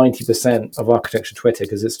muted 90% of architecture Twitter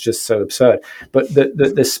because it's just so absurd. But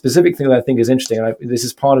the specific thing that I think is interesting, and this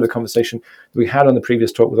is part of the conversation we had on the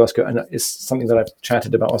previous talk with Oscar, and it's something that I've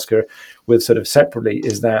chatted about Oscar with sort of separately,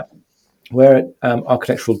 is that where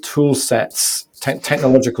architectural tool sets,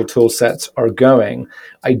 technological tool sets are going,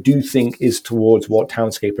 I do think is towards what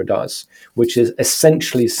Townscaper does, which is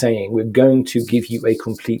essentially saying we're going to give you a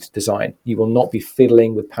complete design. You will not be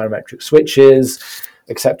fiddling with parametric switches,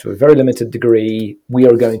 except to a very limited degree. We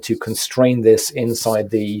are going to constrain this under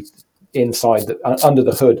the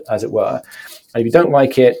hood, as it were. And if you don't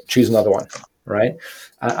like it, choose another one, right?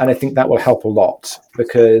 And I think that will help a lot,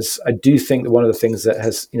 because I do think that one of the things that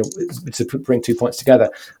has, to bring 2 points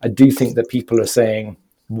together, I do think that people are saying,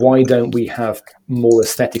 why don't we have more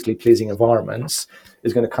aesthetically pleasing environments,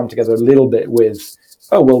 is going to come together a little bit with,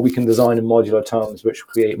 oh, well, we can design in modular terms which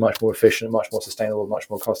create much more efficient, much more sustainable, much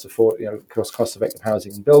more cost-effective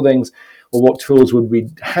housing and buildings. Well, what tools would we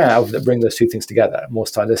have that bring those two things together? More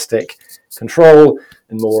stylistic control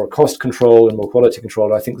and more cost control and more quality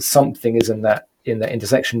control. I think something is in that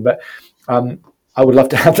intersection, but I would love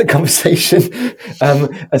to have the conversation.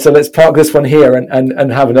 And so let's park this one here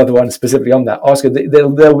and have another one specifically on that. Oscar,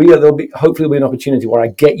 there'll be hopefully an opportunity where I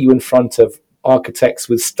get you in front of architects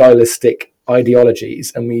with stylistic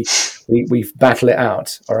ideologies and we battle it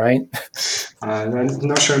out. All right. I'm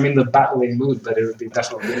not sure I'm in the battling mood, but it would be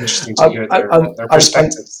definitely interesting to hear their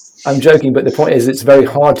perspectives. I'm joking, but the point is it's very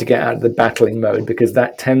hard to get out of the battling mode, because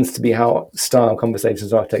that tends to be how style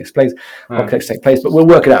conversations architects take place, but we'll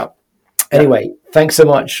work it out. Anyway, thanks so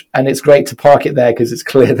much. And it's great to park it there because it's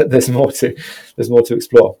clear that there's more to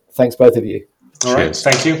explore. Thanks, both of you. All right.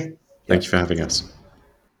 Thank you. Thank you for having us.